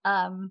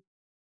 I'm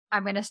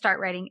going to start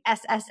writing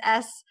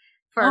SSS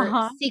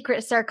for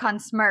secret Serkan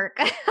smirk.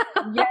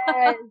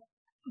 Yes.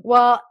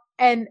 Well,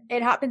 and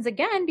it happens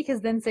again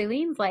because then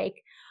Celine's like,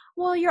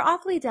 well, you're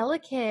awfully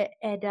delicate,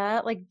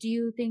 Eda. Like, do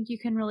you think you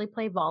can really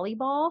play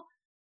volleyball?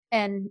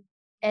 And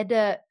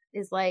Eda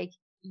is like,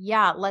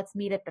 yeah, let's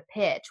meet at the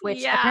pitch,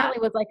 which apparently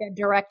was like a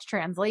direct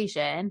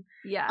translation.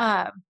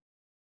 Yeah.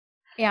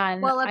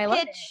 And well,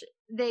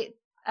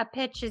 a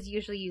pitch is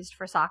usually used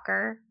for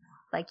soccer.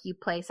 Like you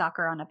play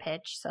soccer on a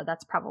pitch, so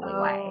that's probably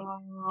why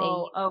they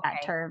use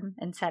that term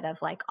instead of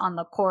like on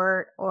the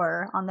court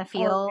or on the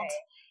field. Okay.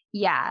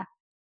 Yeah.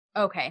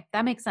 Okay,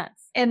 that makes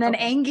sense. And then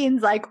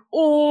Aengon's like,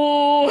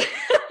 oh.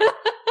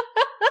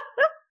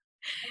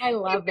 I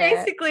love it. He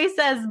basically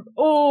says,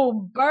 oh,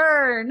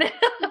 burn.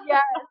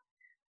 Yes.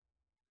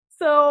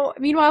 So,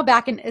 meanwhile,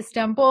 back in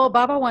Istanbul,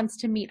 Baba wants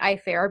to meet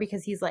Ayfer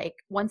because he's like,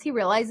 once he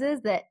realizes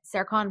that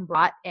Serkan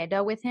brought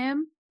Eda with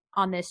him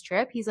on this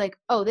trip, he's like,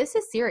 oh, this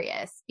is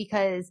serious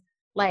because,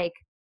 like,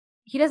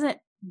 he doesn't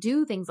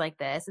do things like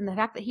this. And the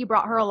fact that he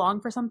brought her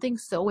along for something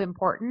so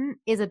important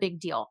is a big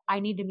deal. I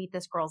need to meet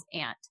this girl's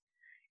aunt.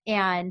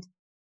 And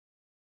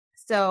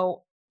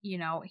so,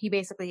 he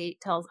basically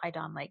tells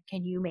Idon, like,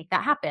 can you make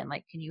that happen?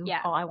 Like, can you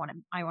call? I want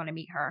to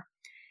meet her.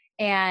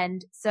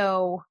 And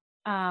so,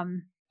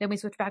 then we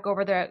switch back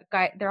over.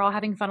 They're all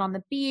having fun on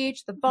the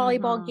beach, the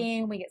volleyball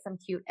game. We get some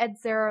cute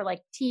Edser,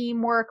 like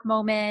teamwork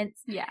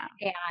moments. Yeah.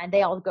 And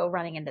they all go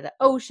running into the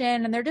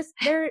ocean and they're just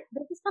kind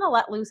of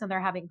let loose and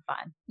they're having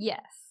fun.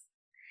 Yes.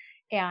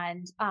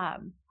 And,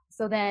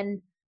 so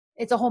then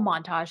it's a whole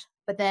montage,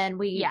 but then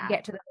we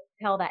get to the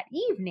hotel that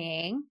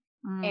evening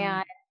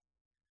and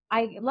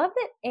I love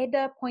that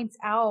Eda points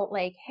out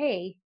like,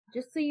 hey,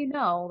 just so you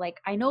know, like,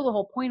 I know the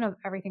whole point of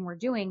everything we're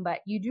doing, but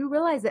you do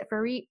realize that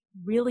Farid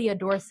really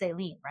adores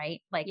Celine,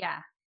 right? Like,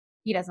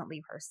 he doesn't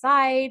leave her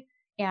side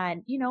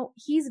and,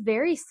 he's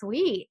very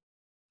sweet.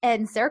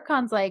 And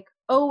Serkan's like,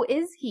 oh,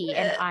 is he?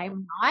 And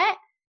I'm not.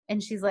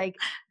 And she's like,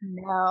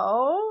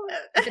 no.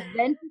 But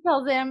then she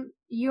tells him,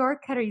 you're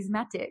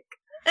charismatic.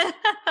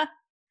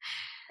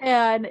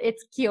 And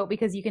it's cute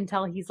because you can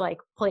tell he's like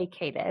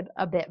placated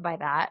a bit by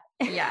that.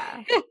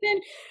 Yeah.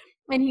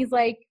 And he's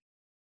like,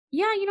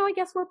 yeah, I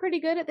guess we're pretty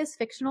good at this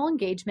fictional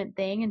engagement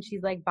thing. And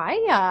she's like,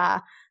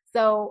 bye.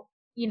 So,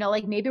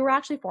 like maybe we're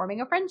actually forming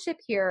a friendship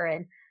here.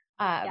 And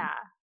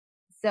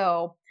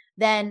so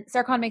then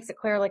Serkan makes it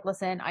clear, like,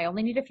 listen, I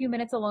only need a few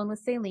minutes alone with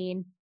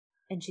Celine.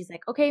 And she's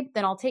like, okay,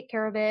 then I'll take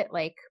care of it.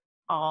 Like,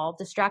 I'll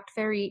distract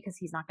Farid because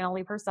he's not going to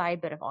leave her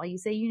side. But if all you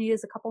say you need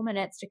is a couple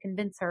minutes to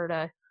convince her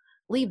to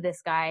leave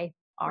this guy,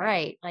 all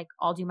right, like,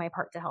 I'll do my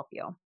part to help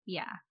you.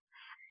 Yeah.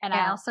 And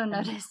I also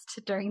noticed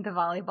during the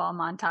volleyball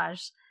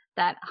montage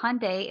that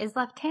Hyundai is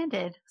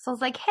left-handed. So I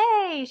was like,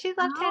 hey, she's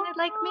left-handed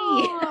like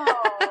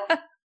me.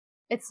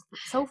 It's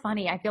so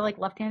funny. I feel like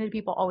left-handed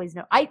people always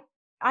know. I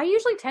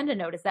usually tend to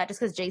notice that just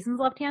because Jason's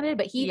left-handed,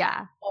 but he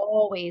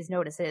always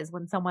notices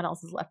when someone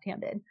else is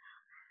left-handed.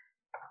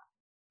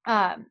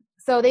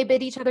 So they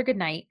bid each other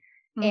goodnight,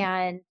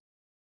 and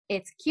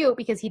it's cute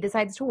because he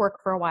decides to work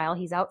for a while.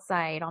 He's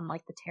outside on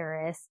like the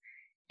terrace,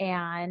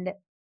 and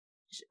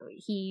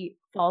he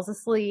falls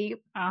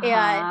asleep and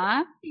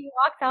Uh-huh. he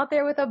walks out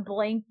there with a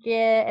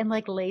blanket and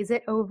like lays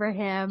it over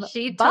him.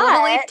 She But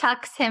totally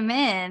tucks him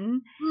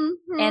in. Mhm.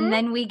 And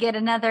then we get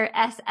another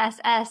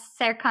SSS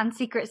Serkan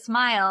secret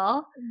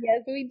smile.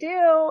 Yes, we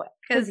do.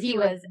 Because he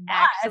was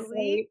not actually,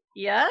 asleep.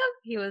 yep,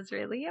 he was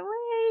really awake.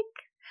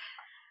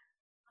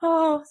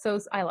 Oh, so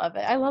I love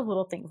it. I love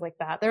little things like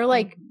that. They're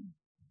like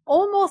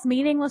almost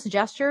meaningless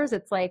gestures.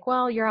 It's like,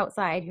 well, you're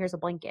outside, here's a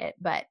blanket,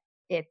 but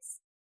they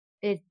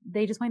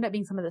just wind up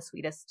being some of the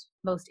sweetest,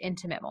 most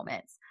intimate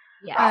moments.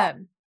 Yeah.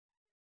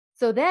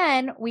 So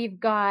then we've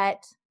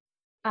got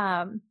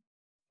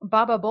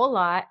Baba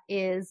Bola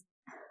is,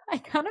 I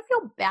kind of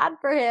feel bad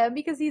for him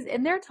because he's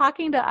in there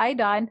talking to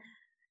Aidan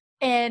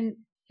and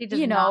She does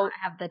not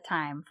have the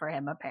time for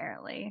him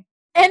apparently.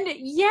 And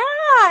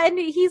and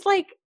he's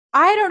like,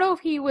 I don't know if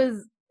he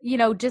was,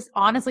 just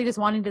honestly just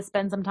wanting to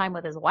spend some time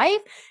with his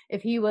wife,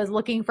 if he was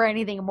looking for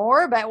anything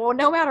more, but well,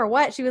 no matter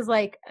what, she was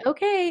like,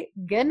 okay,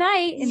 good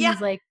night. And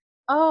he's like,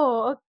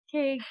 oh,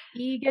 okay,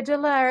 iyi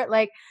geceler.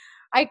 Like,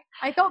 I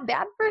felt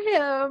bad for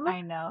him.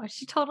 I know.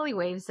 She totally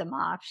waves him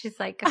off. She's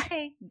like,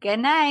 okay, good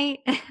night.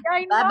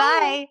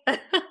 Bye-bye.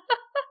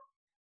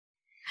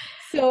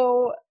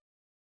 So,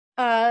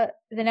 the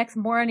next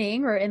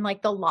morning we're in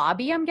like the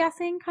lobby, I'm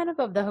guessing, kind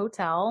of the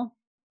hotel.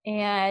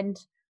 And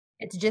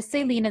it's just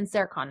Celine and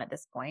Serkan at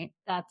this point.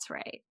 That's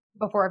right.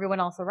 Before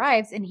everyone else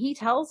arrives. And he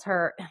tells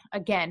her,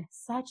 again,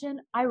 such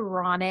an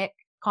ironic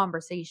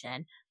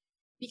conversation.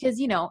 Because,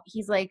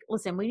 he's like,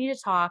 listen, we need to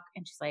talk.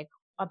 And she's like,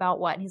 about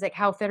what? And he's like,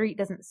 how Ferit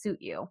doesn't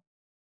suit you.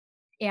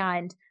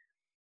 And,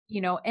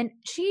 and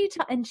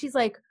she's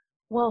like,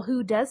 well,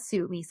 who does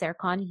suit me,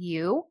 Serkan?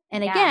 You.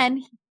 And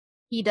again,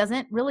 he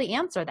doesn't really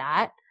answer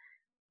that.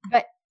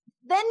 But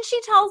then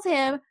she tells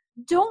him,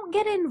 don't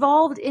get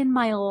involved in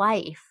my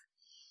life.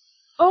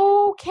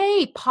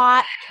 Okay,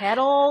 pot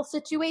kettle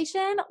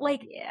situation.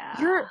 Like,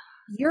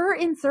 you're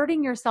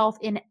inserting yourself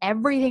in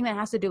everything that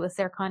has to do with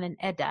Serkan and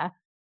Eda.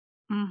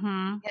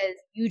 Because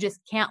you just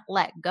can't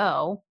let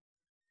go.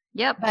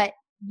 Yep. But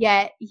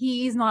yet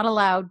he's not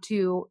allowed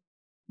to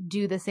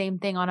do the same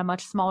thing on a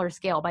much smaller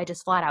scale by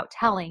just flat out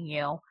telling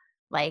you,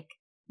 like,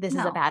 this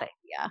is a bad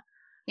idea.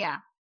 Yeah.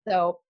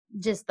 So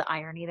just the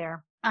irony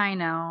there. I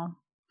know.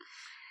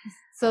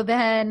 So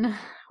then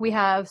we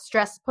have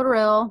stressed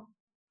Paril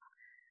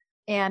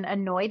and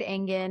annoyed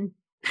Engin.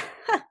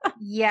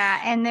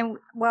 Yeah. And then,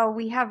 well,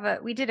 we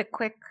did a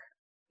quick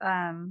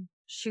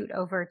shoot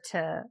over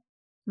to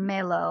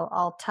Melo,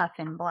 all tough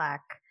in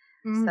black.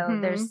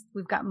 So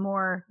we've got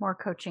more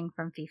coaching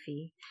from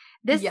Fifi.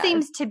 This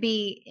seems to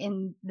be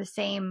in the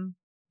same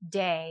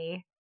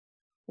day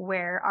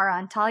where our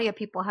Antalya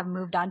people have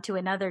moved on to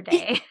another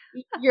day.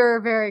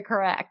 You're very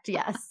correct.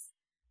 Yes.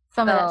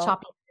 Some of that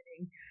shopping.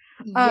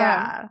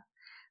 Yeah.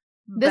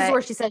 This is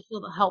where she said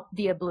she'll help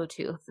via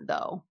Bluetooth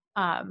though.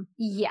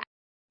 Yeah.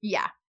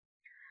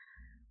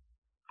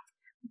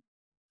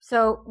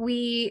 So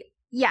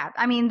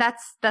I mean,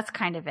 that's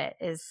kind of it,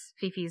 is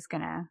Fifi's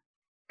gonna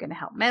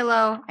help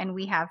Melo, and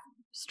we have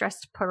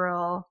stressed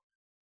Paril.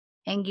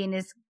 Engin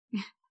is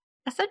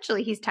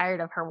essentially, he's tired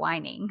of her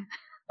whining.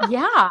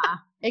 Yeah,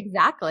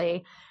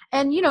 exactly.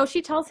 And,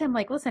 she tells him,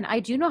 like, listen, I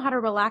do know how to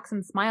relax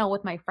and smile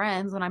with my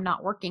friends when I'm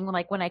not working,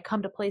 like when I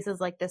come to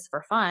places like this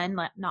for fun,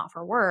 not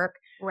for work.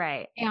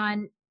 Right.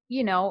 And,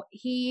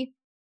 he's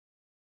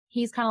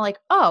kind of like,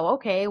 oh,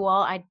 okay,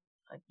 well,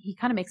 he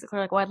kind of makes it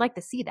clear, like, well, I'd like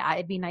to see that.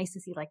 It'd be nice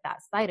to see like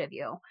that side of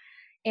you.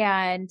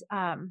 And,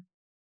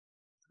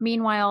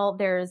 meanwhile,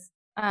 there's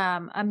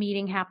a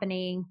meeting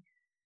happening.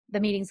 The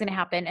meeting's going to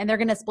happen, and they're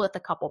going to split the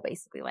couple,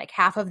 basically. Like,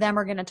 half of them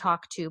are going to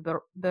talk to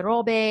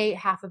Berobe,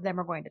 half of them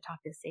are going to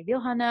talk to Sevil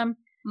Hanım,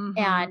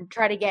 and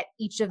try to get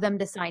each of them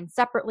to sign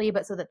separately,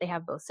 but so that they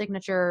have both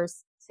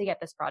signatures to get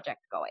this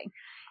project going.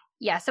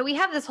 Yeah, so we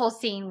have this whole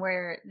scene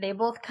where they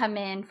both come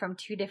in from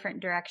two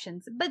different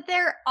directions, but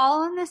they're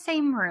all in the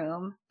same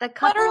room. The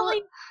couple...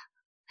 Literally.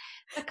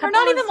 They're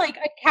not even like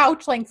a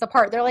couch lengths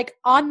apart. They're like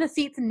on the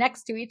seats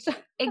next to each other.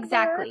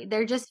 Exactly.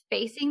 They're just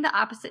facing the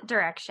opposite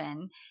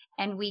direction.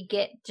 And we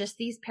get just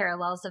these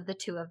parallels of the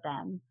two of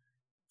them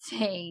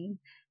saying,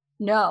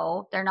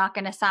 no, they're not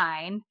going to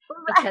sign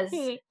because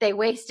they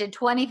wasted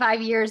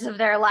 25 years of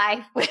their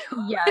life with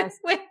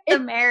the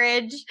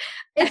marriage.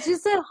 It's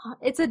just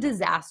it's a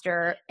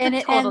disaster. And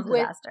it ends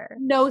with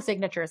no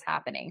signatures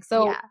happening.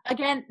 So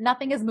again,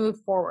 nothing has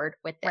moved forward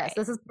with this. Right.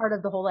 This is part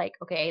of the whole, like,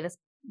 okay, this,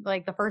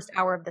 like the first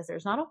hour of this,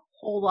 there's not a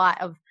whole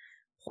lot of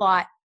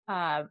plot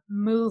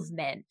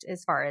movement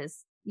as far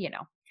as,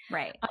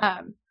 Right.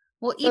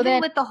 Well, so even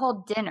with the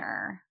whole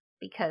dinner,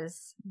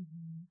 because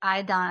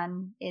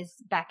Aidan is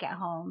back at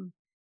home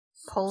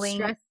pulling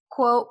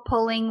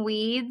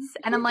weeds.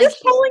 And I'm like,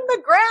 just pulling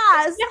the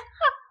grass.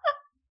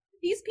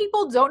 These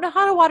people don't know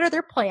how to water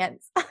their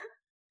plants.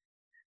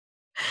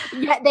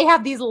 Yet they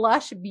have these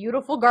lush,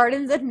 beautiful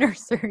gardens and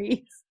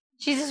nurseries.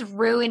 She's just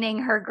ruining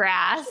her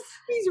grass.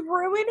 She's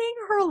ruining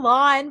her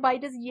lawn by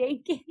just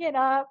yanking it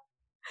up.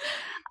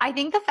 I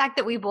think the fact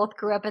that we both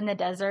grew up in the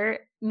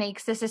desert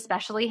makes this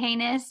especially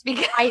heinous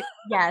because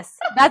Yes,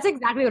 that's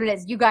exactly what it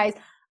is. You guys,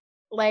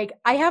 like,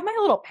 I have my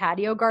little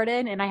patio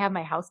garden and I have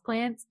my house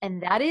plants,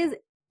 and that is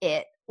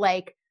it.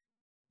 Like,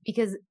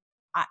 because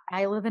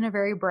I live in a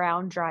very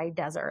brown, dry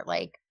desert.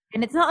 Like,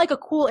 and it's not like a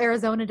cool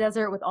Arizona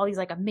desert with all these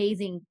like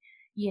amazing,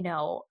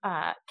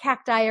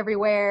 cacti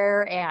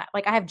everywhere. And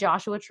like, I have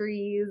Joshua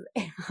trees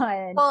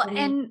and well,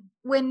 and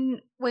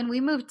when we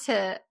moved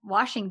to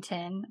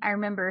Washington, I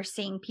remember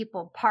seeing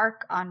people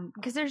park on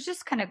because there's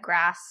just kind of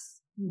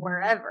grass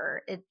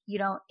wherever it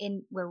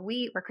in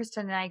where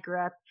Kristen and I grew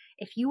up.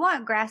 If you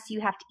want grass, you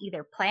have to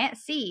either plant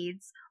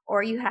seeds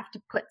or you have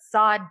to put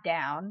sod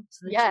down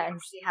so that you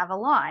actually have a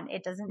lawn.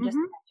 It doesn't just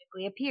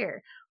magically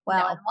appear.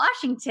 Well, in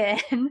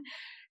Washington,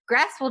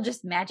 grass will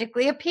just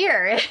magically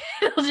appear.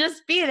 It'll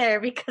just be there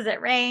because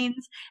it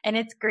rains and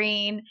it's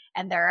green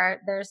and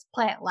there's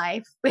plant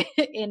life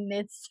in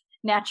its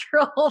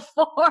natural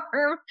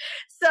form.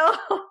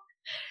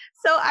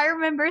 So I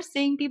remember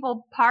seeing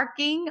people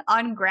parking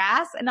on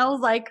grass and I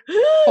was like,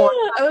 I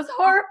was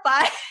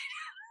horrified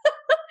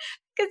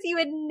because you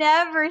would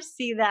never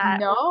see that.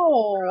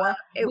 No,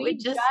 it would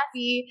just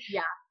be,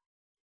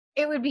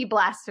 it would be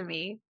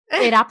blasphemy.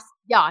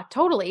 Yeah,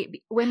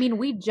 totally. I mean,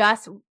 we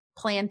just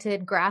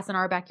planted grass in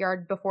our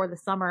backyard before the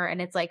summer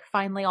and it's like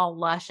finally all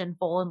lush and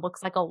full and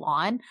looks like a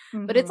lawn,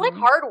 but it's like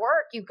hard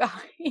work, you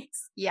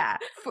guys. Yeah.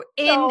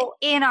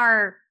 In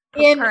our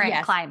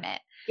current climate.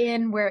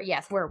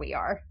 Where we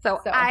are. So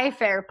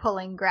I-Fair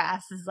pulling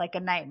grass is like a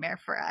nightmare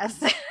for us.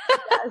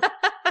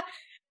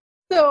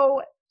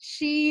 So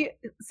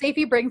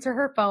Safie brings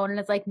her phone and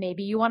it's like,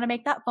 maybe you want to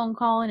make that phone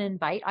call and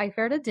invite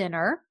I-Fair to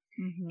dinner.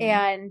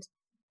 And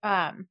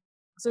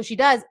so she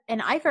does.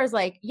 And I-Fair's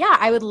like, yeah,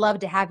 I would love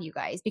to have you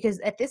guys, because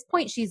at this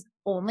point she's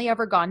only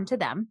ever gone to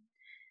them.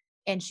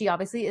 And she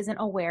obviously isn't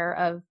aware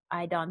of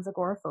Idon's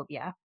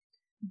agoraphobia.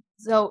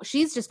 So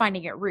she's just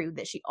finding it rude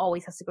that she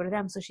always has to go to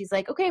them. So she's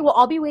like, okay, well,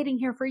 I'll be waiting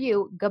here for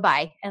you.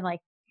 Goodbye. And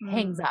like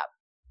hangs up.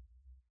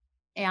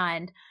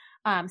 And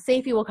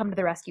Safie will come to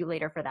the rescue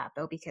later for that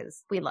though,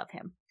 because we love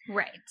him.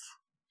 Right.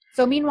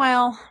 So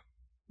meanwhile,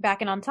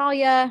 back in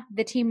Antalya,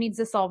 the team needs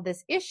to solve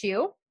this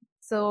issue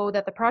so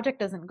that the project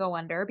doesn't go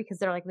under, because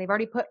they're like, they've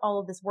already put all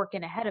of this work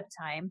in ahead of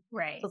time.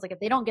 Right. So it's like, if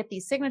they don't get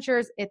these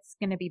signatures, it's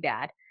going to be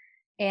bad.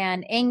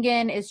 And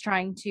Engin is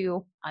trying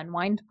to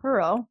unwind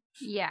Perot.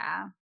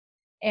 Yeah.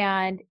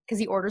 And because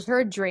he orders her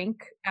a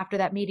drink after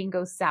that meeting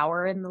goes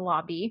sour in the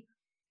lobby.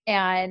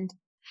 And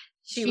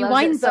she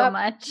winds it so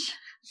much.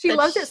 She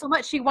loves it so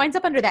much. She winds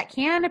up under that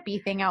canopy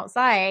thing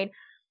outside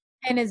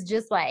and is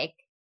just like,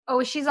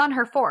 oh, she's on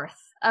her fourth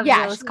of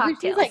those cocktails.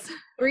 She's like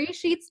 3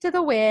 sheets to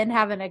the wind,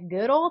 having a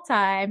good old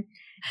time.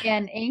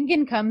 And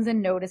Engin comes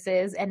and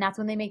notices. And that's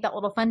when they make that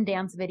little fun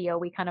dance video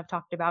we kind of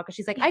talked about. Because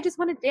she's like, I just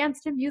want to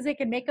dance to music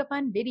and make a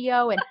fun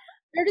video. And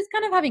they're just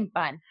kind of having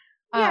fun.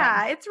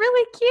 Yeah, it's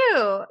really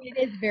cute. It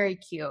is very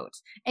cute.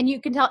 And you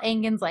can tell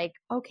Engin's like,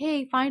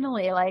 okay,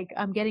 finally, like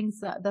I'm getting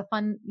the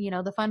fun,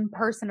 the fun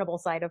personable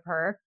side of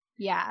her.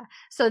 Yeah.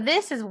 So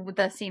this is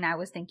the scene I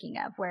was thinking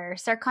of where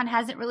Serkan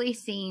hasn't really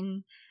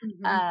seen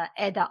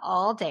Eda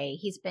all day.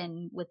 He's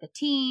been with the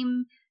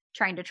team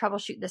trying to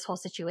troubleshoot this whole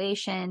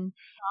situation.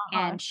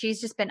 And she's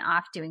just been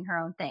off doing her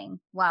own thing.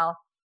 Well,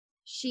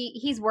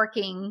 he's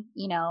working,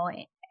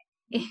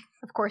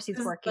 of course he's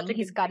working.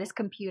 He's got his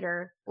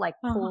computer like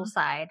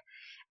poolside.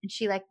 And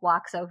she like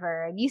walks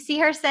over and you see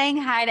her saying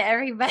hi to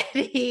everybody.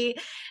 She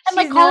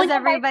like knows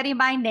everybody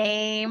by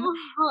name.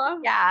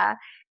 Yeah.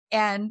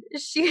 And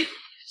she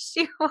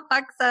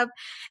walks up.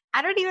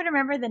 I don't even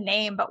remember the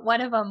name, but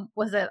one of them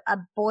was a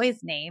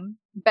boy's name.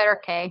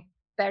 Berke.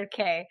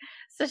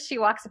 So she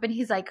walks up and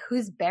he's like,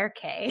 who's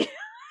Berke?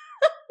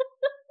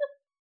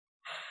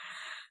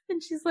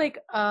 And she's like,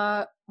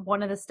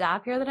 one of the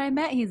staff here that I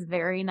met. He's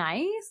very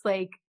nice.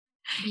 Like,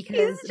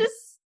 because he's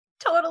just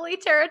totally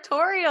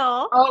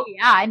territorial. Oh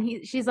yeah.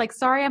 And she's like,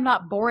 sorry, I'm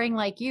not boring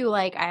like you.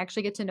 Like, I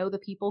actually get to know the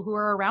people who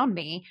are around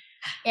me.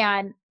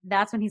 And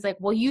that's when he's like,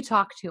 well, you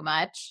talk too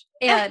much.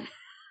 And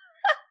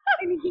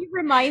and he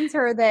reminds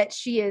her that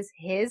she is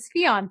his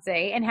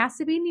fiance and has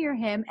to be near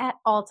him at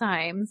all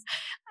times.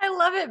 I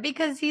love it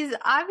because he's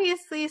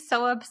obviously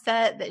so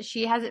upset that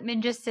she hasn't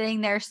been just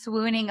sitting there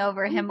swooning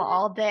over him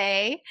all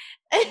day.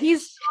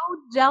 He's so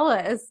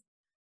jealous.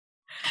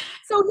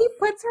 So he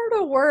puts her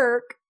to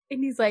work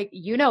and he's like,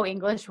 you know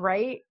English,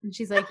 right? And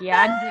she's like,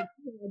 yeah. And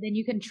he's like, then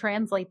you can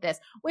translate this,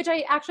 which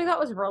I actually thought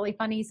was really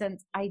funny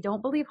since I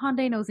don't believe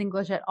Hyundai knows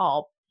English at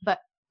all. But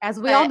as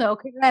we all know,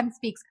 Kerem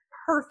speaks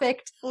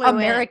perfect fluent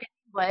American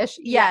English.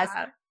 Yes.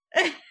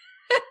 Yeah.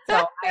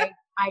 So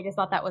I just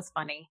thought that was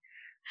funny.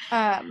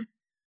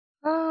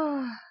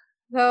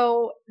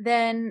 So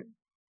then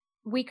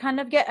we kind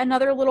of get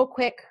another little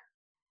quick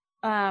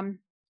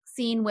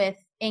scene with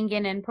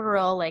Engin and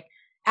Perot, like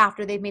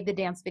after they've made the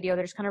dance video,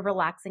 they're just kind of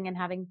relaxing and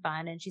having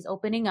fun. And she's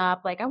opening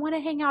up, like, I want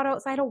to hang out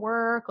outside of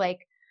work.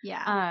 Like,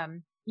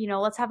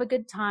 let's have a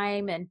good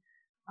time and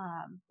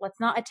let's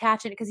not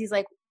attach it. Because he's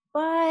like,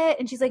 but,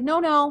 and she's like,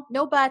 no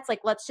buts. Like,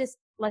 let's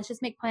let's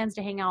just make plans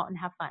to hang out and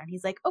have fun. And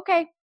he's like,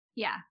 okay.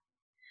 Yeah.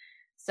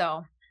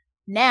 So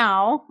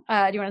now,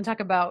 do you want to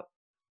talk about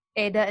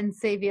Eda and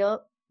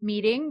Seville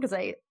meeting? Because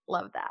I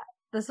love that.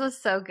 This was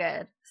so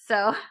good.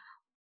 So,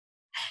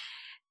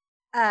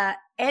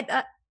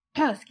 Eda,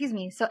 excuse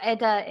me. So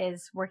Eda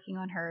is working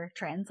on her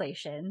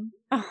translation,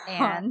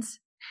 and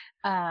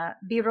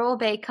Birol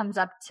Bey comes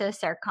up to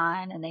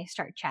Serkan, and they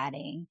start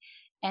chatting.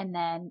 And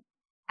then,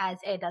 as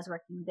Eda's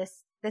working,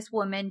 this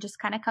woman just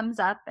kind of comes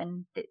up,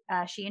 and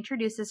she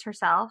introduces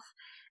herself,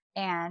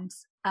 and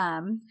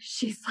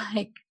she's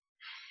like,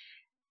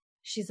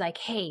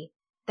 hey,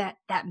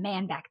 that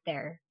man back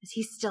there, is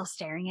he still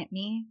staring at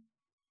me?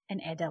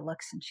 And Eda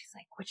looks and she's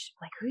like,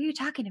 who are you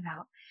talking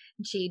about?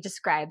 And she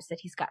describes that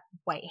he's got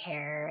white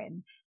hair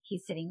and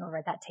he's sitting over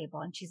at that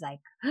table. And she's like,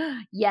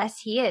 yes,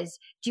 he is.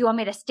 Do you want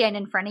me to stand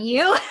in front of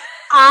you?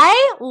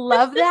 I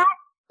love that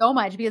so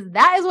much, because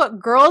that is what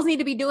girls need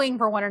to be doing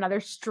for one another,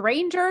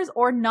 strangers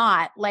or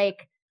not.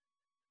 Like,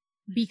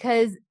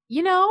 because,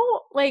 you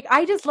know, like,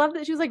 I just love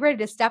that she was like ready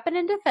to step in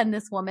and defend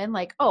this woman.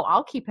 Like, oh,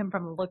 I'll keep him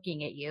from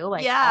looking at you.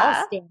 Like, yeah.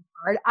 I'll stand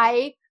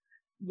hard.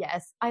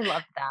 Yes, I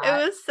love that.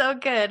 It was so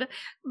good.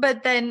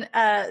 But then,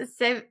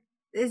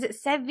 is it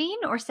Sevin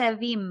or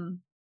Sevim?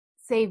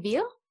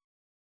 Seville?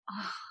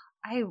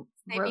 Oh,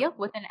 Seville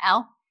with an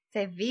L.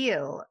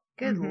 Seville.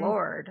 Good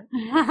Lord.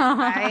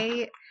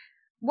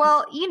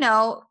 Well, you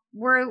know,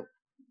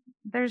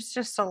 there's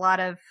just a lot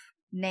of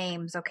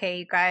names, okay,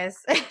 you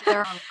guys? There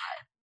are a lot.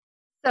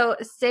 So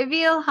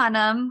Seville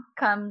Hanum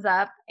comes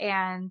up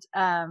and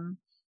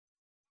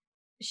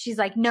she's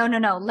like, no,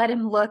 let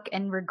him look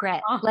and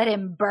regret. Let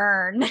him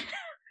burn.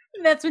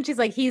 That's when she's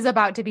like, he's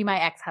about to be my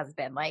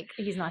ex-husband. Like,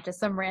 he's not just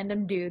some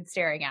random dude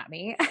staring at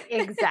me.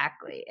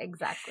 Exactly.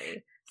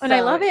 And I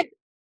love it.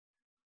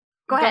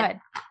 Go ahead.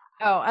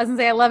 Oh, I was gonna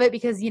say, I love it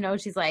because, you know,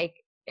 she's like,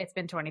 it's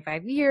been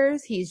 25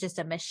 years. He's just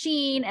a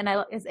machine. And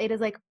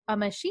Ada's like, a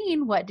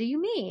machine? What do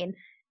you mean?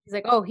 He's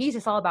like, oh, he's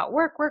just all about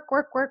work.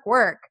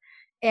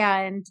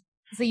 And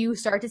so you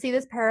start to see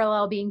this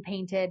parallel being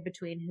painted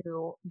between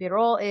who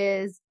Birol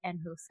is and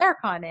who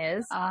Serkan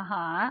is.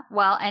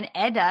 Well, and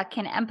Eda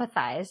can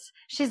empathize.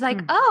 She's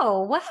like,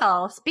 oh,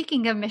 well,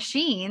 speaking of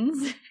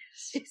machines,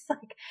 she's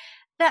like,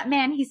 that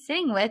man he's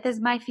sitting with is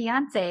my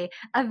fiance,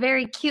 a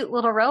very cute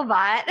little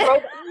robot.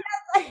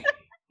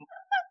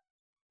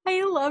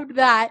 I loved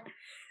that.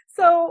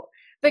 So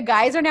the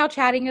guys are now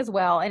chatting as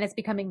well, and it's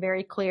becoming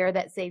very clear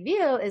that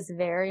Seville is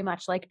very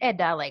much like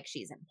Eda, like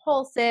she's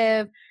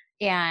impulsive,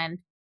 and,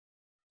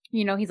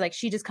 you know, he's like,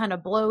 she just kind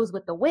of blows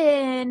with the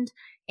wind,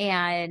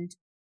 and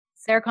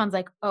Serkan's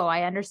like, oh,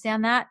 I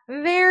understand that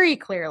very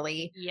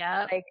clearly.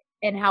 Yeah. Like,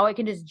 and how it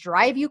can just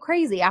drive you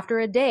crazy after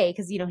a day,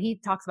 because, you know, he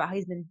talks about how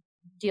he's been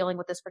dealing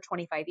with this for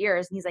 25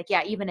 years, and he's like,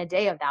 yeah, even a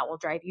day of that will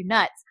drive you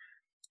nuts.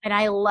 And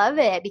I love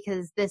it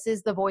because this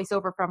is the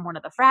voiceover from one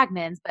of the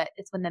fragments, but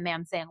it's when the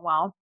man's saying,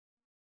 well,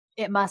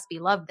 it must be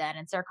love then.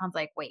 And Serkan's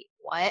like, wait,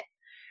 what?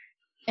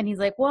 And he's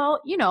like,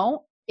 well, you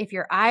know, if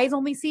your eyes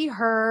only see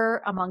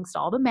her amongst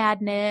all the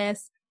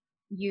madness,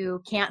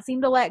 you can't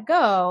seem to let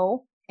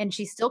go, and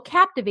she's still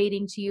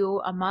captivating to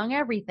you among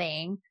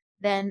everything,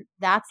 then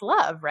that's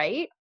love,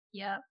 right?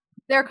 Yeah.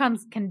 Serkan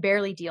can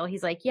barely deal.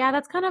 He's like, yeah,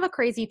 that's kind of a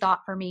crazy thought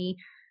for me.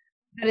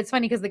 But it's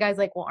funny because the guy's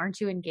like, well, aren't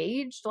you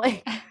engaged?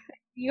 Like,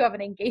 you have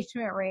an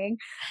engagement ring.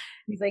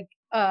 He's like,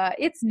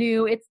 it's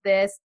new, it's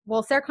this.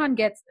 Well, Serkan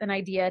gets an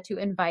idea to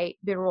invite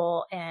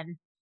Birol and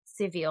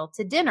Seville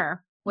to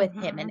dinner with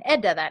him and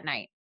Eda that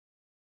night.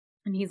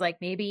 And he's like,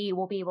 maybe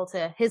we'll be able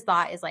to, his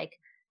thought is like,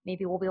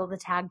 maybe we'll be able to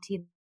tag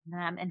team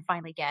them and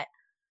finally get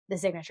the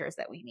signatures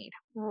that we need.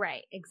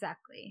 Right,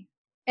 exactly.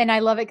 And I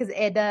love it because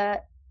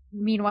Eda,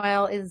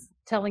 meanwhile, is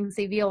telling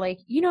Seville, like,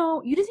 you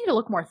know, you just need to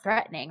look more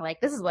threatening. Like,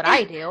 this is what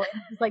I do.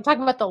 And she's like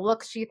talking about the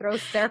looks she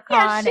throws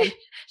Serkan. Yeah,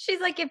 she's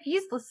like, if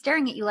he's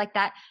staring at you like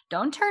that,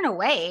 don't turn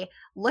away.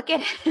 Look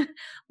at him.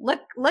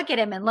 Look at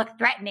him and look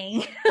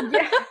threatening.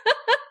 Yeah.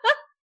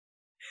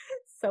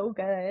 So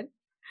good.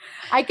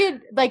 I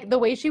could, like, the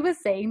way she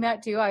was saying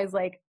that too, I was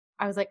like,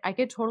 I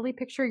could totally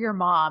picture your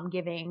mom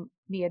giving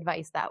me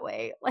advice that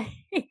way.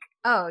 Like,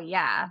 oh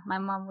yeah, my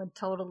mom would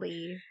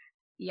totally.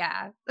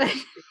 Yeah.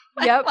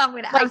 Yep. Mom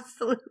would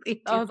absolutely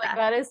do I was that. like,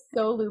 that is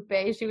so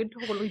Lupe. She would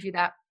totally do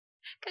that.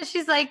 Because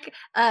she's like,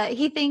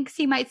 he thinks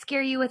he might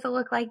scare you with a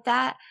look like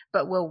that,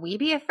 but will we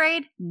be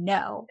afraid?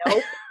 No.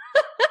 Nope.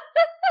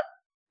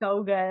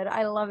 So good.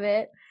 I love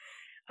it.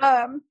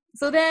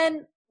 So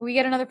then we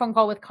get another phone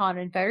call with Khan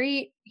and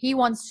Farid. He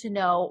wants to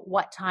know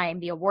what time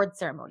the award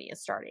ceremony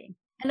is starting.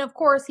 And of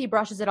course, he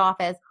brushes it off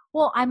as,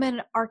 well, I'm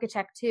an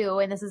architect too,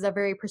 and this is a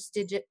very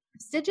prestigious?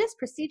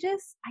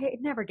 I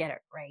never get it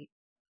right.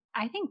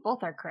 I think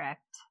both are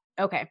correct.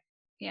 Okay.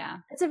 Yeah.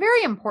 It's a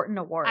very important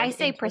award. I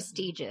say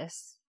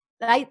prestigious.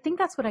 I think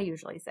that's what I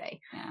usually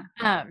say.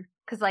 Yeah.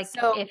 Because like,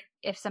 so,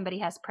 if somebody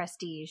has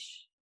prestige.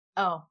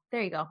 Oh,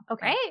 there you go.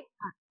 Okay. Right?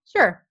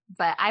 Sure.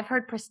 But I've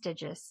heard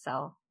prestigious,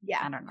 so yeah.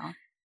 I don't know.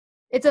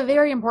 it's a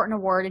very important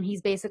award. And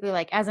he's basically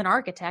like, as an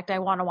architect, I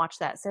want to watch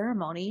that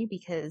ceremony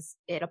because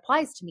it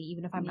applies to me,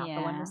 even if I'm not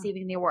the one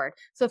receiving the award.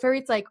 So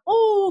Farit's like,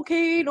 oh,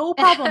 okay, no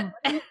problem.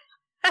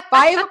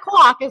 5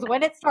 o'clock is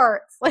when it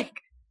starts.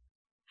 Like,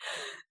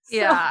 so.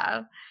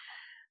 Yeah.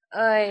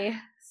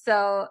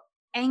 So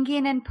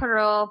Engin and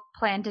Perul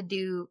plan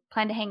to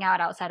hang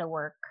out outside of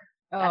work.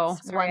 Oh,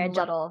 that's sorry, one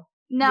little.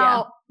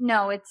 No,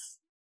 it's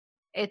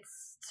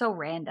so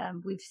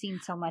random. We've seen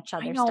so much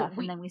other stuff,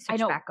 and then we switch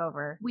back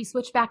over. We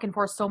switch back and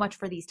forth so much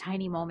for these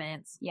tiny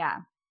moments. Yeah.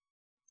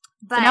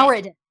 But so now we're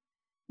at dinner.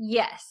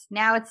 Yes,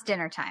 now it's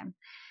dinner time.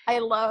 I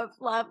love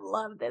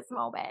this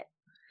moment.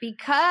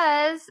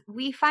 Because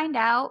we find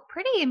out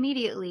pretty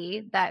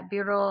immediately that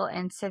Birol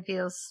and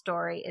Sevil's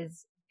story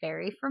is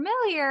very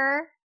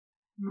familiar.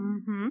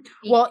 Mm-hmm.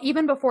 Well,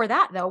 even before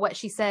that, though, what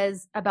she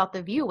says about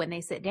the view when they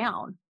sit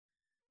down.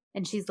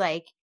 And she's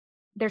like,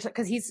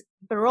 because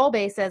Birol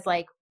Bey says,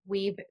 like,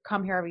 we've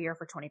come here every year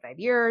for 25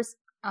 years.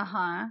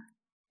 Uh-huh.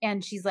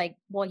 And she's like,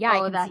 well, yeah,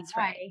 I can see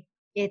why.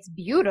 It's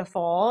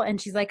beautiful. And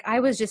she's like, I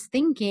was just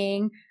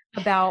thinking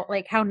about,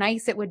 like, how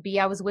nice it would be.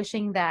 I was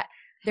wishing that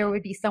there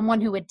would be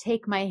someone who would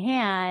take my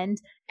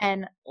hand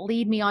and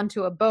lead me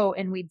onto a boat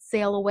and we'd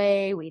sail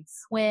away, we'd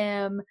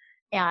swim.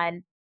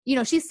 And, you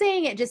know, she's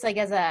saying it just like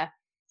as a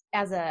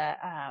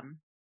oh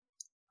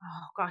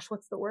gosh,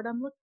 what's the word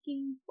I'm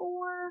looking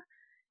for?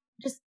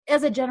 Just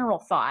as a general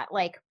thought,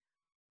 like,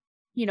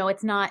 you know,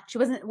 she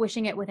wasn't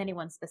wishing it with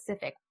anyone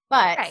specific,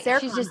 but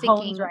she's just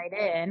thinking right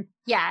in.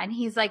 Yeah. And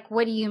he's like,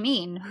 what do you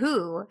mean?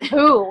 Who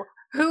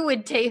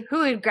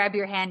would grab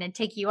your hand and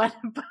take you on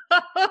a boat?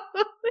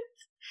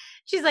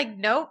 She's like,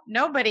 nope,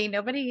 nobody.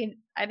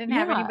 I didn't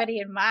have anybody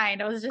in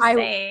mind. I was just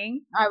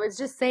saying. I was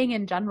just saying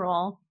in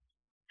general.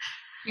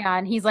 Yeah.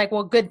 And he's like,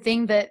 well, good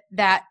thing that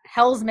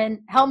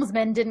helmsman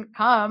didn't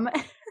come.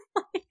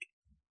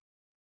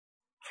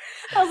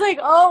 I was like,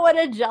 oh, what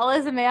a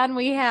jealous man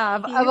we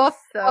have.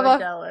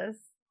 Jealous.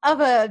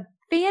 Of a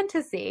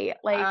fantasy.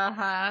 Like,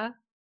 uh-huh.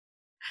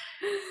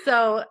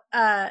 So,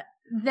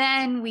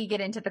 then we get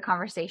into the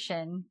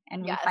conversation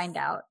and we find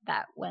out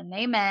that when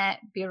they met,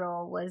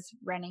 Birol was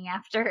running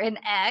after an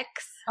ex.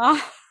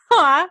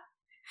 Uh-huh.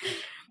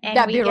 And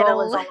that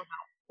Birol is all about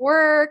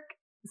work.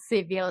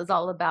 Sevil is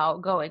all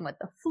about going with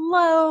the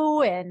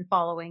flow and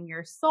following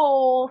your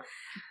soul.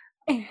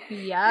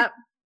 Yep.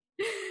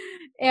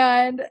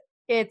 And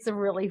it's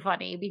really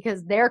funny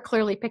because they're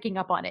clearly picking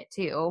up on it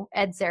too.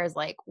 And Sarah's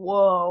like,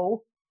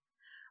 whoa.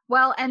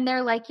 Well, and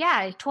they're like,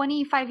 yeah,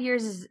 25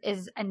 years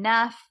is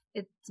enough.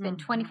 It's been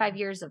 25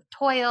 years of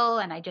toil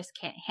and I just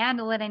can't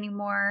handle it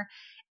anymore.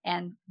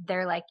 And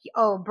they're like,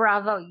 oh,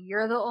 bravo,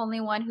 you're the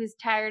only one who's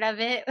tired of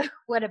it.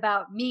 What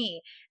about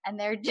me? And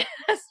they're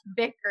just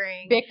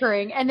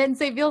bickering. And then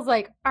Sevil's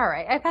like, all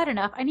right, I've had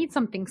enough. I need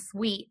something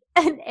sweet.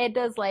 And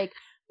Edda's like,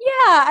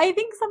 yeah, I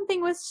think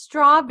something with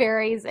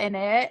strawberries in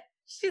it.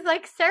 She's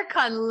like,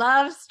 Serkan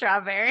loves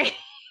strawberry.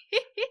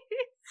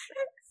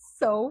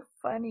 So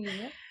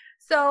funny.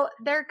 So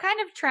they're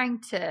kind of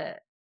trying to...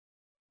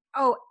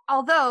 Oh,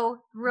 although,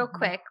 real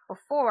quick,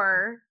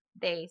 before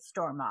they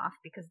storm off,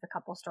 because the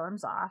couple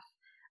storms off,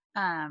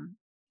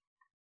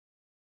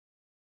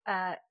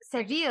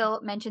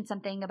 Sevil mentioned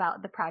something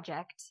about the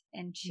project,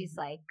 and she's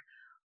like,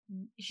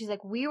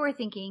 we were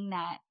thinking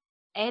that,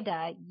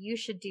 Edda, you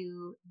should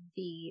do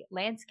the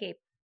landscape.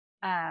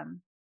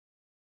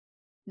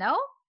 No?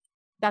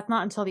 That's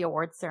not until the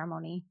awards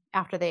ceremony,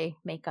 after they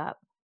make up.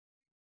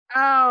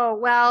 Oh,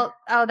 well,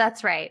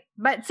 that's right.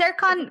 But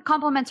Serkan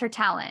compliments her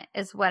talent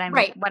is what I'm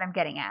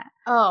getting at.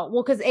 Oh,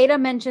 well, because Ada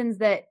mentions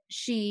that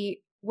she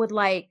would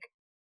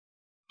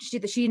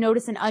she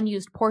noticed an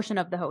unused portion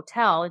of the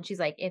hotel. And she's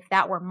like, if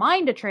that were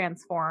mine to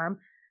transform,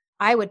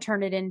 I would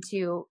turn it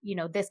into, you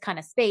know, this kind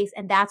of space.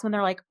 And that's when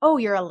they're like, oh,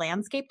 you're a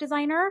landscape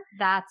designer?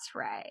 That's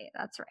right.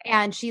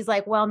 And she's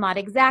like, well, not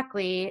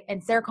exactly.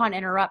 And Serkan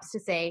interrupts to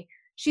say,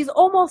 she's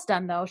almost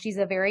done though. She's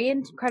a very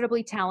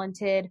incredibly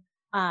talented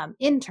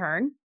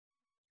intern.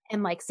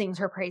 And like sings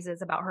her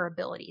praises about her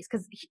abilities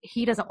because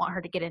he doesn't want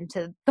her to get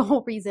into the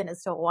whole reason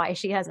as to why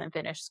she hasn't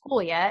finished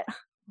school yet.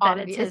 That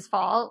it's his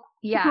fault.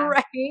 Yeah.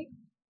 Right.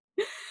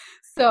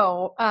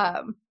 So,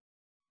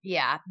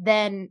 yeah,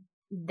 then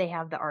they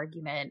have the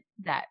argument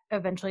that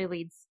eventually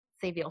leads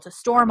Sevil to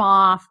storm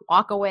off,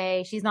 walk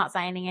away. She's not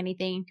signing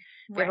anything.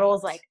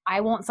 Birol's like,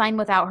 I won't sign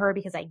without her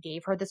because I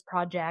gave her this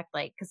project.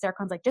 Like, because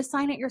Serkan's like, just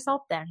sign it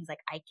yourself then. He's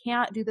like, I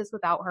can't do this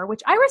without her,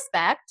 which I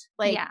respect.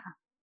 Like, yeah.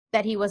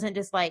 That he wasn't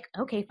just like,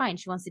 okay, fine,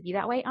 she wants to be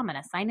that way, I'm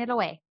gonna sign it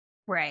away.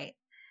 Right.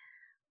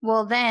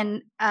 Well,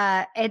 then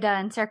Edda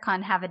and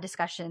Serkan have a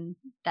discussion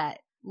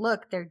that,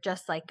 look, they're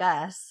just like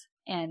us.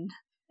 And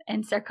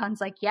Serkan's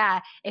like,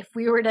 yeah, if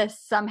we were to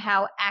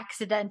somehow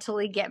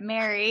accidentally get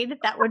married,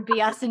 that would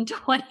be us in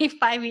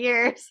 25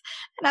 years.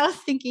 And I was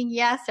thinking,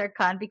 yeah,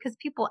 Serkan, because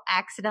people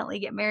accidentally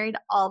get married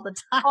all the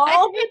time.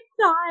 All the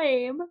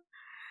time.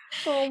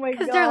 Oh my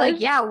Because god. they're like,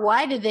 yeah,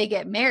 why did they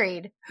get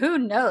married? Who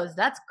knows?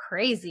 That's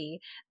crazy.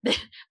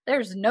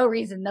 There's no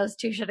reason those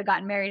two should have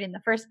gotten married in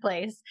the first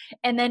place.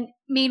 And then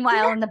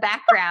meanwhile, in the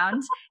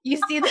background, you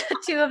see the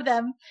two of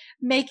them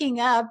making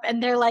up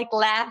and they're like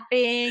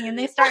laughing and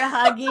they start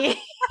hugging.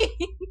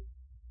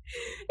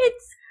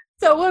 It's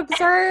so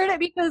absurd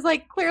because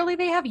like clearly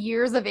they have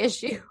years of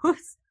issues.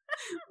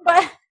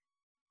 But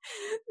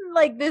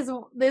like this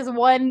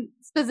one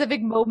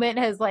specific moment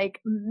has like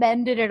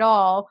mended it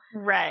all.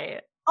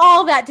 Right.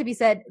 All that to be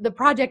said, the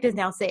project is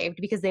now saved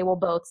because they will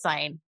both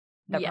sign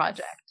the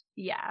project.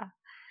 Yeah.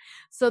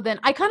 So then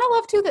I kind of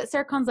love too that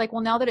Sarah Khan's like,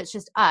 well, now that it's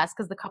just us,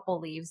 because the couple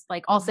leaves,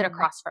 like I'll sit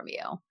across from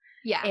you.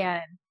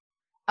 Yeah.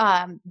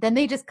 And then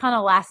they just kind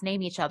of last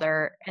name each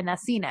other and that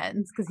scene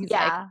ends because he's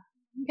like,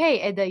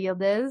 okay, Eda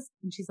Yildiz.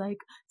 And she's like,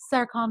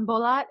 Serkan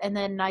Bolat. And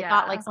then I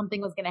thought like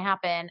something was going to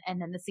happen.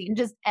 And then the scene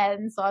just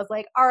ends. So I was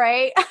like, all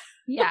right.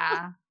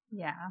 Yeah.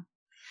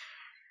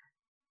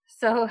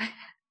 So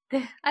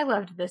I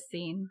loved this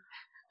scene.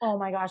 Oh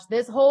my gosh.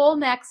 This whole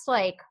next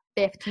like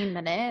 15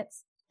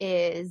 minutes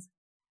is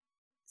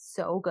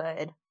so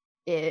good.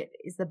 It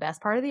is the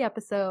best part of the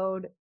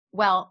episode.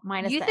 Well,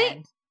 minus the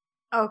end.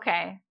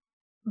 Okay.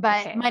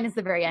 But minus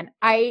the very end.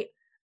 I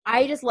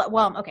just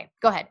okay,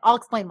 go ahead. I'll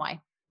explain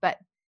why. But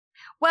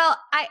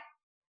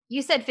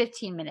you said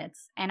 15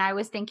 minutes and I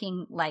was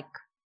thinking like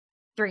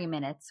 3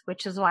 minutes,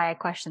 which is why I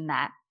questioned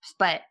that.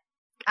 But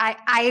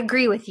I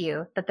agree with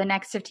you that the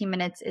next 15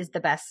 minutes is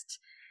the best.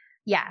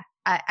 Yeah.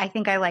 I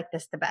think I like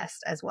this the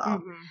best as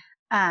well.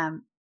 Mm-hmm.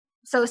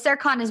 So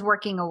Serkan is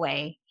working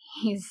away.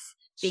 He's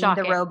being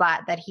the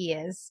robot that he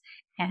is.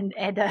 And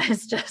Eda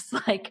is just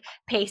like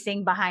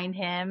pacing behind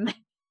him.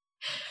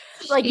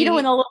 Like, you know,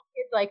 when the little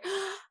kid's like,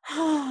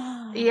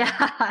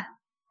 yeah.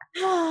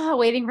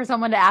 waiting for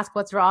someone to ask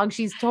what's wrong.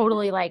 She's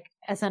totally like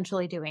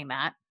essentially doing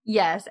that.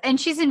 Yes. And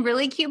she's in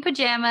really cute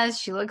pajamas.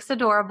 She looks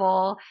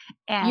adorable.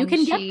 And you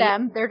can get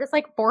them. They're just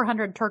like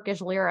 400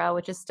 Turkish lira,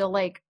 which is still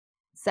like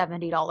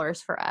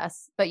 $70 for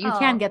us. But you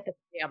can get the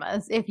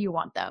pajamas if you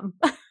want them.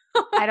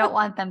 I don't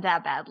want them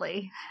that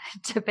badly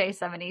to pay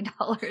 $70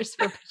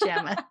 for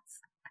pajamas.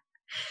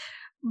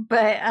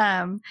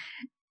 But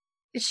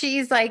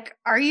she's like,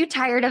 are you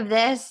tired of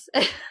this?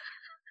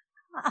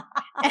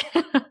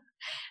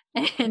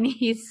 And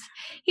he's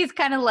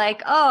kind of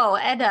like, oh,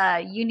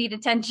 Eda, you need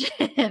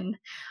attention.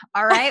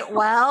 All right,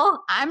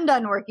 well, I'm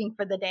done working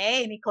for the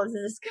day. And he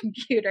closes his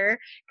computer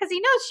because he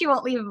knows she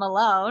won't leave him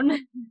alone.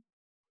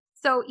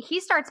 So he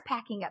starts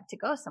packing up to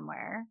go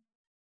somewhere.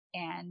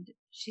 And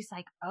she's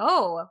like,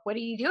 oh, what are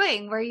you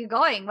doing? Where are you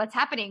going? What's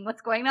happening?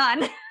 What's going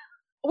on?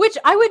 Which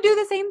I would do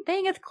the same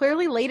thing. It's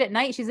clearly late at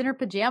night. She's in her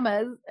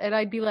pajamas. And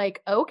I'd be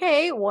like,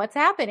 okay, what's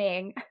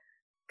happening?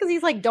 Because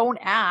he's like, don't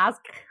ask.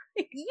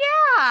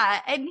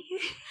 Yeah. And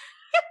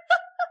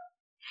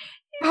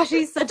gosh,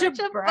 he's such a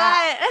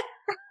brat.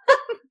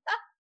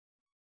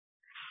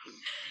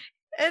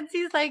 And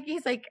he's like,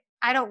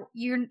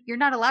 you're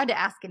not allowed to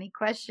ask any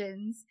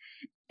questions.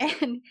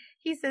 And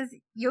he says,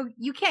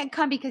 you can't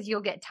come because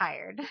you'll get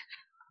tired.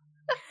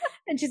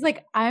 And she's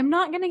like, I'm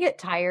not going to get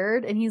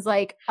tired. And he's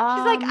like,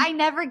 she's like, I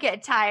never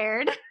get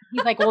tired.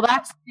 He's like, well,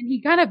 and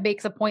he kind of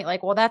makes a point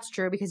like, well, that's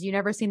true because you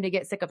never seem to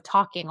get sick of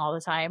talking all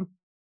the time.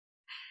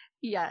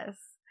 Yes.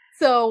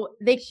 So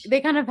they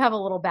kind of have a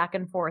little back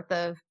and forth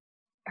of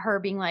her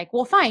being like,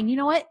 well, fine. You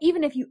know what?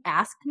 Even if you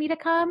asked me to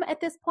come at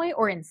this point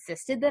or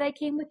insisted that I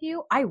came with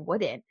you, I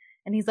wouldn't.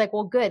 And he's like,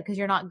 well, good, because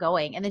you're not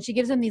going. And then she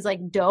gives him these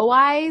like doe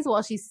eyes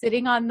while she's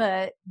sitting on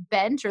the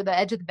bench or the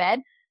edge of the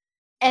bed.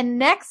 And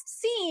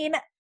next scene,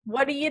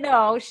 what do you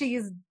know?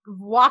 She's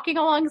walking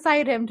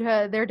alongside him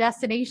to their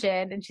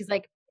destination. And she's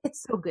like,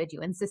 it's so good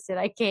you insisted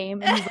I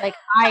came. And he's like,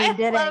 I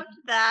didn't. I loved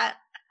that.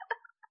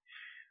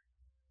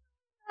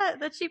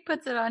 That she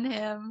puts it on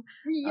him.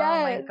 Yes.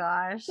 Oh my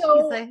gosh.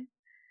 So,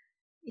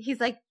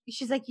 she's like,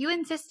 you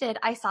insisted.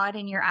 I saw it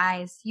in your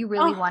eyes. You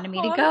really wanted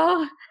me to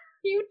go.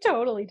 You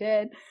totally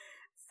did.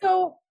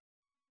 So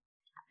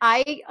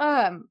I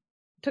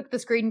took the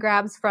screen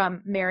grabs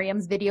from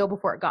Miriam's video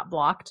before it got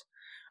blocked.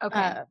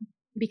 Okay.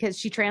 Because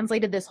she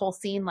translated this whole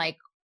scene like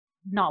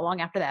not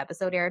long after the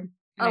episode aired.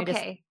 And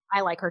okay.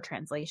 I like her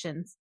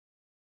translations.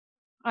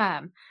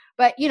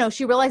 But you know,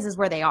 she realizes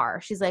where they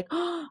are. She's like,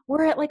 oh,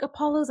 we're at like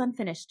Apollo's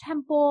unfinished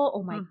temple.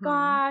 Oh my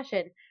gosh.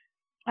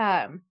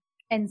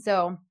 And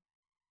so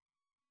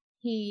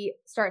he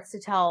starts to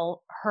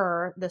tell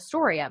her the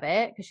story of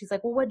it because she's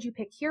like, well, what'd you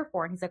pick here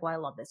for? And he's like, well, I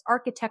love this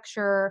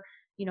architecture,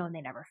 you know, and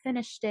they never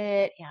finished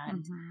it.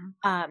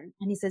 And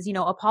he says, you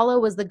know, Apollo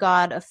was the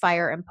god of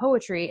fire and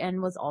poetry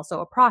and was also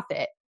a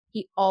prophet.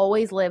 He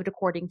always lived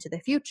according to the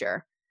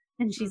future.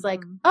 And she's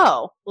like,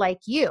 oh,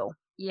 like you.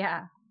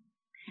 Yeah.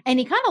 And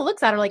he kind of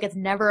looks at her like it's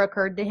never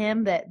occurred to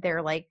him that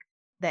they're like,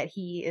 that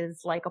he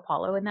is like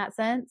Apollo in that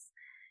sense.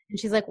 And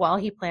she's like, well,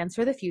 he plans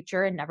for the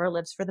future and never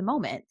lives for the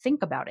moment.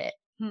 Think about it.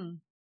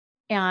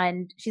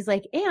 And she's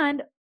like,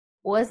 and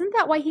wasn't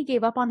that why he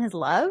gave up on his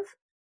love?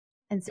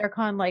 And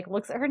Serkan like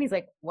looks at her and he's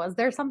like, was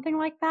there something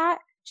like that?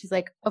 She's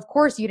like, of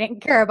course you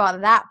didn't care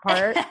about that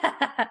part.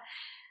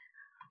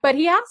 But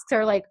he asks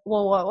her, like,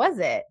 well, what was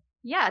it?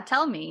 Yeah,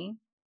 tell me.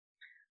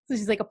 So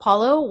she's like,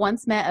 Apollo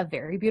once met a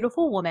very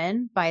beautiful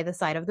woman by the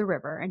side of the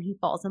river, and he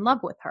falls in love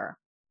with her.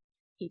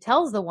 He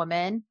tells the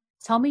woman,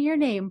 tell me your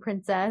name,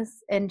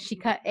 princess. And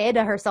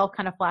Ada herself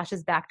kind of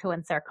flashes back to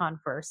when Serkan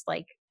first,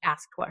 like,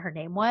 asked what her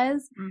name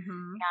was.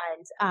 Mm-hmm.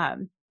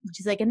 And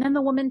she's like, and then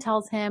the woman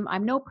tells him,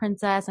 I'm no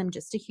princess, I'm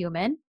just a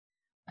human.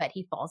 But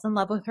he falls in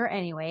love with her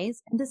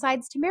anyways and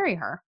decides to marry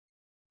her.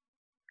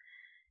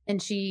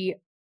 And he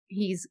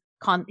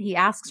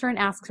asks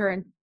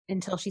her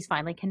until she's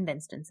finally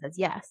convinced and says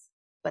yes.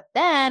 But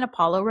then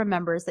Apollo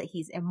remembers that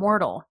he's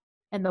immortal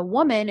and the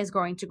woman is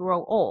going to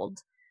grow old.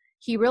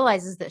 He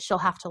realizes that she'll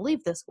have to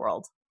leave this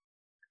world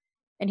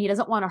and he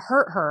doesn't want to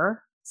hurt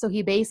her. So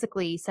he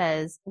basically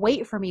says,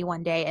 wait for me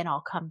one day and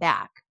I'll come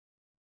back,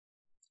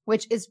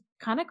 which is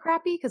kind of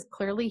crappy because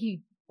clearly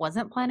he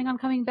wasn't planning on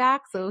coming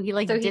back. So he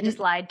just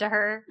lied to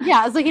her.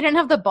 Yeah. So he didn't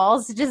have the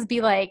balls to just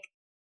be like,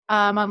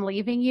 I'm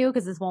leaving you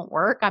because this won't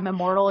work. I'm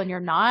immortal and you're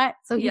not.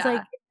 So he's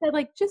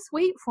like, just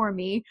wait for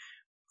me.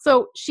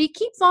 So she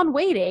keeps on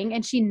waiting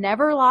and she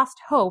never lost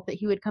hope that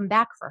he would come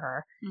back for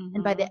her. Mm-hmm.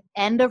 And by the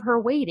end of her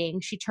waiting,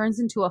 she turns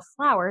into a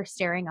flower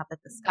staring up at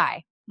the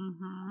sky.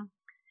 Mm-hmm.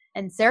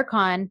 And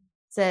Serkan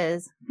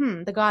says,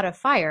 the god of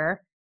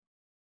fire.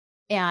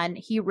 And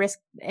he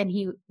risked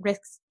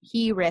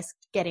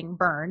getting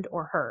burned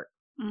or hurt.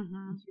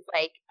 Mm-hmm. She's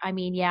like, I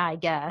mean, yeah, I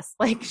guess.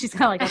 Like, she's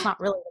kind of like, that's not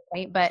really the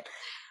point. But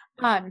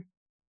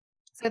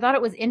so I thought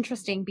it was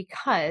interesting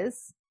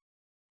because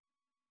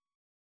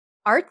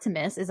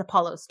Artemis is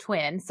Apollo's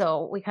twin.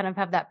 So we kind of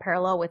have that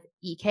parallel with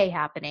EK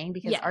happening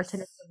because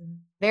Artemis is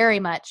very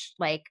much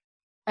like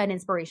an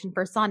inspiration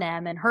for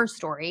Sanem and her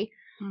story.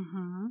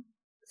 Mm-hmm.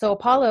 So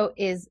Apollo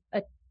is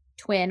a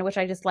twin, which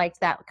I just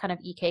liked that kind of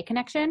EK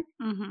connection.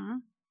 Mm-hmm.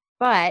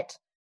 But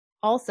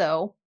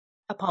also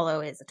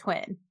Apollo is a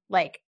twin,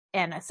 like,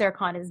 and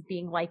Serkan is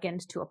being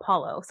likened to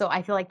Apollo. So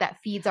I feel like that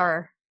feeds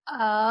our theory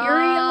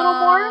a little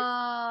more.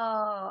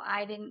 Oh,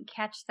 I didn't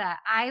catch that.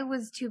 I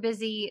was too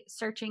busy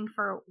searching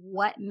for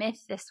what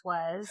myth this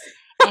was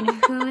and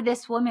who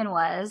this woman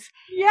was.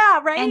 Yeah,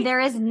 right. And there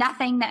is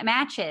nothing that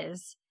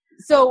matches.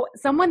 So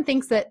someone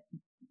thinks that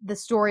the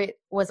story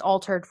was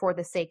altered for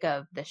the sake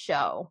of the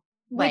show.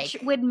 Which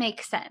would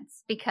make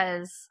sense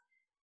because...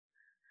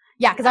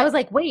 Yeah, because I was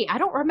like, wait, I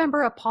don't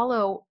remember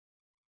Apollo,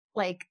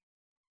 like,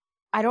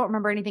 I don't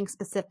remember anything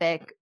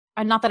specific.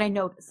 Not that I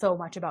know so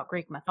much about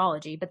Greek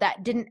mythology, but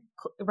that didn't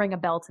ring a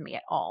bell to me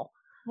at all.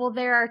 Well,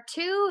 there are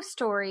two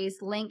stories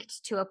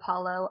linked to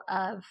Apollo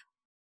of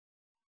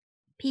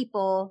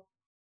people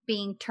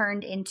being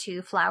turned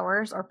into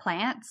flowers or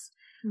plants,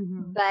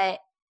 but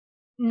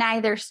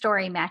neither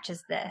story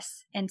matches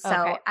this. And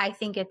so I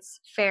think it's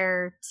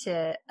fair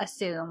to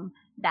assume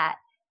that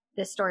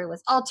this story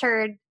was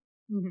altered.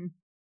 Mm-hmm.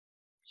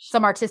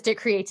 Some artistic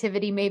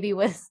creativity maybe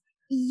was.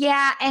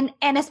 Yeah, and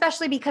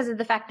especially because of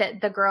the fact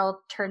that the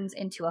girl turns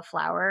into a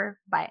flower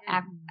by,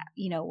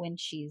 when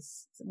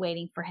she's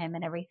waiting for him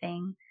and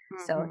everything.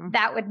 Mm-hmm. So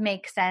that would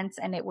make sense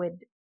and it would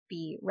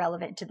be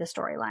relevant to the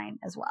storyline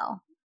as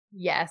well.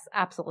 Yes,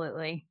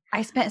 absolutely.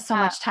 I spent so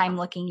much time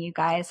looking, you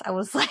guys. I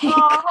was like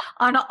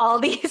on all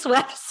these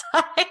websites.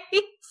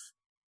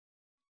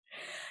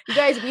 You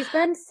guys, we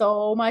spend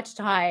so much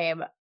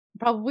time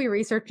probably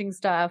researching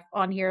stuff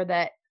on here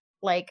that,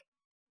 like,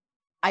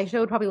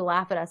 Aisha would probably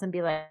laugh at us and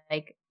be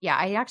like, yeah,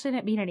 I actually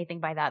didn't mean anything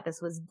by that.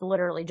 This was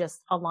literally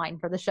just a line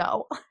for the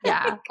show.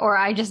 Yeah. Or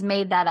I just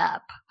made that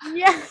up.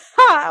 Yeah.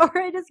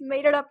 Or I just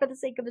made it up for the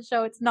sake of the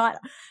show. It's not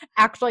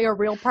actually a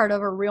real part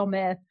of a real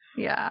myth.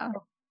 Yeah.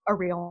 A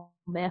real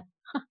myth.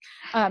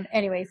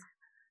 Anyways.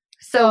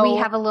 So we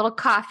have a little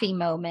coffee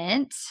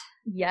moment.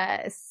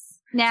 Yes.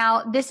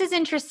 Now, this is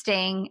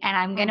interesting, and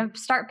I'm going to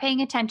start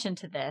paying attention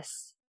to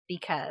this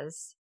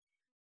because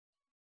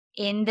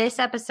in this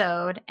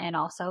episode and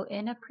also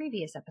in a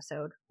previous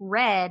episode,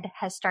 red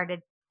has started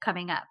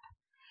coming up.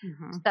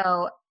 Mm-hmm.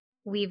 So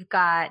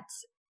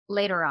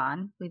later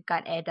on, we've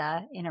got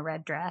Eda in a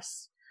red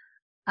dress.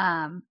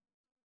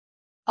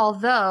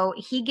 Although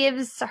he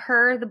gives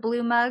her the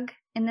blue mug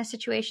in this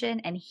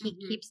situation and he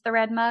keeps the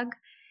red mug.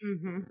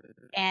 Mm-hmm.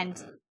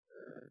 And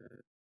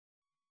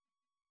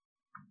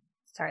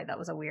sorry, that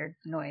was a weird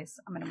noise.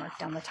 I'm going to mark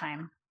down the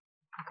time.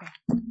 Okay.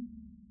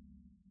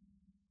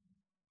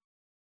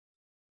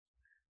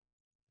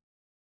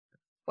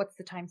 What's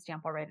the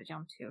timestamp? I'll write it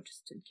down too,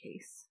 just in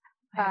case.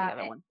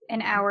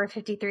 An hour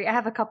 53. I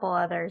have a couple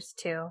others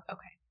too.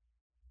 Okay.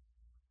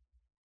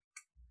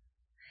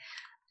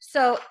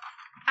 So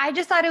I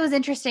just thought it was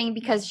interesting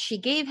because she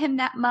gave him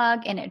that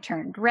mug and it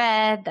turned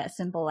red. That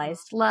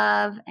symbolized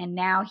love. And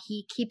now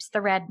he keeps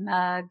the red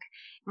mug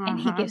and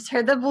he gives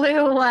her the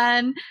blue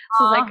one.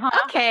 So I was like,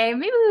 okay,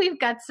 maybe we've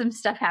got some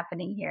stuff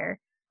happening here.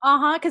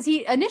 Because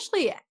he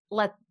initially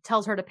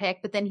tells her to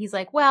pick, but then he's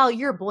like, well,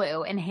 you're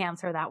blue, and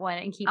hands her that one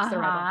and keeps the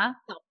red one.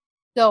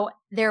 So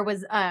there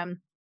was, and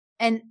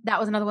that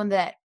was another one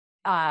that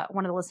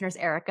one of the listeners,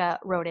 Erica,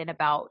 wrote in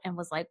about and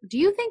was like, do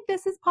you think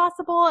this is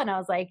possible? And I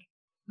was like,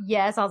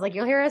 Yes, I was like,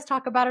 you'll hear us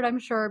talk about it, I'm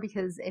sure,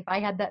 because if I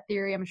had that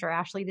theory, I'm sure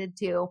Ashley did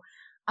too.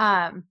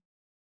 Um,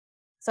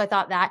 so I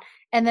thought that.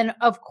 And then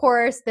of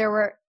course there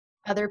were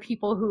other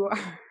people who are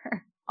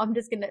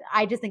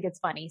I just think it's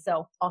funny,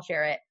 so I'll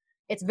share it.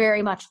 It's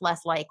very much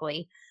less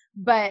likely.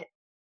 But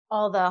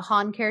all the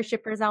Han care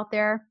shippers out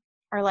there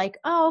are like,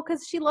 oh,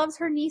 because she loves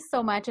her niece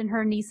so much and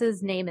her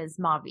niece's name is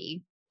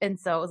Mavi. And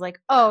so it was like,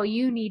 oh,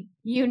 you need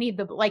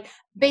the like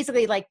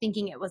basically like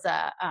thinking it was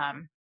a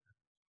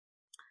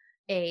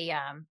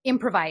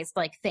improvised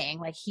like thing.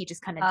 Like he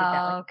just kind of did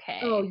that. Like, Okay.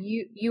 oh,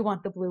 you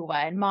want the blue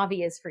one.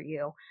 Mavi is for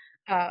you.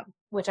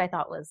 Which I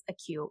thought was a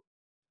cute,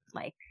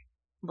 like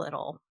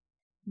little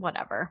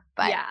whatever.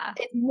 But yeah,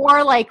 it's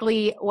more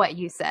likely what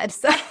you said.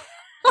 So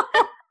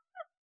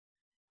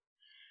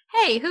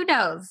hey, who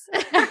knows?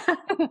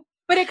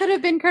 But it could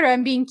have been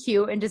Karim being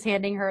cute and just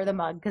handing her the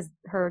mug because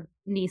her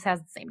niece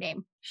has the same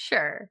name.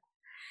 Sure.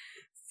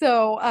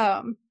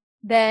 So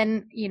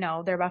then, you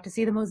know, they're about to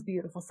see the most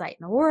beautiful sight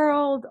in the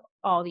world.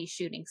 All these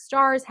shooting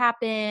stars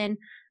happen.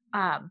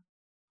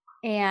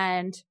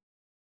 And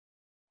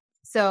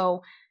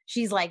so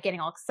she's like getting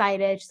all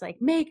excited. She's like,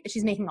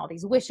 she's making all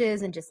these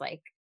wishes and just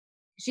like,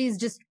 she's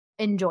just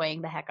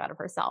enjoying the heck out of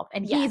herself.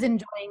 And he's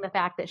enjoying the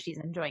fact that she's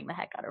enjoying the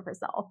heck out of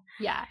herself.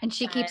 Yeah. And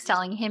she keeps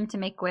telling him to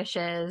make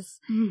wishes.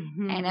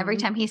 Mm-hmm. And every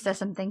time he says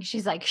something,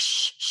 she's like,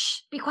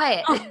 shh, be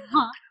quiet.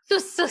 So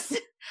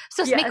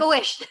yes. Make a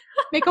wish.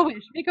 Make a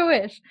wish. Make a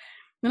wish.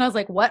 And I was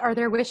like, what are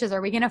their wishes?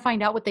 Are we going to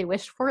find out what they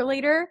wished for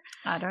later?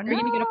 I don't know.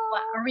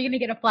 Are we going to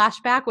get a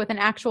flashback with an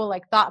actual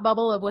like thought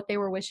bubble of what they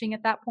were wishing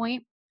at that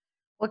point?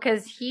 Well,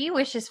 because he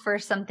wishes for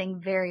something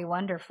very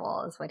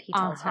wonderful is what he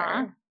tells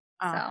her.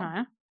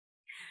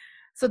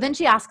 So then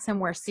she asks him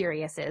where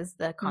Sirius is,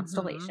 the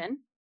constellation.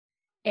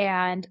 Mm-hmm.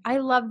 And I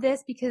love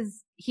this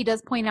because he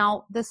does point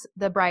out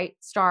the bright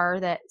star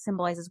that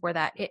symbolizes where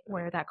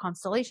that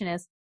constellation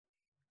is.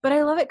 But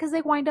I love it because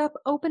they wind up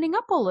opening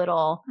up a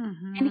little.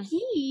 Mm-hmm. And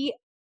he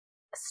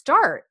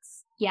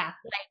starts. Yeah.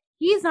 Like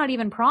he's not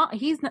even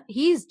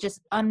he's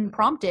just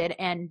unprompted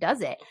and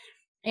does it.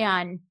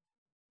 And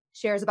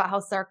shares about how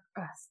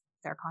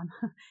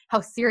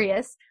how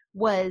Sirius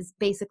was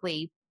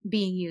basically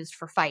being used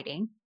for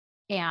fighting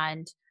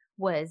and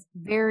was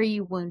very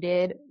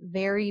wounded,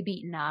 very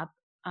beaten up,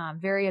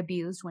 very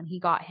abused when he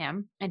got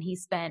him. And he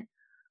spent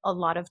a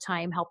lot of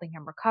time helping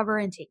him recover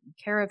and taking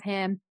care of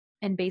him.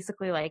 And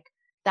basically like,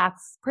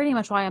 that's pretty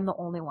much why I'm the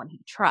only one he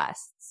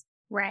trusts.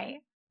 Right.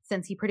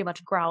 Since he pretty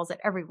much growls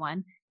at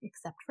everyone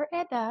except for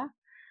Eda.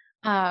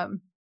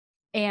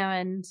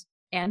 And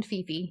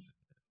Fifi.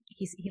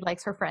 He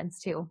likes her friends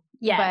too.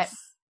 Yes.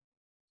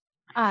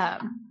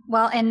 But,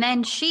 well, and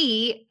then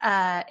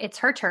it's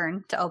her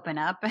turn to open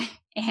up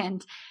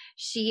and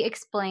she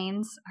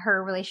explains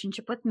her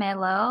relationship with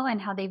Melo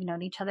and how they've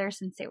known each other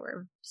since they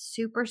were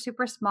super,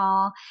 super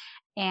small.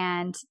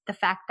 And the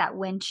fact that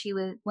when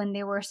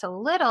they were so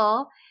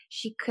little,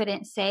 she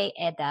couldn't say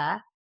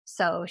Eda.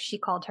 So she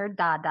called her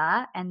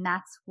Dada, and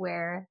that's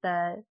where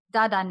the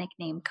Dada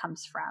nickname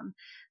comes from.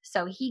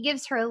 So he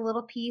gives her a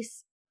little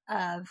piece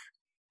of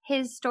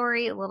his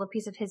story, a little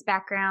piece of his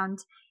background,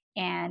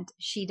 and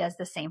she does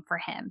the same for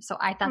him. So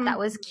I thought that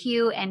was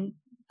cute. And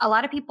a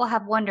lot of people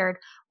have wondered,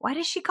 why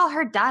does she call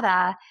her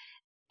Dada?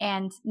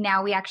 And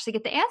now we actually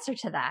get the answer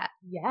to that.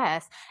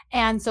 Yes.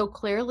 And so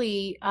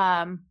clearly,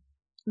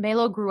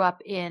 Melo grew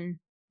up in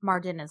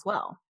Mardin as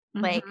well.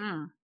 Mm-hmm. Like,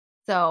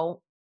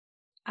 so,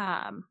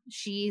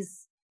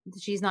 she's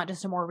not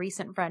just a more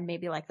recent friend,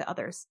 maybe like the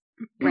others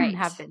right.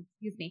 have been,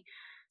 excuse me.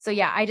 So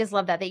yeah, I just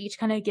love that they each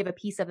kind of give a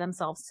piece of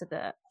themselves to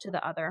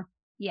the other.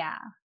 Yeah.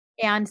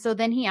 And so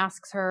then he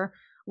asks her,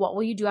 what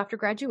will you do after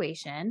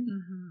graduation?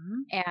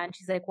 Mm-hmm. And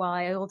she's like, well,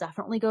 I will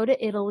definitely go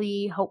to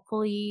Italy.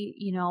 Hopefully,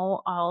 you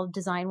know, I'll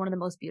design one of the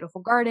most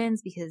beautiful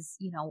gardens because,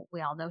 you know, we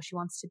all know she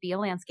wants to be a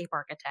landscape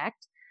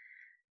architect.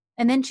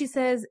 And then she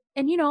says,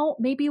 and you know,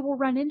 maybe we'll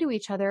run into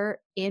each other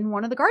in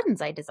one of the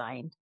gardens I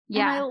designed.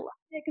 Yeah. And I love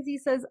it because he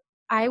says,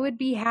 I would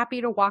be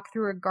happy to walk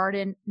through a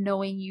garden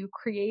knowing you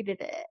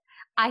created it.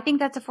 I think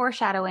that's a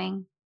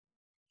foreshadowing.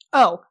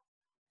 Oh,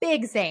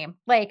 big same.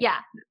 Like, yeah.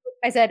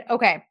 I said,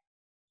 okay.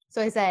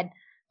 So I said,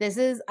 this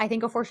is, I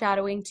think, a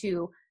foreshadowing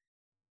to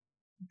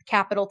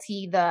capital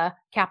T, the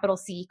capital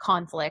C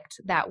conflict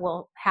that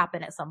will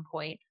happen at some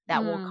point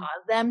that will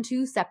cause them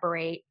to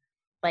separate.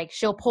 Like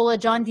she'll pull a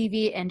John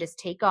Vivi and just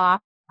take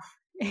off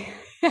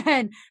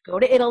and go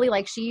to Italy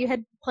like she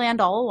had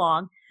planned all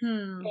along.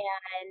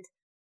 And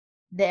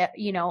that,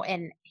 you know,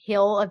 and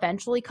he'll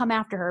eventually come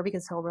after her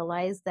because he'll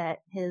realize that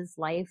his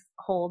life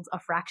holds a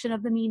fraction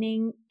of the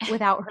meaning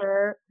without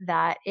her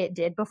that it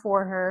did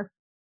before her.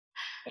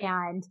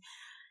 And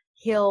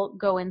he'll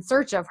go in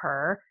search of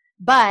her.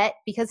 But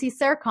because he's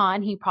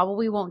Serkan, he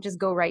probably won't just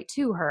go right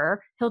to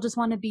her. He'll just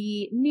want to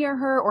be near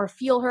her or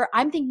feel her.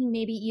 I'm thinking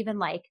maybe even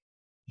like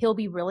he'll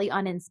be really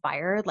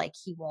uninspired. Like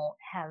he won't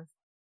have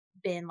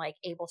been like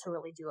able to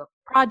really do a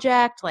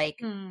project, like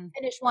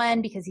finish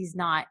one because he's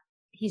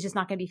just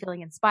not going to be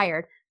feeling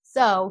inspired.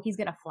 So he's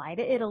going to fly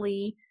to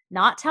Italy,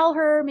 not tell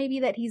her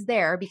maybe that he's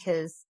there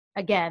because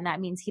again, that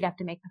means he'd have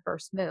to make the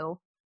first move.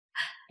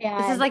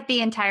 And, this is like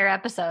the entire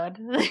episode.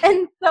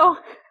 and so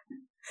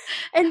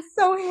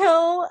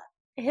he'll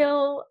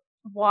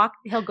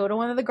go to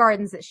one of the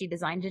gardens that she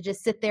designed to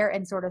just sit there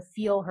and sort of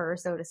feel her,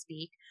 so to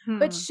speak.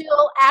 But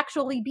she'll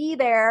actually be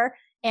there,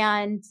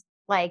 and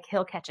like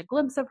he'll catch a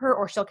glimpse of her,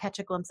 or she'll catch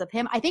a glimpse of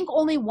him. I think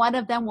only one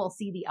of them will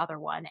see the other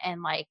one,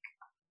 and like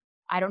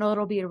I don't know,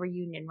 it'll be a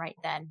reunion right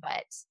then.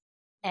 But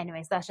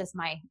anyways, that's just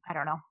I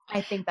don't know.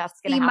 I think that's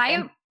gonna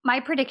happen. My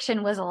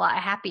prediction was a lot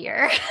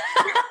happier.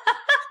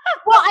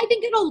 Well, I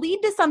think it'll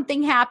lead to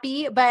something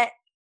happy, but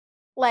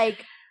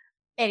like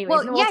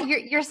anyways. Well, yeah,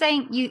 you're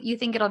saying you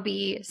think it'll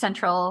be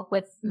central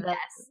with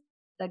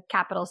the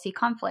capital C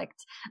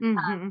conflict.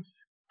 Mm-hmm.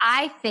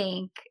 I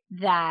think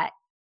that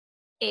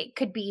it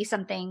could be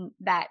something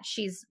that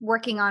she's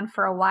working on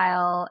for a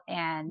while,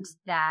 and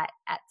that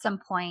at some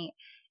point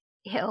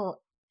he'll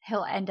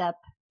end up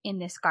in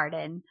this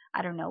garden.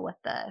 I don't know what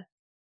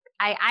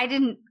I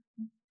didn't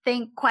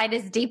think quite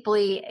as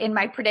deeply in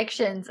my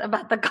predictions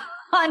about the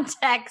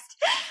context,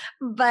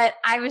 but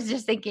I was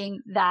just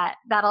thinking that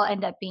that'll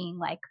end up being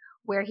like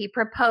where he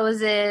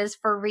proposes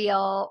for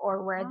real,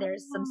 or where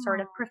there's some sort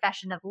of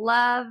profession of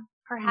love,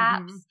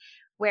 perhaps,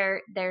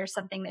 where there's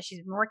something that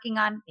she's been working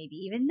on, maybe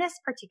even this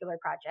particular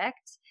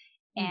project.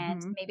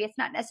 And maybe it's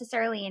not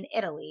necessarily in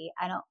Italy.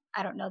 I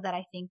don't know that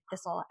I think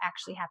this will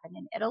actually happen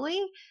in Italy,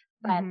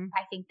 but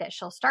I think that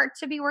she'll start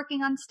to be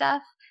working on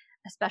stuff,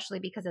 especially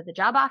because of the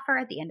job offer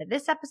at the end of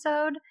this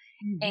episode.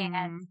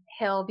 And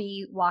he'll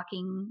be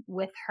walking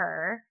with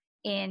her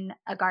in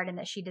a garden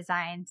that she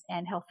designs,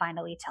 and he'll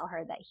finally tell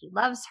her that he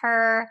loves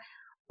her,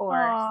 or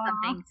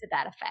something to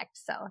that effect.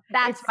 So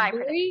that's my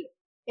prediction.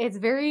 It's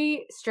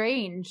very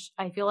strange.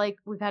 I feel like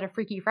we've had a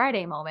Freaky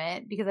Friday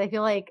moment, because I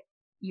feel like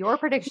your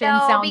prediction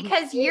sounds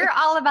because you're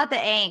all about the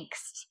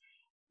angst.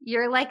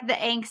 You're like the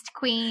angst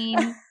queen.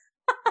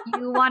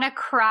 You want to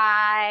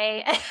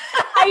cry.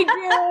 I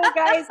do,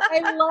 guys.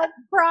 I love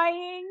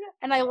crying,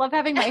 and I love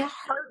having my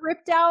heart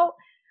ripped out,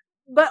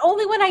 but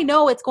only when I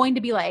know it's going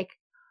to be like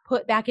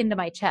put back into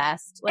my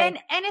chest. Like,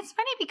 and it's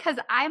funny because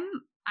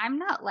I'm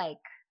not like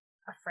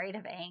afraid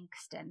of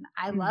angst, and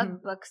I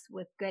love books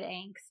with good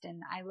angst,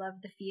 and I love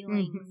the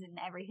feelings and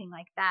everything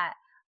like that.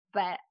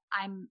 But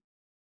I'm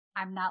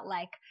not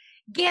like,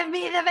 give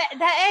me the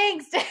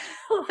angst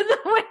the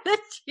way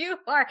that you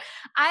are.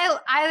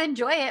 I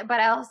enjoy it,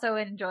 but I also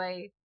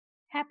enjoy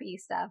happy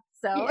stuff.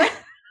 So, yeah.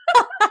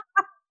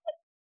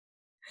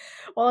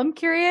 Well, I'm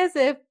curious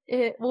if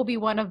it will be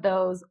one of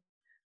those.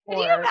 Can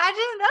you imagine?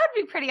 That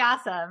would be pretty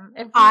awesome.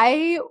 If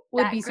I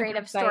would be great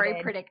of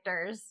story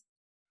predictors.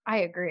 I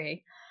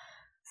agree.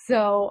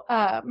 So,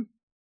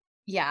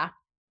 yeah.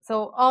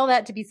 So all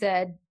that to be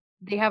said,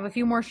 they have a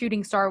few more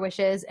shooting star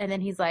wishes, and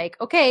then he's like,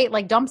 okay,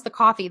 like dumps the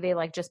coffee they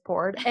like just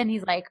poured, and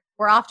he's like,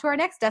 we're off to our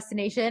next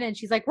destination, and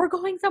she's like, we're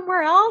going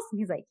somewhere else, and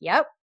he's like,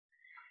 yep.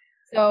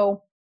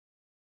 So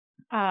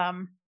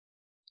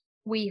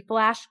we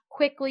flash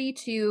quickly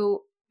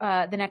to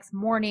the next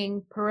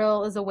morning.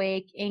 Peril is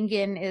awake,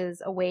 Engin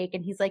is awake,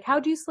 and he's like,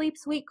 how'd you sleep,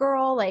 sweet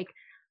girl? Like,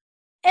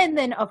 and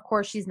then of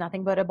course she's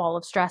nothing but a ball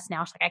of stress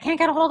now. She's like, I can't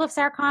get a hold of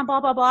Serkan,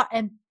 blah blah blah.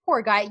 And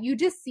poor guy, you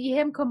just see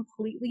him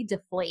completely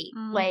deflate.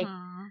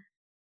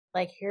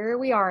 Like here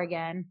we are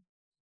again.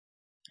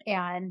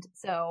 And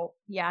so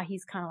yeah,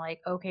 he's kind of like,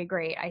 okay,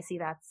 great, I see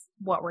that's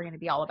what we're going to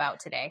be all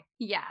about today.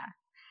 Yeah.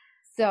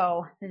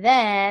 So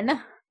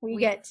then we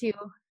get to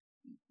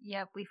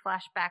we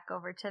flash back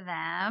over to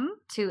them,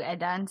 to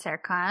Eda and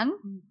Serkan.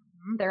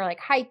 They're like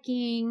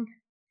hiking,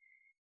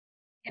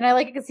 and I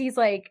like it because he's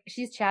like,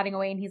 she's chatting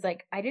away, and he's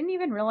like, I didn't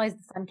even realize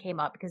the sun came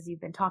up because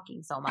you've been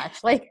talking so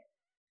much. Like,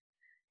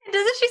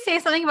 doesn't she say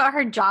something about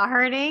her jaw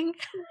hurting?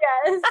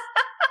 Yes.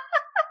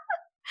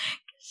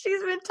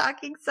 She's been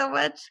talking so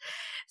much.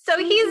 So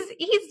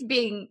he's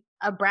being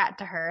a brat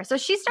to her. So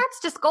she starts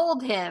to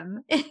scold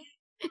him.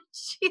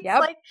 She's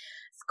like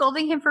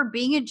scolding him for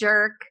being a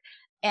jerk.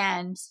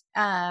 And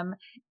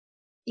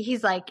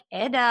he's like,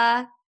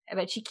 Eda,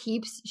 but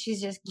she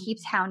just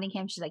keeps hounding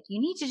him. She's like,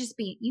 you need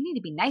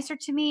to be nicer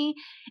to me.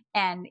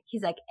 And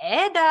he's like,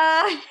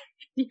 Eda.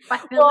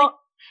 Go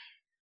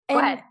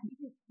ahead.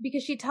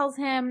 Because she tells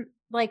him,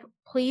 like,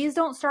 please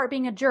don't start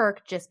being a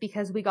jerk just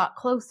because we got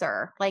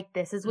closer. Like,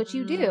 this is what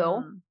you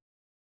do.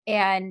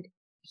 And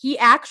he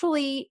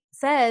actually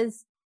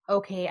says,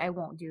 okay, I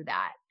won't do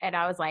that. And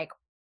I was like,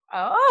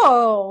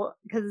 oh,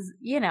 because,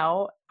 you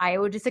know, I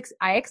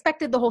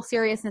expected the whole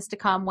seriousness to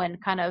come when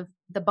kind of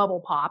the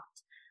bubble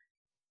popped.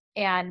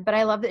 But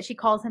I love that she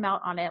calls him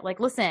out on it. Like,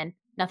 listen,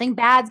 nothing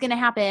bad's going to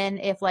happen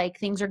if like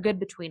things are good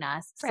between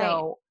us. Right.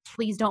 So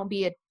please don't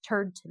be a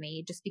turd to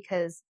me just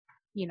because,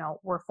 you know,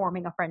 we're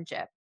forming a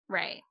friendship.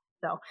 Right.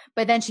 So,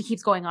 but then she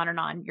keeps going on and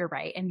on. You're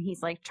right. And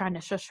he's like trying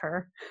to shush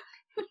her.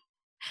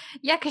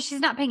 Yeah, because she's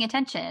not paying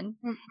attention.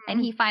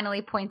 And he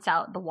finally points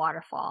out the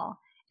waterfall.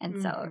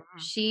 And so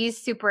she's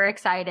super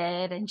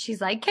excited, and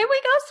she's like, can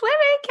we go swimming?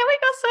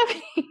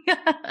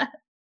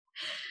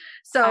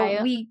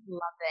 So we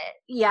love it.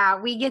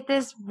 Yeah, we get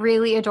this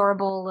really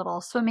adorable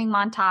little swimming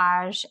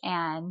montage,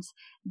 and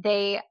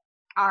they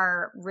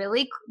are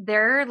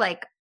they're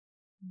like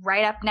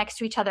right up next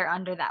to each other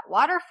under that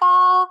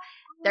waterfall.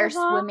 They're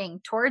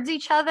swimming towards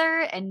each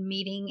other and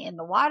meeting in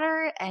the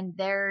water, and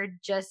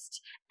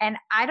and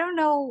I don't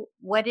know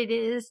what it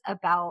is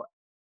about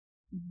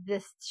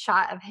this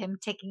shot of him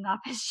taking off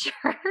his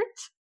shirt.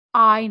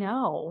 I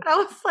know. I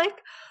was like,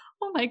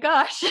 oh my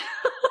gosh.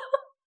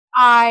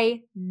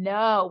 I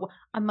know.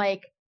 I'm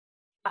like,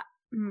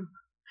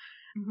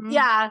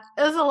 yeah,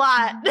 it was a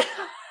lot. It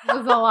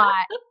was a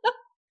lot.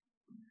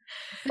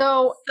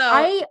 So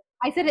I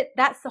said it,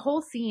 that's the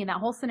whole scene, that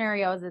whole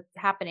scenario as it's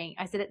happening.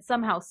 I said it's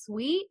somehow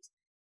sweet,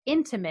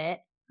 intimate,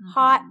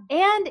 hot,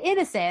 and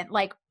innocent,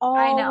 like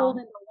all rolled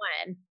into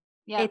one.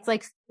 Yeah. It's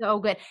like so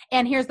good.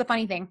 And here's the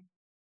funny thing.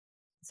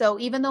 So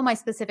even though my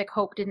specific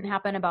hope didn't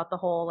happen about the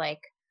whole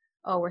like,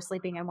 oh, we're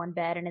sleeping in one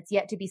bed, and it's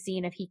yet to be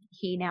seen if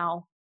he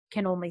now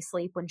can only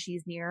sleep when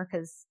she's near,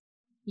 because,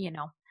 you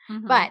know.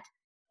 But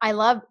I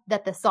love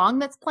that the song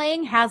that's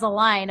playing has a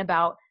line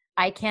about,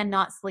 I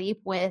cannot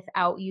sleep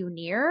without you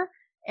near.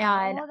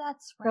 And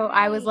that's right. So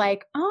I was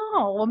like,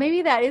 oh, well,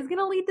 maybe that is going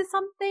to lead to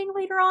something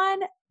later on.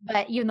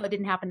 But even though it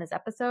didn't happen this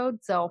episode,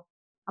 so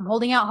I'm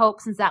holding out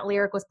hope since that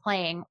lyric was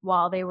playing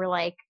while they were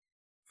like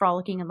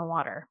frolicking in the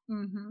water.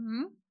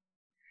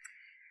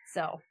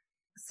 So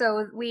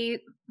we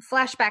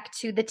flash back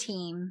to the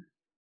team.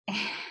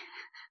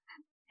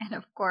 And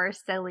of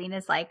course, Celine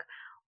is like,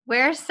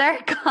 where's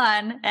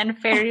Serkan? And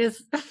Ferry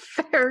is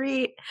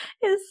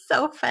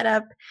so fed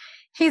up.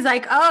 He's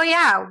like, oh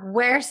yeah,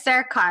 where's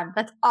Serkan?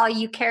 That's all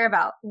you care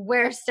about.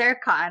 Where's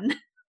Serkan?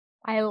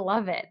 I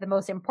love it. The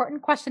most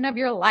important question of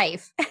your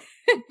life.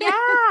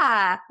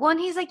 Yeah. Well, and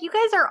he's like, you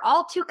guys are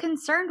all too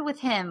concerned with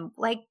him.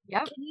 Like,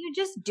 can you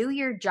just do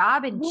your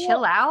job and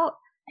chill out?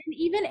 And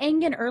even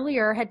Engin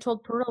earlier had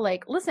told Pura,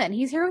 like, listen,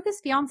 he's here with his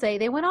fiance.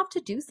 They went off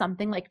to do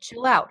something, like,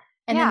 chill out.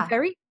 And then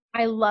Ferry,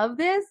 I love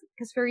this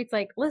because Ferry's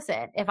like,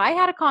 listen, if I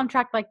had a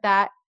contract like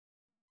that,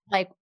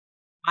 like,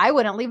 I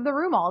wouldn't leave the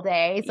room all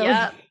day.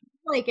 So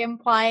like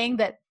implying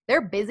that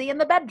they're busy in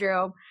the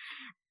bedroom.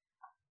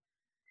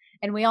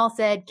 And we all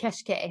said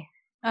keşke.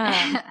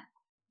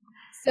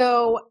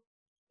 So,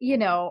 you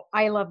know,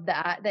 I love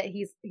that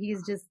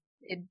he's just,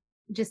 it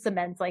just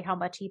cements like how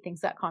much he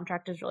thinks that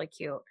contract is really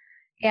cute.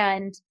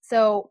 And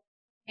so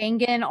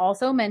Engin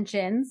also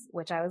mentions,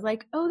 which I was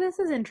like, oh, this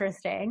is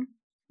interesting,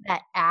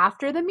 that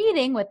after the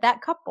meeting with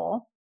that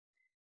couple,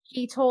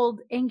 he told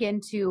Engin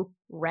to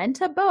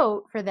rent a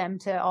boat for them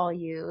to all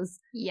use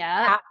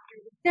after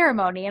the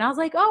ceremony. And I was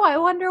like, oh, I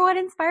wonder what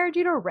inspired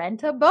you to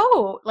rent a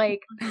boat,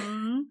 like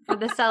for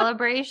the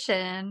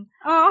celebration.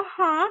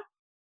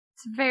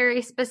 It's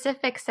very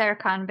specific,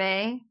 Serkan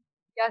Bey.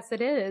 Yes,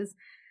 it is.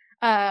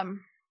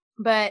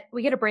 But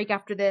we get a break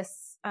after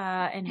this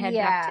and head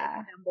back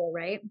to Istanbul,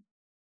 right?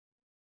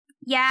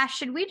 Yeah,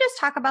 should we just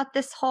talk about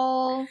this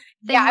whole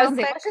thing? Yeah, I was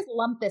saying, let's just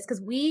lump this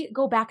because we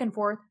go back and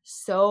forth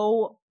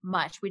so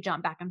much. We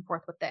jump back and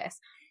forth with this.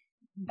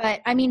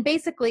 But I mean,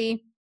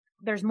 basically,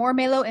 there's more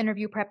Melo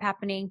interview prep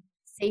happening.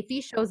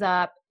 Seyfi shows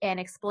up and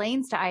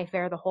explains to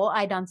Ayfer the whole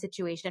Aydan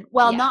situation.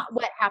 Well, not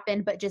what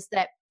happened, but just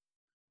that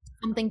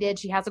something did.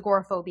 She has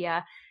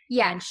agoraphobia.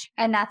 Yeah,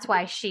 and that's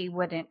why she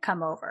wouldn't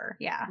come over.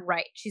 Yeah.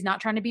 Right. She's not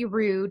trying to be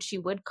rude. She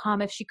would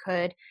come if she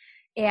could.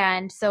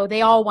 And so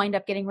they all wind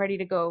up getting ready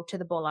to go to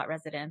the Bolat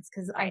residence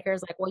because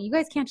Ayfer's like, well, you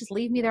guys can't just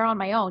leave me there on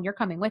my own. You're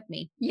coming with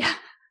me. Yeah.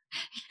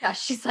 Yeah.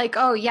 She's like,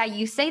 oh, yeah,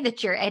 you say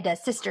that you're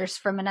Eda's sisters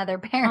from another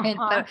parent,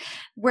 but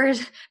where's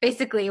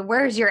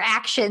your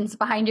actions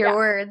behind your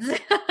words?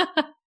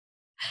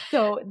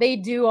 So they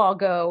do all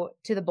go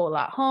to the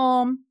Bolat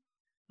home.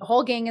 The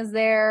whole gang is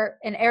there,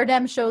 and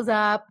Erdem shows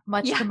up,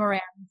 much to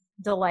Moran's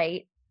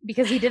delight,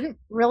 because he didn't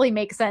really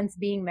make sense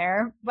being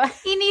there. But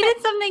he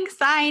needed something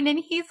signed, and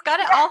he's got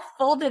it all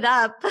folded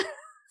up.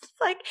 It's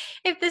like,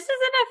 if this is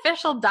an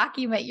official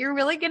document, you're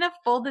really going to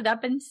fold it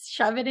up and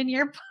shove it in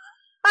your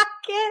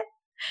pocket?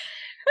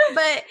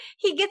 But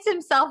he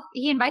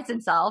invites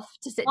himself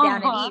to sit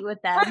down and eat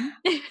with them.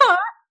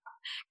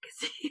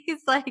 Because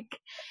he's like,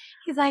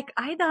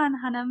 Aydan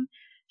Hanım,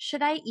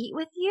 should I eat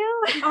with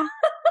you?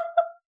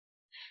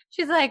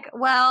 She's like,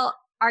 well,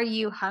 are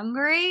you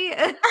hungry?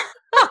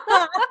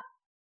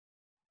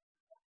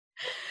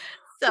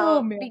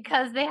 So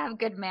because they have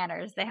good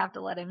manners, they have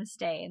to let him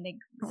stay, and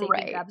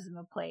Seyfi grabs him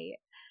a plate.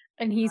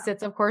 And he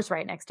sits, of course,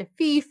 right next to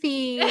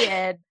Fifi.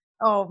 And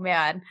oh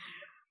man.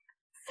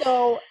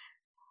 So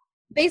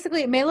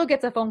basically, Melo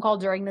gets a phone call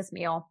during this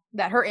meal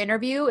that her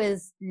interview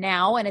is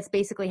now, and it's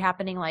basically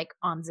happening like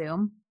on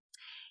Zoom.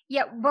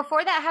 Yeah,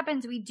 before that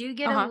happens, we do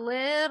get a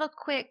little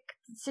quick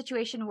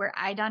situation where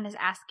Aydan is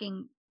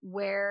asking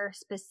where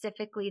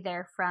specifically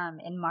they're from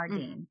in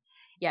Mardin.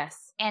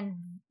 Yes. And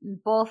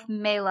both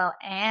Melo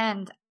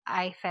and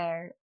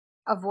Ayfer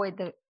avoid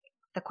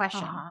the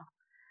question.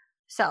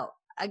 So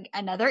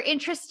another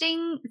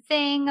interesting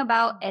thing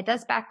about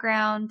Eda's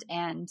background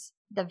and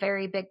the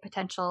very big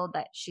potential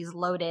that she's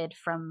loaded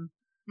from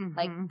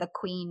like the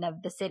queen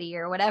of the city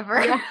or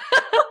whatever.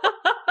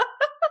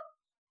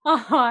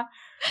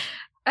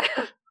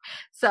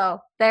 So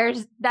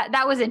there's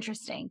that was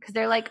interesting because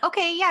they're like,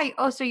 okay, yeah,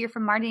 oh, so you're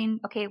from Mardin.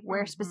 Okay,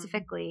 where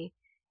specifically?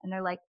 And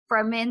they're like,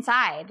 from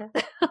inside.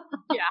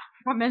 Yeah,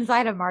 from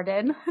inside of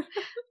Mardin.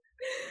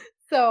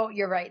 So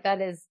you're right.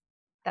 That's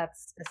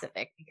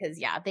specific because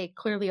yeah, they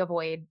clearly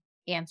avoid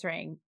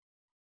answering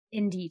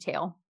in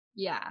detail.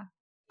 Yeah.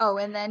 Oh,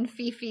 and then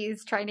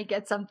Fifi's trying to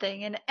get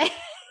something and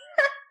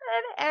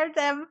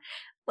Erdem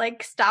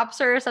like stops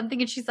her or something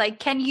and she's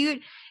like,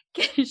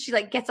 she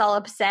like gets all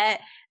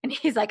upset and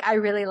he's like, I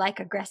really like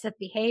aggressive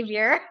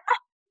behavior.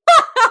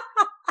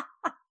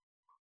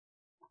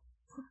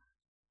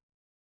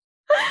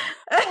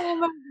 Oh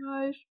my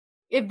gosh.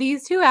 If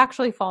these two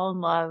actually fall in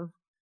love,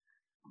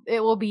 it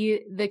will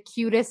be the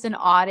cutest and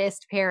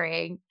oddest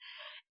pairing.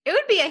 It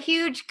would be a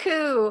huge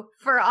coup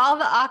for all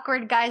the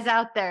awkward guys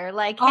out there.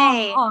 Like,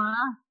 hey,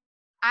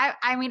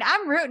 I mean,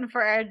 I'm rooting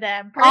for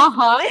them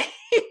personally.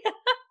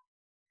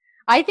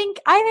 I think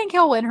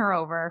he'll win her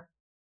over.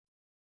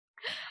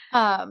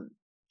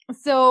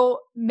 So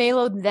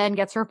Melo then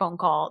gets her phone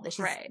call that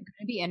she's going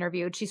to be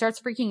interviewed. She starts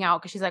freaking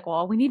out because she's like,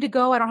 well, we need to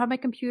go. I don't have my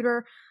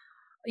computer.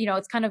 You know,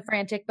 it's kind of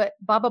frantic, but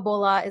Baba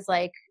Bola is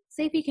like,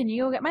 Seifi, can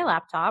you go get my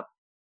laptop?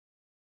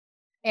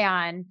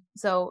 And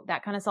so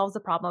that kind of solves the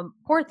problem.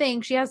 Poor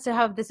thing. She has to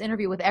have this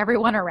interview with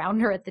everyone around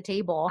her at the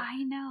table.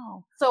 I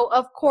know. So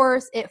of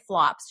course it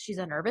flops. She's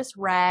a nervous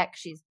wreck.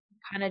 She's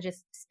kind of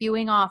just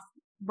spewing off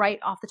right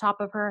off the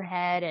top of her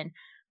head. And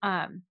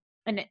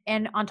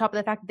on top of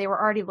the fact that they were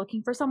already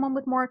looking for someone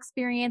with more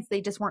experience, they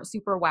just weren't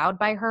super wowed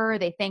by her.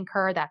 They thank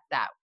her. That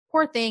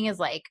poor thing is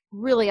like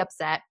really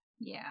upset.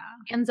 Yeah.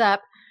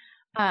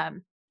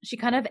 She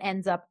kind of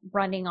ends up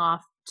running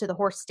off to the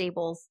horse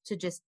stables to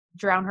just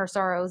drown her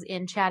sorrows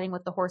in chatting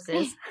with the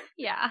horses.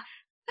 Yeah.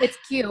 It's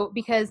cute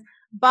because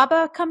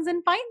Baba comes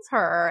and finds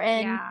her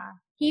and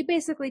he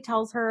basically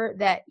tells her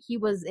that he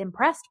was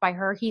impressed by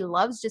her. He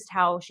loves just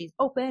how she's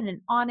open and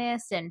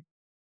honest and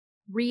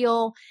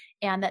real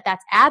and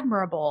that's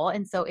admirable.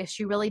 And so if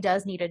she really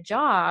does need a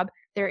job,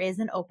 there is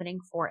an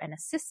opening for an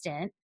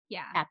assistant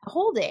at the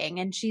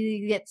holding. And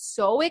she gets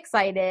so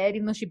excited,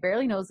 even though she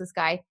barely knows this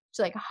guy.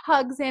 She like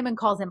hugs him and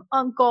calls him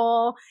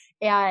uncle.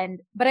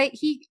 But I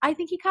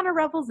think he kind of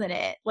revels in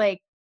it. Like,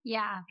 it's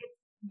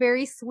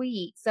very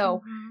sweet.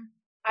 So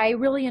I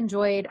really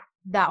enjoyed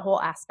that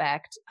whole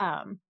aspect.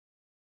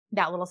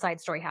 That little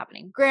side story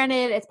happening.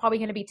 Granted, it's probably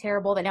going to be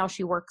terrible that now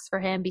she works for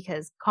him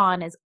because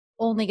Khan is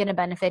only going to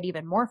benefit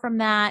even more from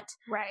that.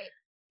 Right.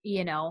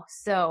 You know,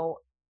 so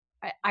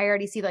I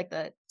already see like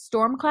the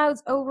storm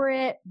clouds over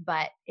it,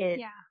 but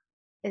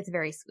it's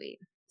very sweet.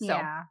 So.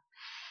 Yeah.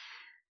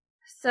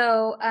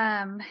 So,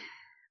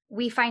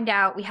 we find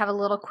out, we have a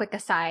little quick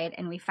aside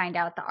and we find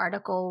out the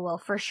article will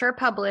for sure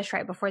publish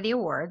right before the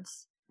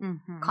awards.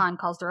 Khan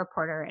calls the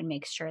reporter and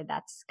makes sure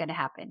that's going to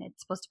happen.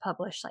 It's supposed to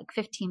publish like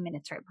 15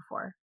 minutes right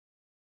before.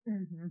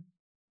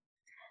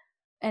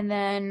 And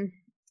then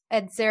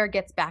Ed Sarah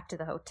gets back to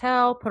the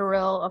hotel.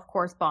 Peril, of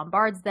course,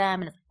 bombards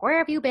them and is like, where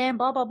have you been?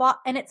 Blah, blah, blah.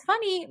 And it's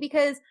funny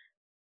because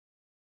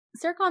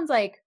Serkan's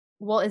like,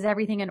 well, is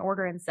everything in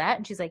order and set?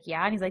 And she's like,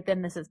 yeah. And he's like,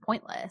 then this is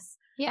pointless.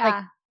 Yeah.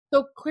 Like,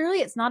 so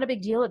clearly it's not a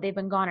big deal that they've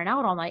been gone and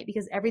out all night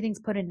because everything's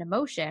put into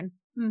motion.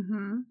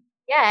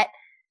 Yet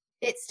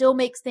it still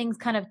makes things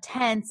kind of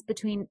tense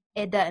between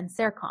Ida and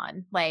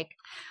Serkan. Like,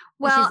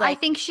 well, I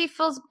think she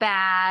feels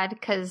bad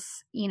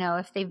because, you know,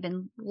 if they've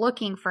been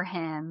looking for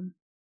him,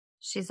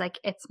 she's like,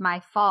 it's my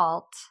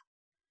fault.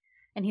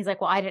 And he's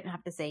like, well, I didn't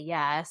have to say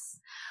yes.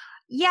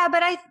 Yeah,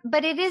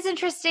 but it is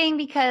interesting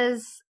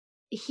because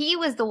he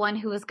was the one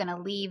who was going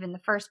to leave in the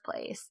first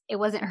place. It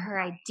wasn't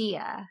her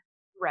idea.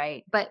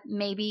 Right. But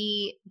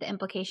maybe the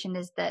implication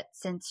is that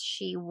since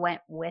she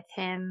went with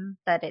him,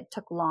 that it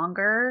took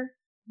longer.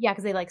 Yeah,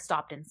 because they like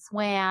stopped and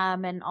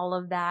swam and all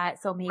of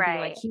that. So maybe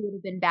like he would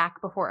have been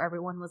back before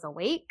everyone was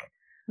awake.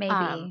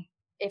 Maybe.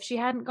 If she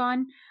hadn't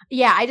gone.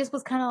 Yeah, I just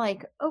was kind of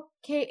like,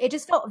 okay. It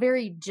just felt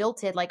very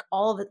jilted. Like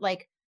all of it,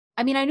 like,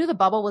 I mean, I knew the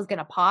bubble was going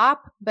to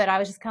pop, but I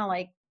was just kind of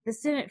like,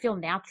 this didn't feel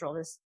natural.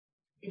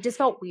 It just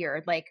felt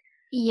weird. Like,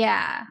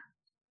 yeah.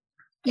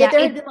 If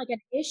there had been like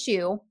an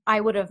issue,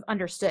 I would have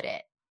understood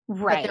it.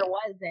 Right. But there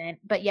wasn't,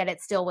 but yet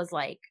it still was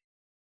like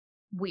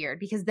weird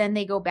because then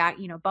they go back,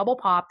 you know, bubble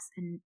pops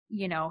and,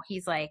 you know,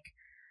 he's like,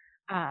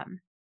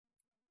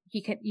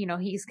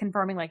 he's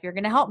confirming like, you're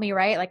going to help me,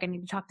 right? Like I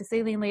need to talk to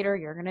Celine later.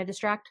 You're going to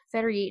distract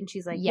Ferit. And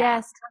she's like,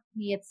 yes, trust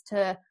me.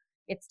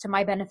 It's to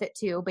my benefit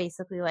too.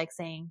 Basically like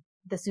saying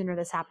the sooner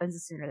this happens, the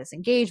sooner this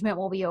engagement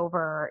will be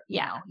over.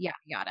 You know,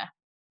 yada.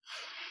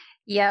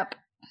 Yep.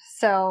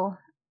 So,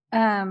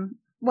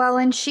 well,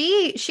 and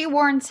she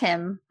warns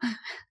him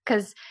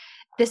because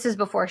this is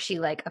before she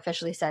like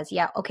officially says,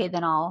 yeah, okay,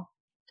 then I'll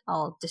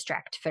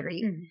distract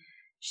Ferit.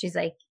 She's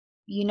like,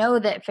 you know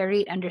that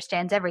Ferit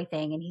understands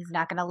everything and he's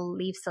not going to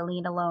leave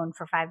Celine alone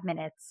for 5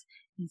 minutes.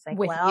 He's like,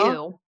 with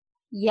you.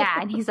 Yeah.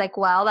 And he's like,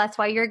 well, that's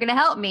why you're going to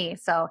help me.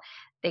 So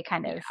they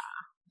kind of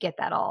get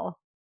that all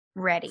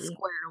ready.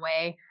 Squared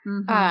away.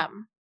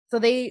 So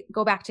they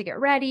go back to get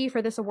ready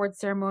for this award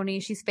ceremony.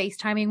 She's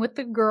FaceTiming with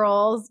the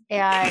girls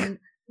and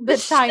the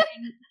timing.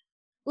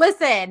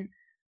 Listen,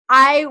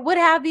 I would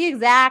have the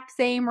exact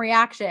same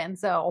reaction.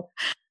 So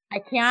I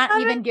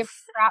can't even give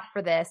crap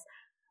for this.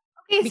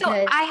 Okay, so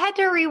I had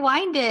to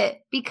rewind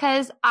it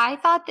because I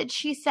thought that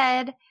she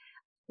said,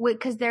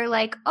 because they're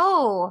like,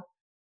 oh,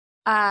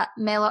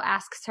 Melo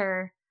asks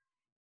her,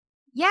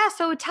 yeah,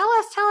 so tell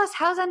us,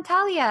 how's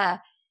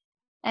Antalya?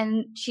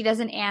 And she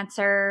doesn't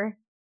answer.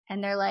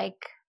 And they're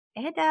like,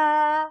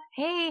 Eda,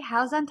 hey,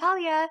 how's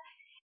Antalya?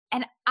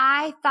 And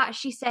I thought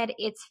she said,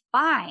 it's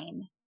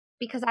fine,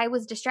 because I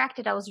was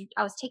distracted. I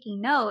was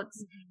taking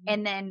notes,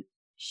 and then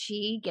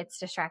she gets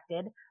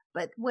distracted.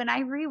 But when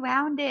I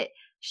rewound it,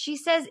 she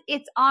says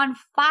it's on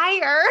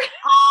fire.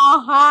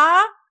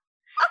 Uh-huh.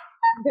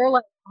 They're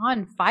like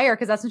on fire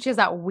because that's when she has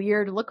that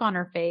weird look on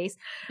her face.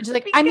 And she's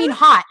like, I mean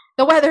hot.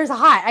 The weather's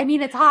hot. I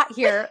mean, it's hot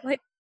here.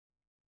 Like,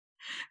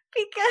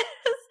 because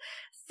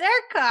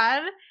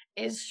Serkan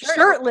is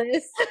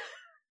shirtless.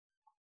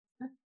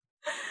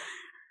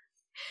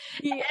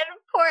 Yeah. And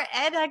poor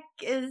Eda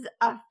is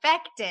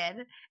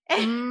affected.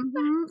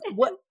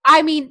 What?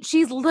 I mean,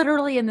 she's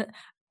literally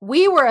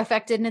we were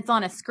affected, and it's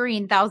on a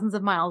screen thousands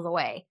of miles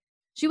away.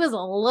 She was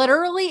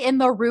literally in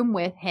the room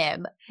with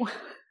him.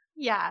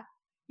 Yeah.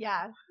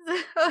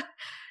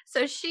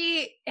 So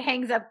she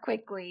hangs up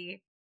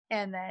quickly,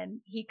 and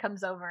then he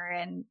comes over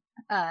and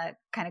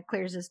kind of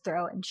clears his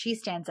throat, and she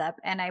stands up,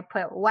 and I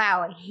put,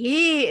 wow,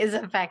 he is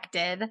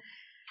affected.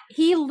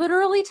 He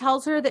literally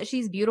tells her that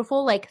she's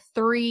beautiful like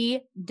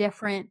 3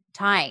 different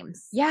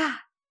times. Yeah.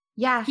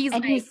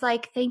 He's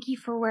like, thank you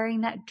for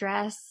wearing that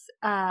dress.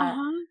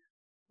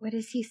 What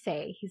does he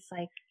say? He's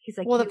like,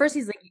 well, the first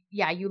he's like,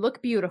 yeah, you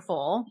look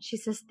beautiful. She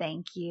says,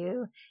 thank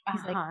you.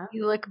 He's like,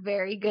 you look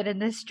very good in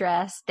this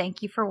dress.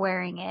 Thank you for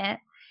wearing it.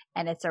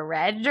 And it's a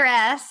red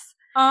dress.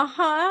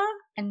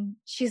 And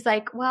she's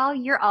like, well,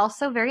 you're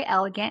also very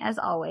elegant as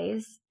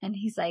always. And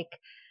he's like,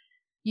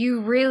 you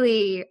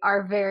really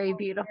are very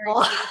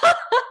beautiful.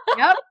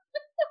 Yep.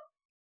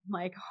 I'm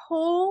like,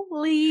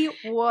 holy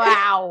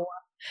wow.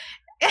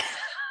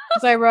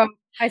 So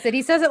I said,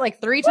 he says it like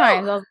 3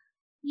 times. I was like,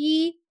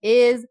 he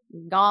is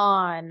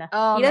gone.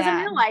 Oh, he doesn't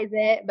realize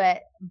it,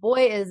 but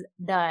boy is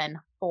done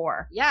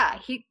for. Yeah,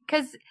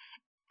 because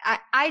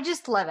I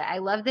just love it. I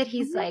love that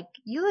he's like,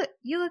 you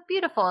look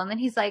beautiful. And then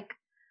he's like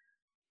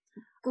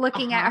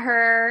looking at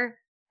her,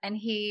 and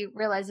he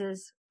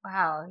realizes,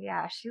 wow,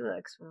 yeah, she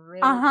looks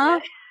really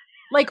good.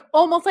 Like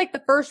almost like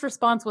the first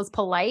response was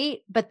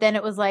polite, but then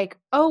it was like,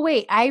 oh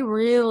wait, I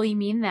really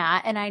mean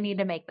that, and I need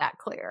to make that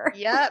clear.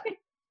 Yep.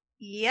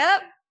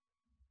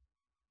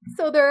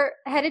 So they're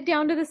headed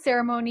down to the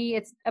ceremony.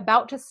 It's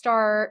about to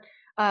start.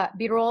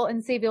 Birol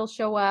and Seville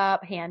show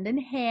up hand in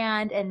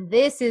hand, and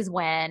this is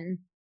when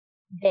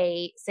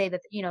they say that,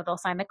 they'll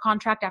sign the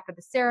contract after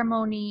the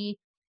ceremony,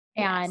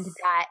 and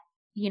that,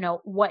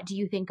 what do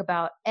you think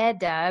about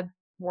Eda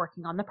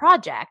working on the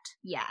project?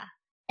 Yeah.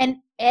 And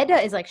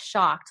Eda is like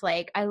shocked.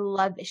 Like, I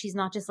love that she's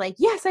not just like,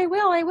 yes, I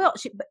will.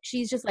 But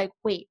she's just like,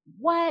 wait,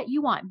 what?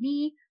 You want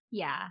me?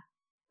 Yeah.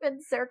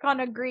 And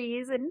Serkan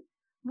agrees. And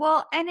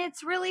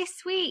it's really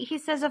sweet. He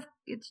says,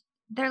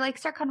 they're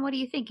like, Serkan, what do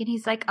you think? And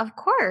he's like, of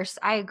course,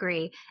 I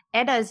agree.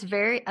 Eda is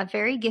a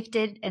very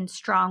gifted and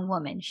strong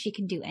woman. She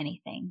can do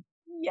anything.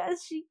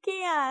 Yes, she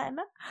can.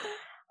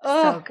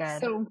 So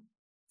good.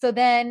 So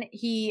then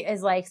he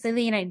is like,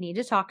 Celine, I need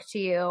to talk to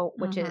you,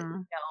 which is,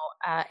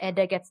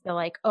 Eda gets the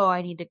like, oh,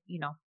 I need to,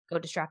 go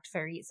distract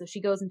Farid. So she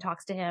goes and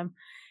talks to him.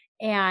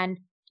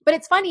 But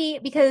it's funny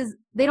because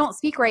they don't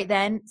speak right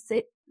then.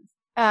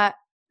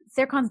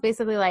 Serkan's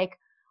basically like,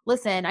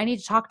 listen, I need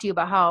to talk to you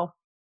about how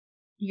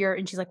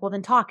and she's like, well,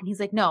 then talk. And he's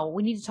like, no,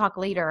 we need to talk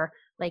later,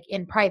 like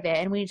in private.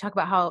 And we need to talk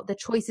about how the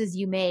choices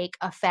you make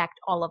affect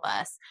all of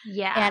us.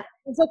 Yeah.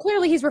 And so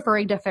clearly he's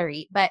referring to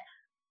Farid, but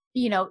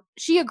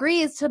she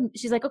agrees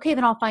she's like, okay,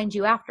 then I'll find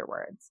you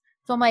afterwards.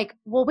 So I'm like,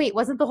 well, wait,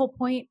 wasn't the whole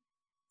point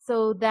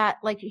so that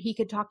like he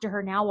could talk to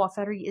her now while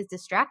Farid is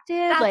distracted?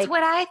 That's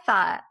what I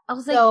thought. I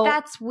was like,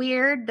 that's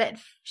weird that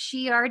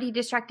she already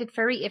distracted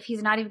Farid if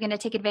he's not even going to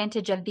take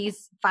advantage of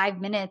these 5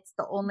 minutes,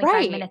 the only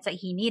 5 minutes that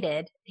he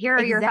needed. Here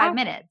are your 5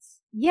 minutes.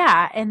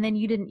 Yeah. And then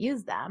you didn't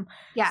use them.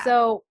 Yeah.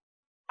 So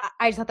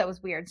I just thought that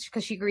was weird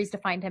because she agrees to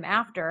find him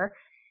after.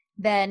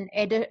 Then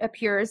Eda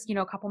appears,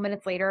 a couple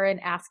minutes later and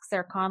asks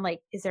Serkan,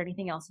 like, is there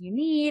anything else you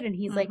need? And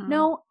he's like,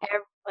 no,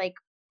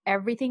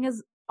 everything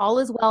is all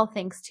is well,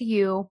 thanks to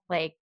you.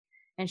 Like,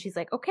 and she's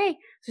like, okay.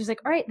 So she's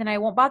like, all right, then I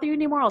won't bother you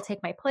anymore. I'll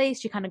take my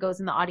place. She kind of goes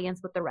in the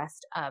audience with the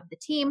rest of the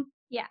team.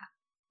 Yeah.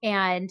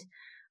 And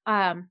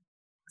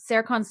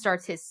Serkan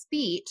starts his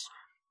speech.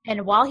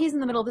 And while he's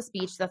in the middle of the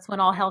speech, that's when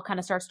all hell kind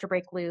of starts to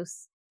break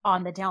loose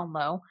on the down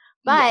low.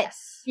 But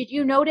did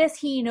you notice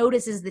he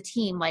notices the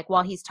team, like,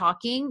 while he's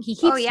talking? He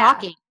keeps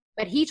talking,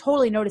 but he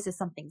totally notices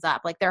something's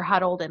up. Like, they're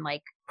huddled and,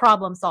 like,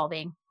 problem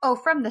solving. Oh,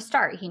 from the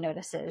start, he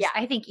notices. Yeah.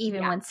 I think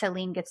even when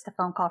Celine gets the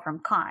phone call from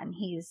Khan,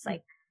 he's,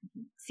 like,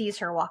 sees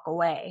her walk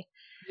away.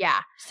 Yeah.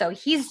 So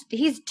he's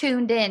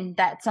tuned in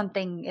that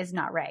something is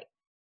not right.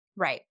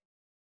 Right.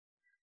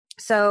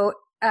 So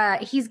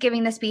he's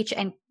giving the speech,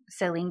 and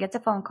Celine gets a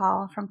phone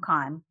call from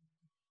Khan.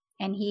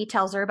 and he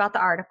tells her about the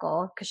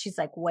article because she's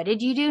like, what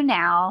did you do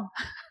now?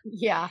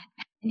 Yeah.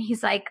 And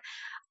he's like,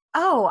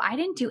 oh, I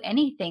didn't do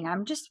anything.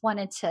 I'm just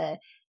wanted to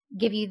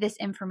give you this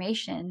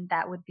information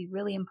that would be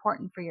really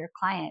important for your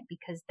client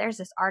because there's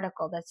this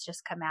article that's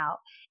just come out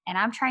and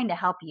I'm trying to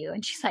help you.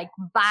 And she's like,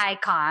 bye,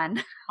 Con.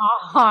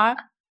 Uh-huh.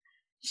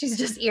 She's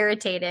just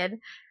irritated.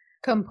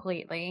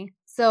 Completely.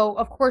 So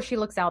of course she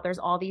looks out. There's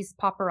all these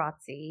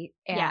paparazzi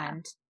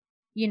and,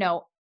 you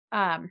know,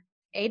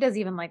 Ada's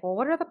even like, well,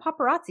 what are the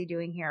paparazzi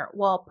doing here?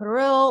 Well,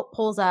 Peril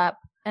pulls up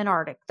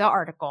the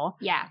article.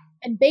 Yeah.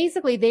 And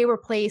basically they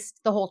replaced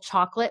the whole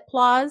chocolate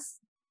clause,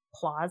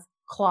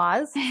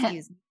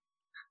 excuse me.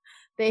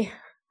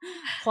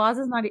 Clause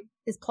is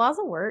clause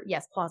a word?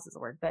 Yes, clause is a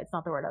word, but it's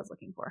not the word I was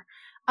looking for.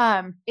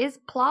 Is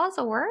plause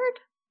a word?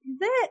 Is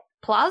it?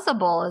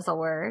 Plausible is a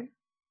word.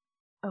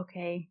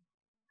 Okay.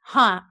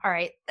 Huh. All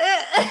right.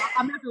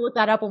 I'm going to have to look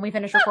that up when we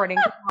finish recording.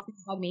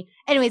 Bug me.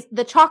 Anyways,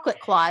 the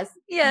chocolate clause,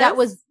 that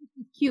was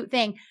a cute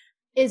thing,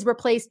 is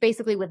replaced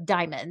basically with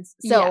diamonds.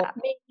 So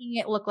making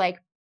it look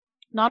like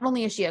not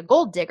only is she a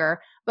gold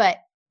digger, but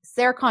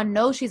Sarah Khan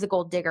knows she's a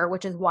gold digger,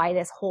 which is why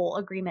this whole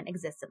agreement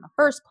exists in the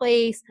first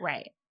place.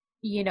 Right.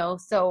 You know,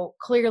 so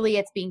clearly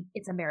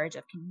it's a marriage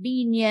of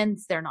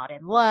convenience. They're not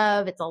in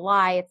love. It's a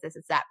lie. It's this,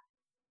 it's that.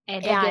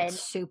 And they get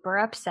super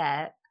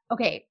upset.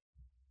 Okay.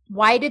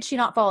 Why did she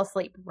not fall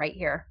asleep right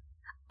here?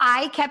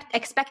 I kept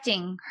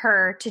expecting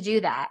her to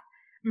do that.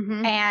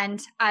 Mm-hmm.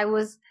 And I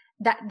was,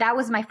 that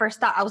was my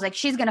first thought. I was like,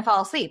 she's going to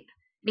fall asleep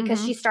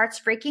because she starts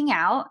freaking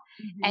out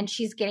and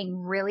she's getting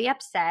really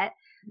upset.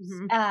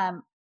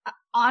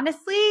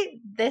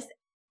 Honestly, this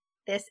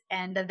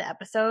end of the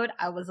episode,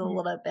 I was a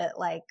little bit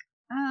like,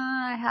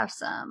 I have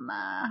some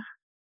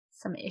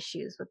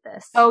issues with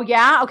this. Oh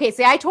yeah? Okay.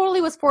 See, I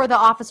totally was for the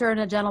officer and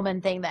a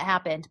gentleman thing that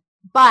happened,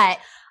 but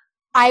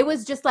I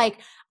was just like,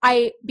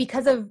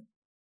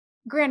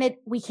 granted,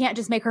 we can't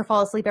just make her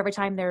fall asleep every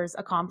time there's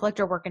a conflict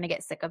or we're going to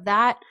get sick of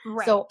that.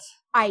 Right. So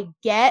I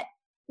get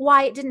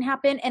why it didn't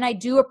happen. And I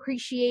do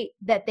appreciate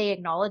that they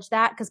acknowledge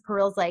that because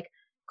Peril's like,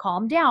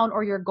 calm down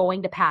or you're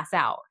going to pass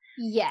out.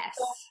 Yes.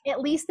 So at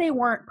least they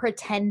weren't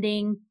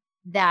pretending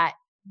that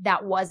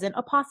wasn't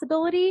a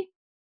possibility.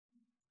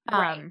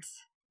 Right.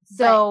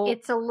 So but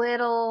it's a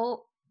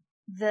little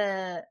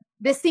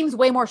this seems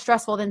way more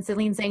stressful than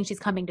Celine saying she's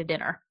coming to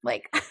dinner.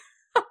 Like,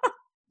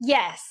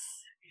 yes,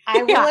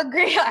 I will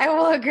agree. I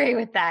will agree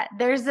with that.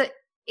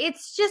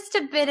 It's just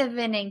a bit of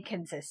an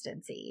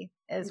inconsistency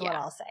is what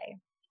I'll say.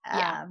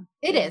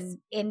 It is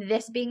in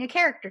this being a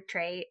character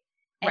trait.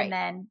 And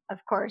then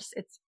of course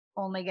it's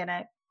only going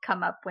to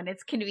come up when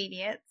it's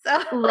convenient.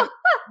 So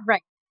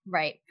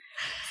Right.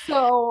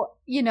 So,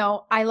 you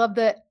know, I love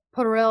that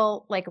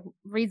Peril like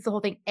reads the whole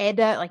thing.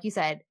 Eda, like you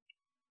said,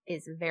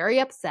 is very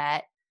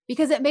upset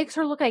because it makes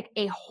her look like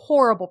a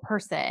horrible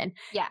person.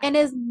 Yeah. And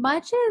as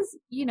much as,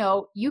 you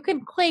know, you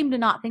can claim to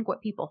not think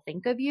what people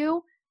think of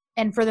you,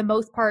 and for the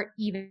most part,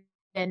 even,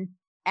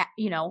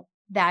 you know,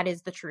 that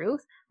is the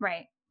truth.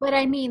 Right. But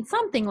I mean,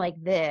 something like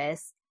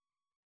this,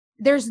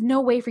 there's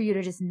no way for you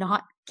to just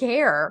not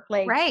care.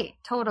 Like, right.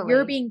 Totally.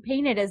 You're being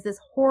painted as this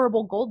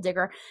horrible gold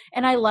digger.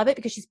 And I love it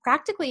because she's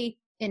practically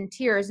in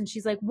tears and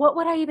she's like, what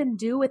would I even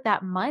do with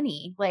that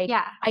money? Like,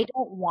 I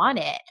don't want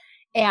it.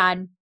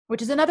 And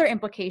which is another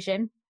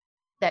implication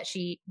that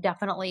she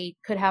definitely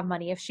could have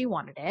money if she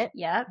wanted it.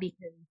 Yeah.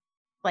 Because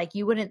like,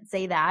 you wouldn't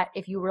say that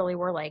if you really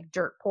were like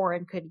dirt poor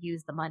and could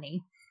use the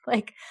money.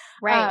 Like,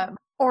 right.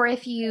 Or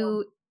if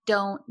you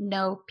don't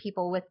know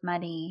people with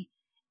money,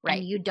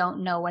 and you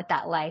don't know what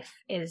that life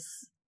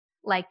is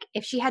like.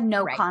 If she had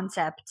no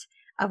concept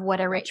of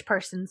what a rich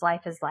person's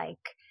life is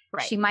like,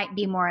 she might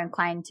be more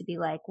inclined to be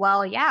like,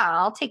 well, yeah,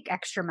 I'll take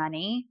extra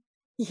money.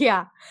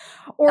 Yeah.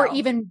 Or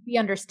even be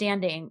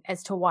understanding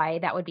as to why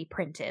that would be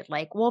printed.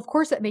 Like, well, of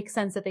course it makes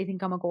sense that they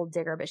think I'm a gold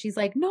digger, but she's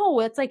like,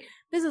 no, it's like,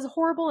 this is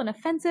horrible and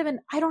offensive and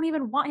I don't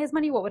even want his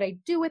money. What would I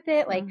do with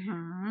it? Like,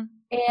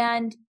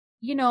 and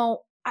you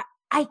know,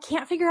 I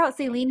can't figure out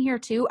Celine here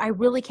too. I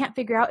really can't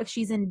figure out if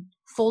she's in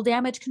full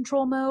damage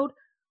control mode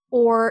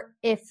or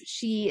if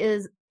she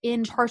is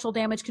in partial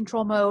damage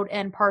control mode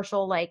and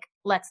partial, like,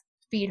 let's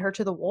feed her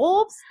to the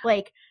wolves.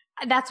 Like,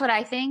 that's what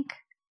I think.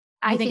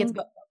 I think it's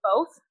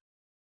both.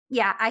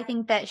 Yeah. I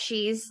think that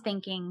she's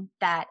thinking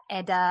that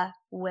Eda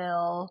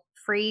will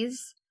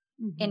freeze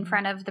in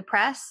front of the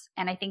press.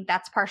 And I think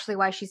that's partially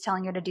why she's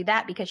telling her to do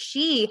that because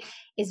she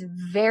is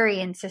very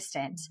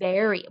insistent.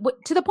 Very.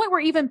 To the point where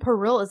even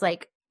Peril is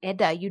like,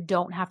 Eda, you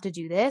don't have to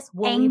do this.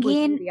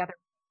 Engin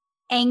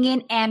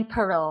and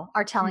Peril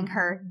are telling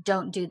her,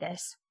 don't do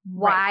this.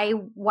 Why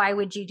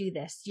would you do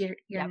this?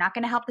 You're not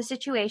going to help the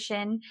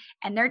situation.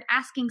 And they're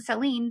asking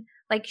Celine,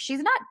 like,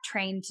 she's not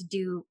trained to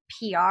do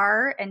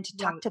PR and to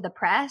talk to the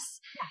press.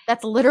 Yeah,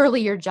 that's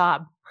literally your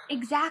job.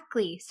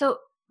 Exactly. So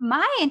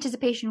my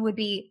anticipation would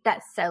be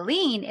that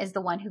Celine is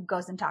the one who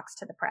goes and talks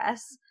to the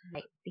press,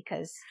 right?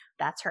 Because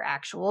that's her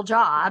actual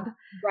job.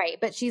 Right.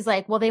 But she's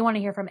like, well, they want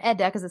to hear from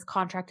Edda because this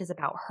contract is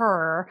about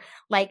her.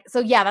 Like, so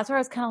yeah, that's where I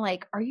was kind of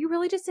like, are you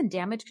really just in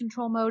damage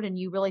control mode and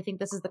you really think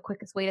this is the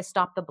quickest way to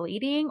stop the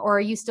bleeding? Or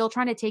are you still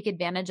trying to take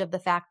advantage of the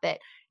fact that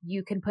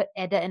you can put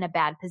Edda in a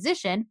bad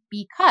position?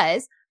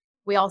 Because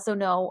we also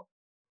know,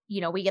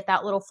 we get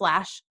that little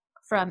flash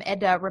from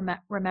Edda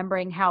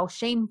remembering how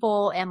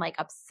shameful and like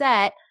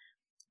upset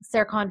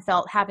Serkan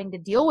felt having to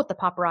deal with the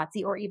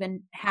paparazzi or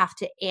even have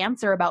to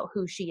answer about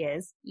who she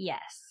is.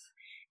 Yes.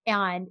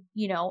 And,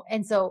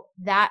 and so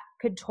that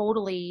could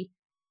totally,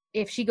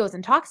 if she goes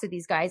and talks to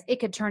these guys, it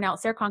could turn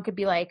out Serkan could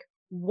be like,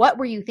 what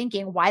were you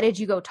thinking? Why did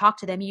you go talk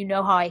to them? You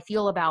know how I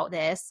feel about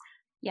this.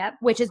 Yep.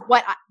 Which is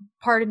what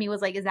part of me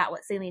was like, is that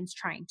what Celine's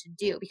trying to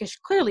do? Because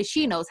clearly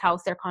she knows how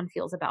Serkan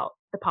feels about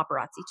the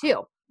paparazzi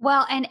too.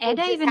 Well, and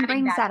Edda even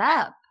brings that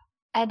up.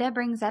 Edda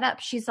brings that up.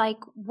 She's like,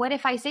 what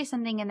if I say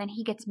something and then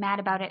he gets mad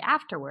about it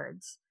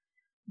afterwards?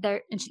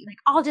 And she's like,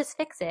 I'll just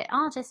fix it.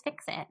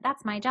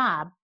 That's my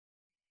job.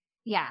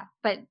 Yeah.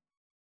 But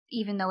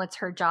even though it's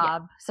her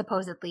job,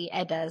 supposedly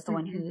Edda is the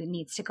one who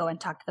needs to go and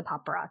talk to the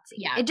paparazzi.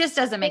 Yeah. It just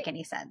doesn't make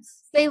any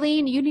sense.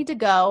 Celine, you need to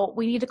go.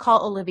 We need to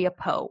call Olivia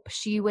Pope.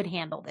 She would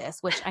handle this,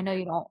 which I know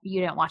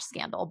you didn't watch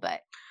Scandal, but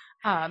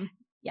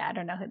yeah, I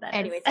don't know who that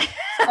anyways, is.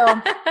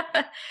 So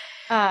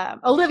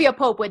Olivia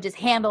Pope would just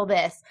handle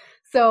this.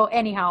 So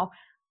anyhow,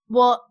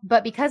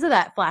 but because of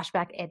that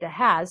flashback Edda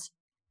has,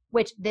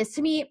 which this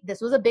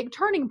was a big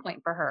turning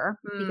point for her,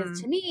 because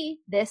to me,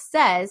 this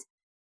says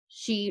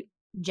she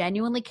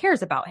genuinely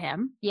cares about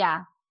him.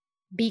 Yeah.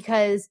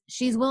 Because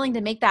she's willing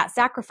to make that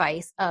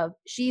sacrifice of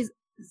she's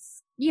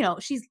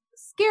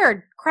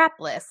scared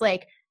crapless.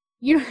 Like,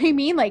 you know what I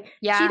mean? Like,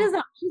 she doesn't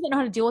know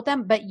how to deal with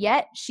them, but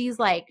yet she's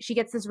like, she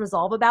gets this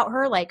resolve about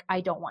her. Like, I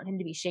don't want him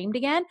to be shamed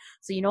again.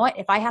 So you know what?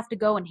 If I have to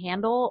go and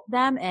handle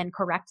them and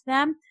correct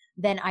them,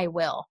 then I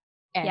will.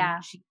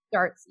 And she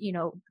starts,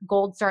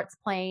 Gold starts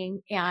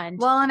playing and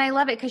I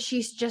love it because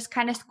she's just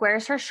kind of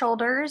squares her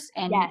shoulders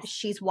and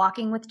she's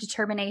walking with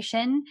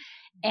determination.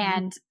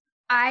 And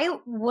I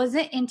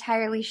wasn't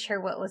entirely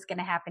sure what was going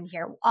to happen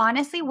here.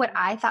 Honestly, what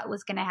I thought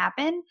was going to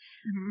happen,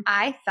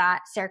 I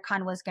thought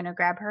Serkan was going to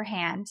grab her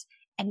hand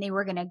and they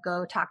were going to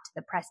go talk to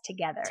the press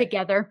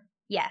together.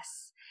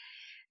 Yes.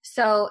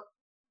 So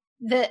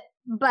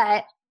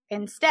but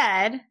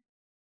instead,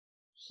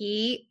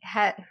 he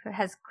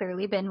has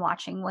clearly been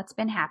watching what's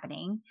been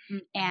happening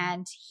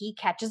and he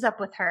catches up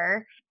with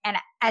her. And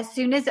as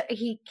soon as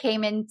he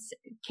came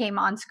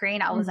on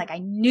screen, I was like, I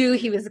knew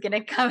he was going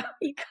to come.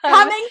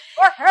 Coming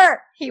for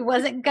her. He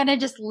wasn't going to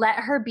just let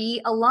her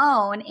be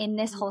alone in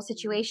this whole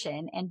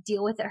situation and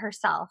deal with it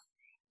herself,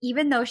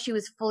 even though she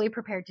was fully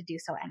prepared to do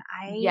so. And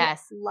I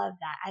love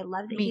that. I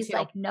love that he's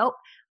like, nope,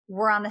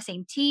 we're on the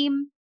same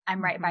team.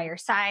 I'm right by your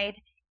side.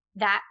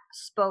 That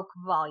spoke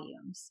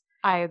volumes.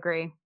 I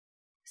agree.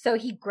 So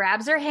he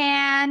grabs her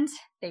hand.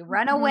 They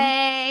run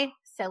away.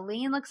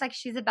 Celine looks like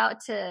she's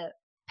about to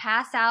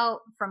pass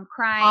out from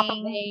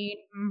crying.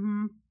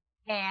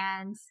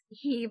 And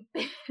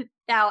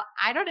now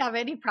I don't have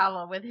any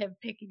problem with him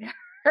picking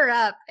her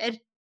up.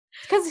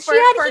 Because she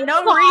had for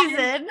no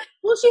reason.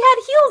 Well, she had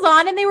heels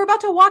on and they were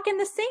about to walk in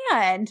the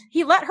sand.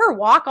 He let her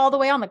walk all the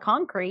way on the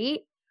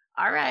concrete.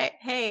 All right.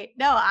 Hey,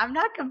 no, I'm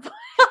not complaining.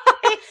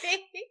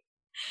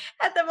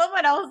 At the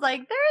moment, I was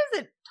like, there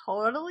isn't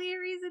totally a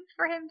reason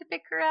for him to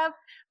pick her up.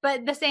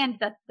 But the sand,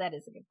 that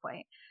is a good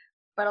point.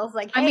 But I was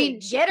like, hey,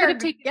 get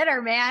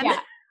her, man. Yeah,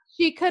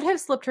 she could have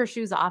slipped her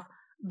shoes off.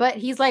 But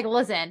he's like,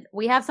 listen,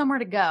 we have somewhere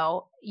to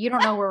go. You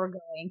don't know where we're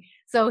going.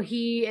 So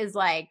he is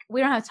like,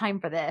 we don't have time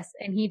for this.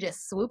 And he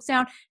just swoops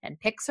down and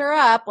picks her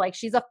up like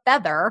she's a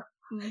feather.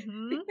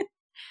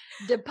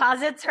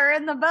 Deposits her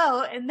in the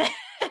boat. And then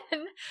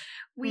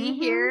we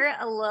hear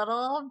a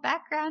little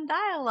background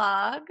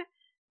dialogue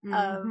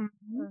of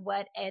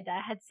what Edda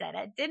had said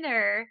at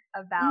dinner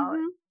about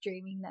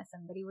dreaming that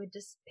somebody would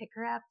just pick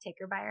her up, take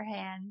her by her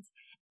hand,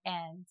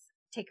 and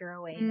take her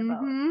away in the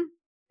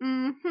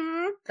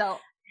boat. So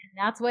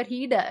that's what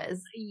he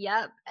does.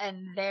 Yep.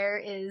 And there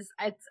is,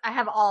 I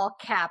have all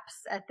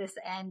caps at this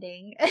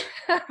ending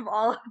of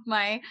all of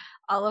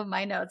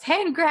my notes.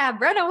 Hand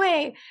grab, run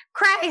away,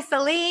 cry,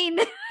 Celine.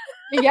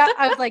 Yeah,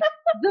 I was like,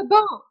 the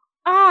boat.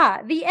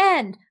 The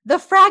end. The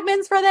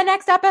fragments for the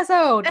next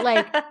episode.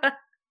 Like,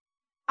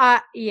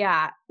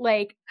 yeah,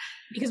 like,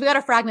 because we got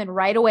a fragment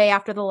right away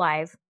after the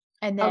live.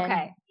 And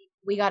then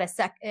we got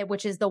a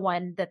which is the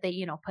one that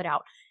they, put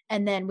out.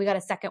 And then we got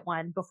a second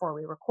one before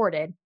we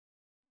recorded.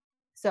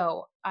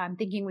 So I'm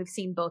thinking we've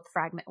seen both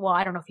fragment. Well,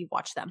 I don't know if you've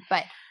watched them,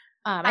 but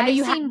I know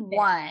you've seen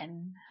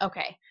one.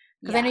 Okay.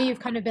 Because I know you've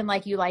kind of been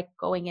like, you like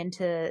going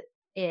into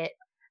it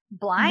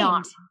blind.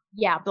 Blind.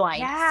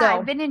 Yeah, so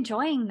I've been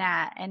enjoying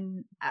that.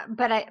 And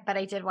but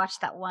I did watch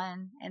that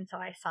one, and so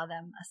I saw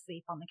them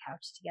asleep on the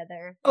couch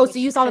together. Oh, so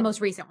you saw the most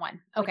recent one.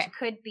 Okay. Which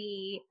could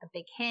be a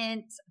big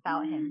hint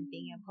about him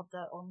being able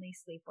to only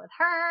sleep with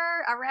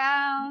her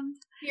around.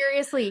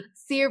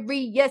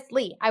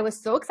 Seriously. I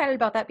was so excited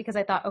about that because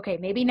I thought, okay,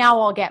 maybe now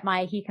I'll get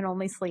my he can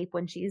only sleep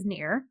when she's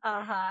near.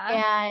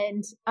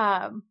 And,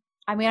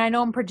 I mean, I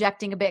know I'm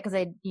projecting a bit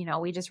because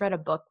we just read a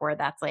book where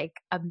that's like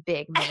a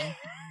big main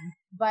theme,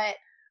 but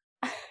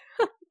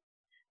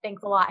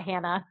thanks a lot,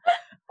 Hannah.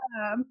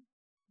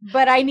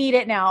 But I need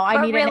it now.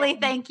 I need really,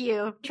 it. Thank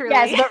you. Truly.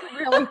 Yes, but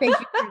really thank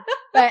you.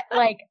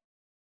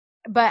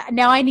 But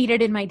now I need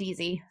it in my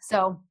DZ.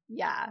 So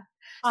yeah.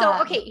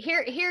 So okay,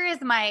 here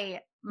is my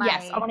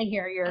yes, I want to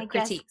hear your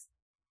critiques.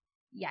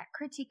 Yeah,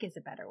 critique is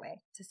a better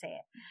way to say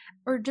it.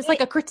 Or just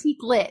like a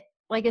critique lit.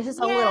 Like it's just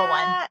a little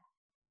one.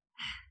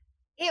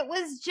 It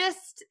was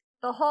just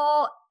the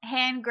whole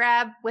hand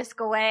grab, whisk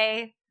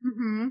away.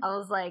 Mm-hmm. I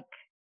was like,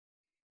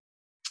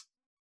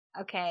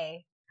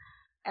 okay,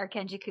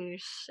 Erkenci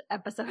Kuş,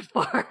 episode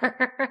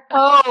 4.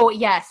 Oh,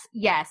 yes.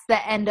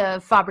 The end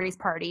of Fabri's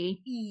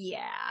party.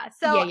 Yeah.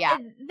 So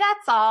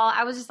that's all.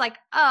 I was just like,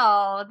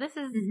 oh, this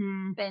has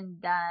mm-hmm. been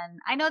done.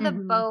 I know the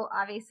boat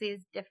obviously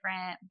is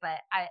different,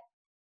 but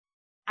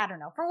I don't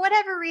know. For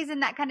whatever reason,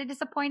 that kind of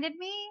disappointed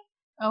me.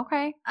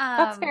 Okay.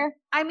 That's fair.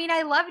 I mean,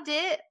 I loved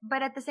it,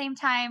 but at the same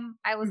time,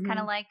 I was kind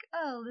of like,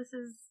 oh,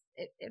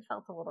 it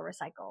felt a little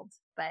recycled,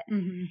 but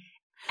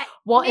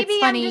well, maybe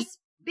it's funny. I'm just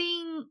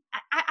being,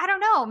 I don't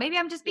know. Maybe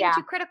I'm just being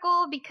too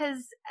critical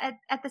because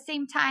at the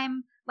same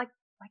time, like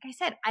I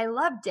said, I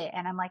loved it.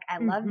 And I'm like, I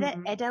love that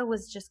Eda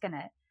was just going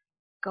to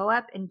go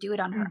up and do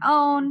it on her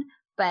own.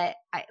 But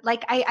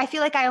I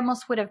feel like I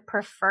almost would have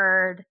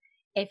preferred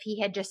if he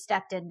had just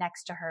stepped in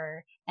next to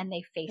her and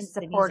they faced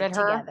the music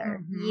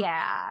together.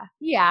 Yeah.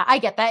 Yeah, I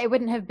get that. It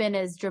wouldn't have been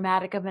as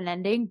dramatic of an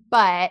ending,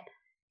 but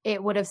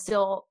it would have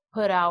still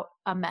put out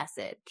a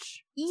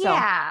message.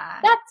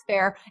 Yeah. So, that's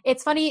fair.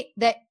 It's funny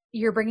that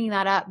you're bringing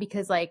that up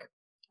because like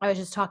I was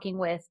just talking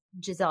with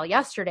Giselle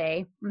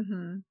yesterday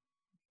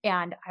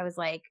and I was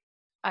like,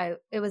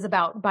 it was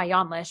about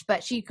Bayanlish,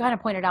 but she kind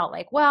of pointed out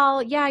like,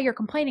 well, yeah, you're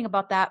complaining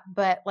about that,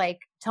 but like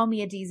tell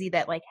me a DZ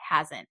that like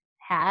hasn't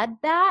had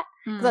that,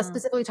 because I was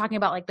specifically talking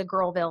about like the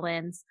girl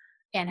villains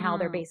and how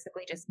they're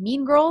basically just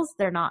mean girls.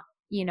 They're not,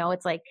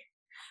 it's like,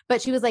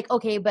 but she was like,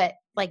 okay, but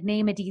like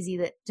name a DZ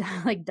that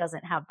like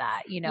doesn't have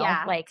that,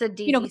 like it's a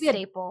DZ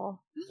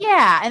staple.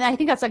 Yeah, and I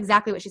think that's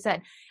exactly what she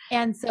said.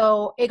 And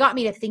so it got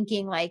me to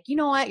thinking like, you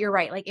know what, you're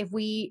right. Like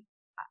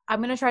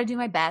I'm gonna try to do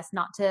my best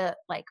not to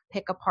like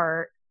pick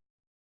apart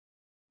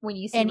when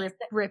you see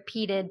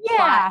repeated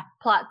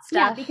plot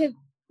stuff.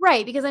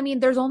 Yeah, because I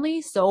mean, there's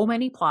only so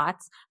many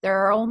plots.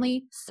 There are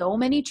only so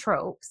many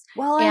tropes.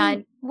 Well,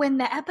 and when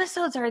the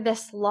episodes are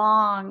this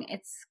long,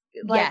 it's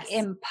like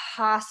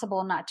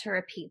impossible not to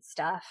repeat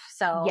stuff.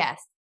 So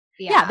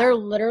yeah, they're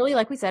literally,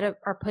 like we said,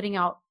 are putting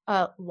out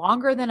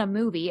longer than a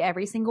movie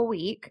every single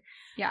week.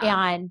 Yeah.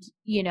 And,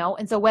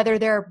 and so whether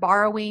they're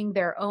borrowing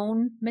their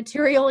own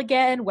material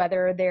again,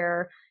 whether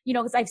they're,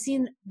 because I've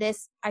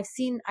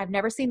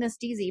never seen this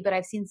DZ, but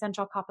I've seen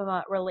Sensual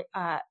Kapama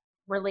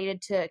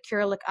related to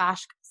Kirilik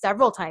Ashk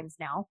several times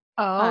now.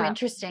 Oh,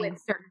 interesting. With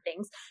certain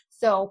things.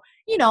 So,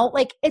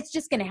 like it's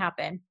just going to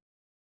happen.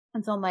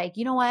 And so I'm like,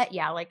 you know what?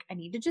 Yeah, like I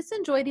need to just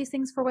enjoy these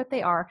things for what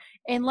they are.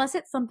 Unless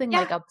it's something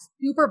like a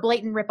super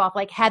blatant ripoff,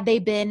 like had they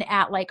been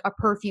at like a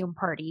perfume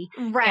party.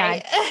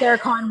 Right. And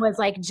Serkan was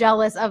like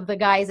jealous of the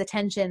guy's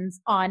attentions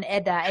on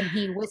Eda and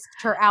he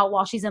whisked her out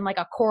while she's in like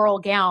a coral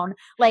gown.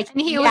 Like, and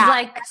he was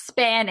like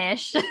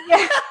Spanish.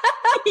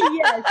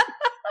 Yes.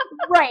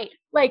 Right.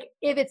 Like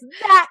if it's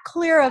that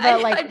clear of a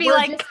like, I'd be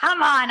like,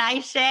 come on,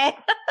 Aisha.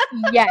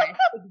 Yes,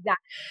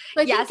 exactly.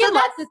 Like, yeah, so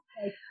that's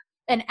like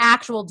an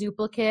actual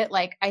duplicate.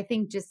 Like I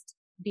think just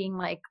being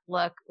like,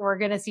 look, we're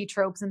gonna see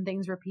tropes and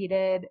things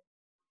repeated.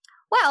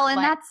 Well, and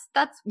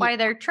that's why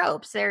they're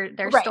tropes. They're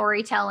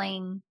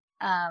storytelling.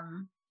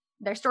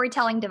 They're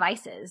storytelling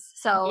devices.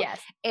 So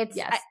it's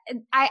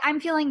I'm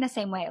feeling the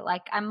same way.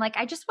 Like I'm like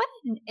I just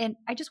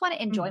want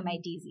to enjoy my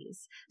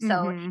DZs.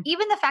 So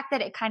even the fact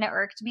that it kind of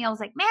irked me, I was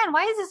like, man,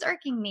 why is this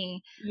irking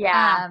me?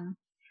 Yeah.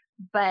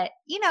 But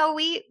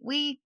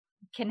we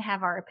can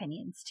have our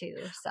opinions too.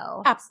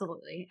 So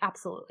absolutely.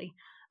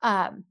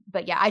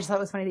 But yeah, I just thought it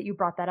was funny that you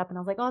brought that up, and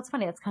I was like, oh, it's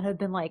funny. It's kind of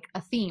been like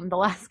a theme the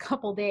last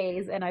couple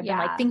days, and I've been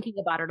like thinking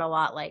about it a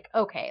lot. Like,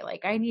 okay,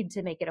 like I need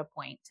to make it a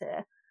point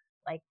to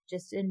like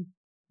just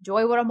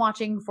enjoy what I'm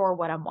watching for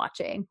what I'm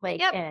watching. Like,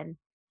 and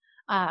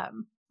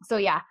so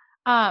yeah.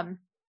 Well,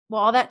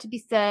 all that to be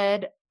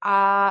said,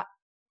 I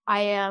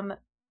am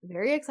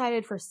very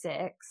excited for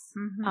 6.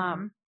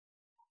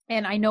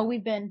 And I know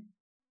we've been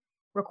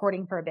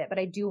recording for a bit, but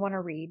I do want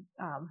to read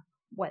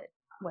what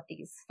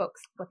these guys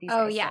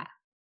said.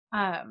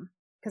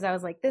 Because I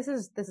was like, this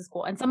is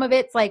cool, and some of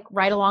it's like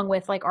right along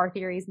with like our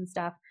theories and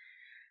stuff.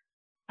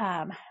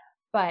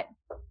 But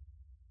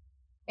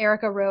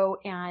Erica wrote,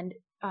 and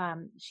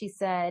she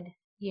said,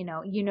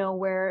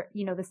 where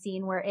the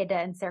scene where Eda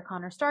and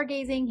Serkan are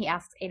stargazing. He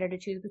asks Eda to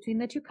choose between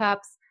the 2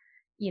 cups.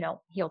 He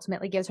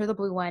ultimately gives her the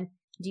blue one.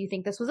 Do you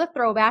think this was a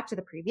throwback to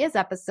the previous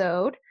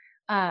episode?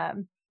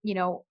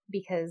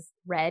 Because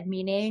red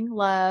meaning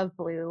love,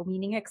 blue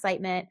meaning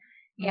excitement.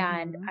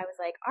 And I was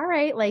like, all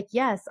right, like,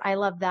 yes, I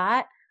love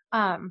that.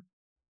 I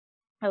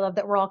love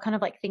that we're all kind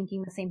of like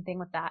thinking the same thing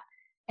with that.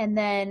 And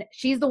then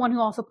she's the one who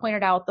also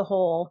pointed out the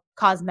whole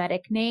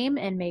cosmetic name,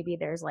 and maybe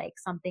there's like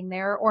something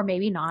there, or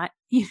maybe not.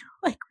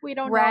 Like we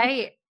don't know.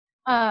 Right.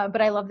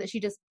 But I love that she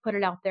just put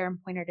it out there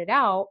and pointed it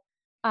out.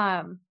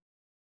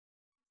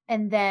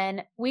 And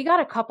then we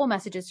got a couple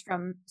messages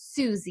from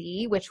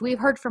Susie, which we've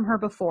heard from her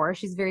before.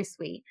 She's very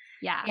sweet.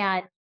 Yeah.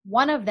 And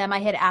one of them I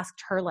had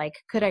asked her, like,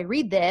 could I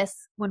read this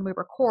when we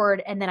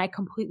record? And then I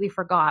completely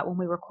forgot when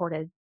we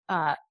recorded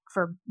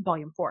for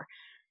volume 4.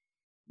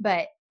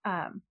 But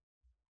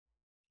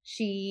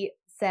she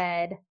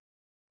said,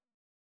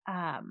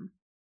 good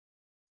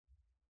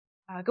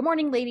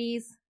morning,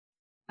 ladies.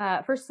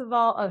 First of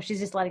all, she's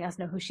just letting us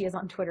know who she is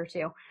on Twitter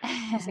too.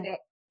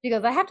 She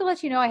goes, I have to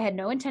let you know I had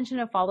no intention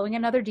of following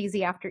another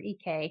DZ after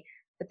EK,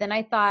 but then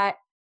I thought,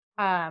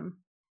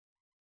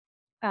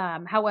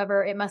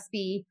 however, it must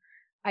be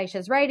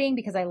Aisha's writing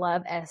because I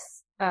love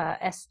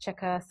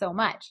Cheka so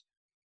much.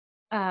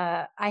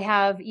 I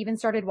have even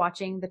started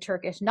watching the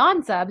Turkish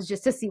non-subs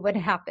just to see what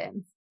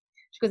happens.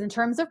 She goes, in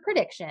terms of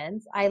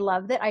predictions, I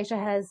love that Aisha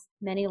has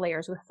many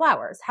layers with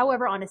flowers.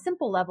 However, on a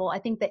simple level, I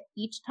think that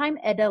each time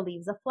Eda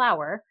leaves a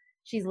flower,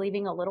 she's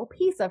leaving a little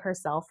piece of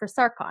herself for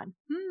Sarkhan.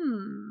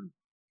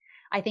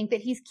 I think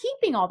that he's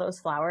keeping all those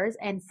flowers,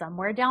 and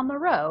somewhere down the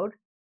road,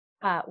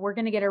 we're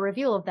going to get a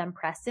reveal of them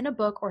pressed in a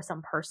book or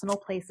some personal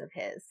place of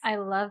his. I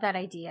love that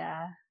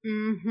idea.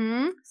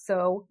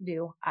 So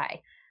do I.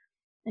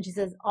 And she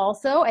says,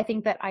 also, I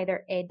think that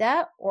either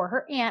Eda or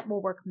her aunt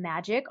will work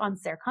magic on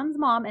Serkan's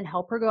mom and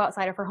help her go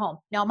outside of her home.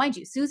 Now, mind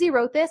you, Susie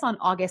wrote this on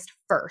August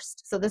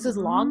 1st. So this is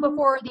long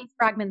before these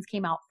fragments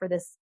came out for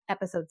this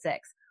episode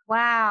 6.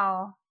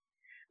 Wow.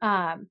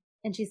 And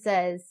she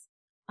says,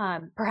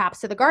 perhaps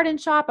to the garden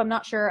shop. I'm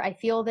not sure. I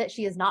feel that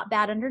she is not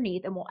bad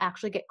underneath and will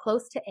actually get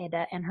close to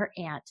Eda and her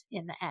aunt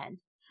in the end.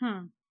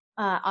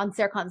 On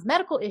Serkan's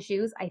medical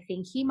issues, I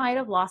think he might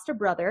have lost a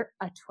brother,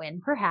 a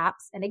twin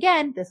perhaps. And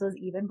again, this was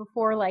even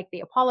before like the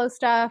Apollo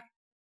stuff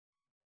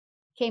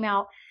came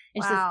out.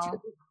 And she says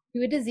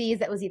to a disease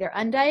that was either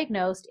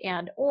undiagnosed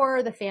and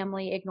or the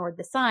family ignored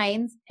the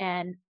signs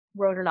and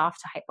wrote it off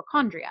to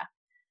hypochondria.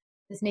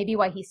 This may be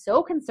why he's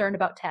so concerned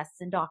about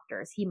tests and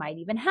doctors. He might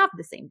even have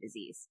the same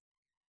disease.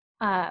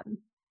 And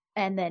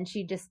then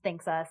she just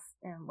thanks us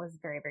and was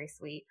very, very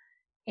sweet.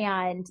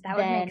 And that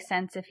would make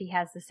sense if he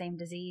has the same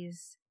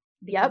disease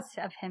because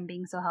of him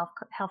being so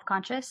health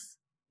conscious.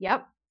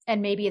 Yep.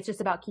 And maybe it's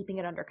just about keeping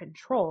it under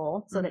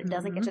control so that it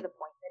doesn't get to the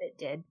point that it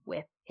did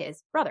with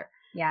his brother.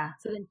 Yeah.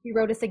 So then she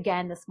wrote us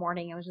again this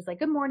morning and was just like,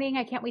 good morning.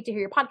 I can't wait to hear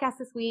your podcast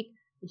this week.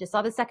 We just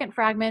saw the second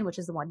fragment, which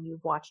is the one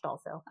you've watched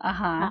also.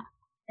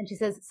 And she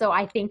says, so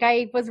I think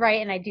I was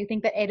right. And I do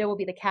think that Eda will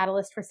be the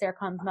catalyst for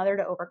Serkan's mother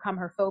to overcome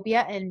her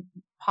phobia and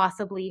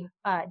possibly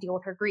deal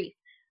with her grief.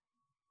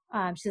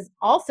 She says,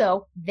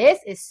 also, this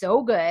is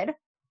so good.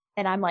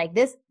 And I'm like,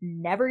 this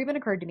never even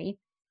occurred to me.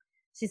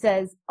 She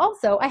says,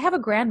 also, I have a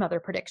grandmother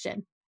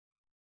prediction.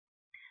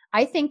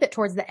 I think that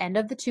towards the end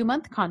of the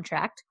 2-month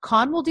contract,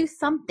 Khan will do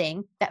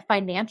something that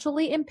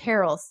financially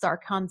imperils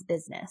Sarkan's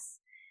business.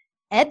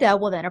 Eda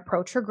will then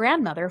approach her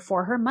grandmother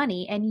for her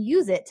money and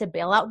use it to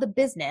bail out the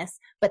business,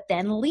 but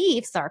then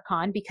leave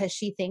Sarkan because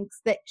she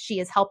thinks that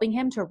she is helping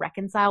him to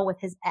reconcile with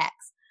his ex.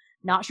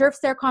 Not sure if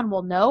Sarkan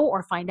will know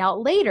or find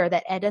out later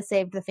that Eda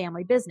saved the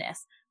family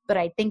business, but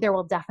I think there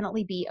will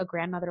definitely be a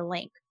grandmother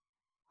link.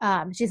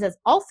 She says,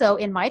 also,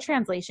 in my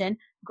translation,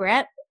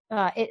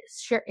 it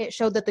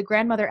showed that the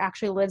grandmother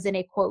actually lives in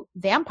a, quote,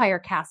 vampire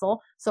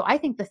castle, so I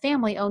think the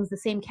family owns the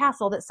same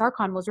castle that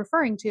Sarkan was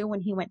referring to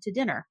when he went to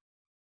dinner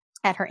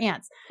at her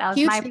aunt's. That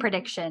was my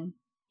prediction.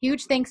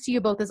 Huge thanks to you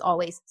both as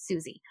always,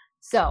 Susie.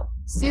 So,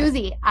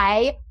 Susie,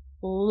 I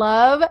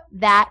love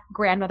that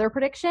grandmother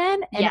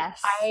prediction. And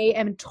I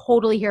am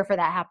totally here for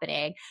that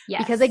happening.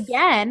 Because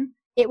again,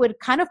 it would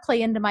kind of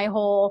play into my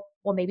whole,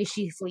 well, maybe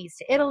she flees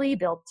to Italy,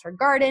 builds her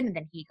garden, and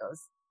then he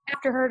goes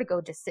after her to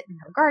go just sit in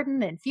her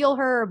garden and feel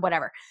her,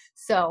 whatever.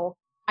 So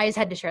I just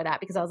had to share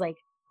that because I was like,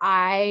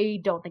 I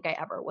don't think I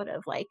ever would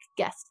have like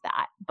guessed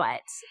that,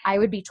 but I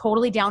would be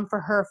totally down for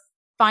her.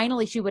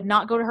 Finally, she would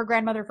not go to her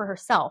grandmother for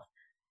herself,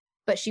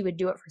 but she would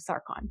do it for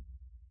Sarkan.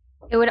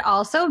 It would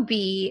also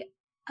be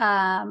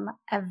it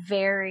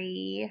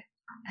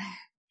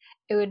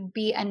would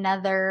be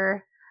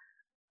another,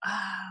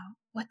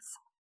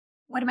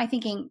 what am I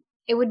thinking?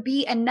 It would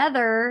be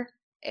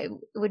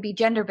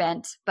gender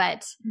bent,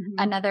 but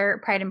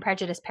another Pride and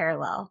Prejudice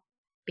parallel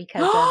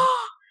because of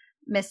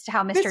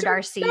how Mr.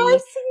 Darcy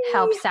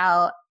helps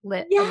out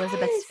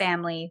Elizabeth's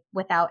family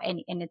without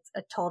any, and it's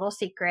a total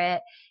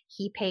secret.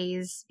 He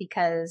pays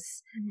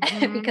because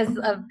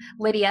of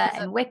Lydia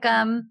and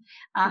Wickham,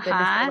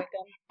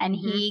 and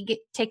he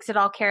takes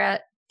care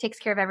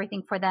of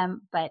everything for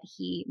them, but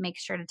he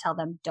makes sure to tell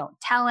them don't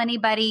tell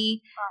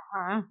anybody.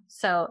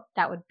 So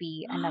that would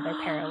be another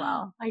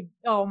parallel.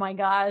 Oh my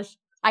gosh,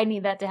 I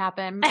need that to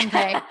happen.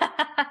 Okay.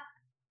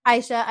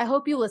 Aisha, I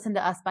hope you listen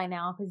to us by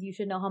now because you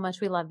should know how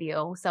much we love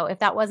you. So if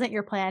that wasn't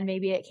your plan,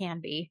 maybe it can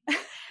be.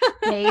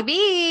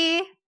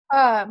 Maybe.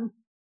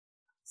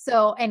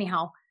 So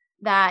anyhow,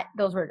 that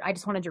I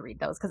just wanted to read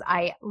those because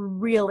I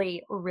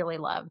really, really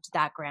loved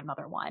that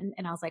grandmother one.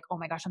 And I was like, oh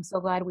my gosh, I'm so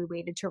glad we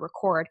waited to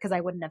record because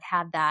I wouldn't have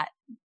had that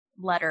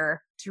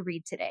letter to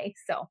read today.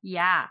 So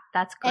yeah,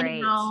 that's great.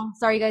 Anyhow,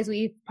 sorry guys,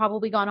 we've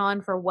probably gone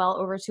on for well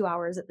over 2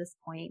 hours at this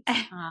point.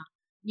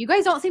 You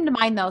guys don't seem to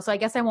mind though, so I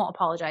guess I won't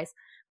apologize.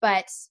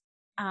 But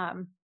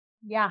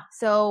yeah,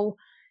 so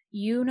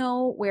you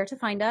know where to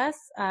find us.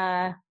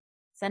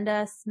 Send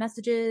us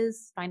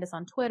messages, find us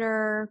on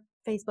Twitter,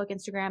 Facebook,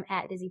 Instagram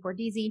at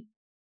Dizzy4DZ.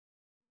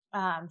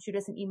 Shoot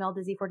us an email,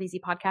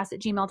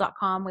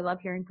 dizzy4dzpodcast@gmail.com. We love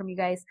hearing from you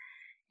guys.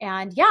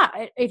 And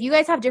yeah, if you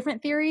guys have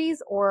different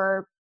theories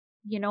or,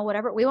 you know,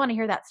 whatever, we want to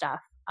hear that stuff.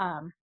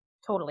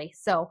 Totally.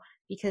 So,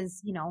 because,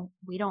 you know,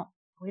 we don't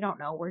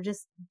know. We're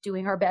just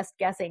doing our best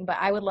guessing, but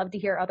I would love to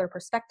hear other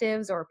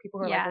perspectives or people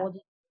who are like, well, what do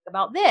you think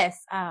about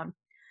this?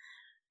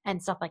 And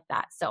stuff like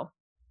that. So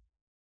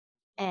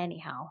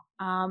anyhow,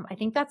 I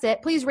think that's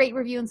it. Please rate,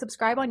 review, and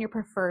subscribe on your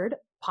preferred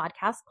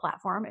podcast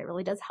platform. It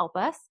really does help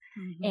us.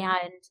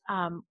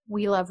 And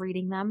we love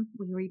reading them.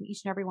 We read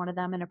each and every one of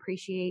them and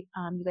appreciate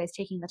you guys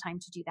taking the time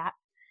to do that.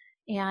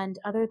 And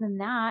other than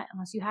that,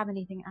 unless you have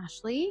anything,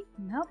 Ashley.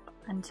 Nope.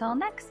 Until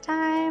next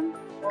time.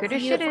 We'll Good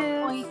see you at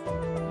some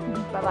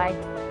point.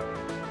 Bye-bye.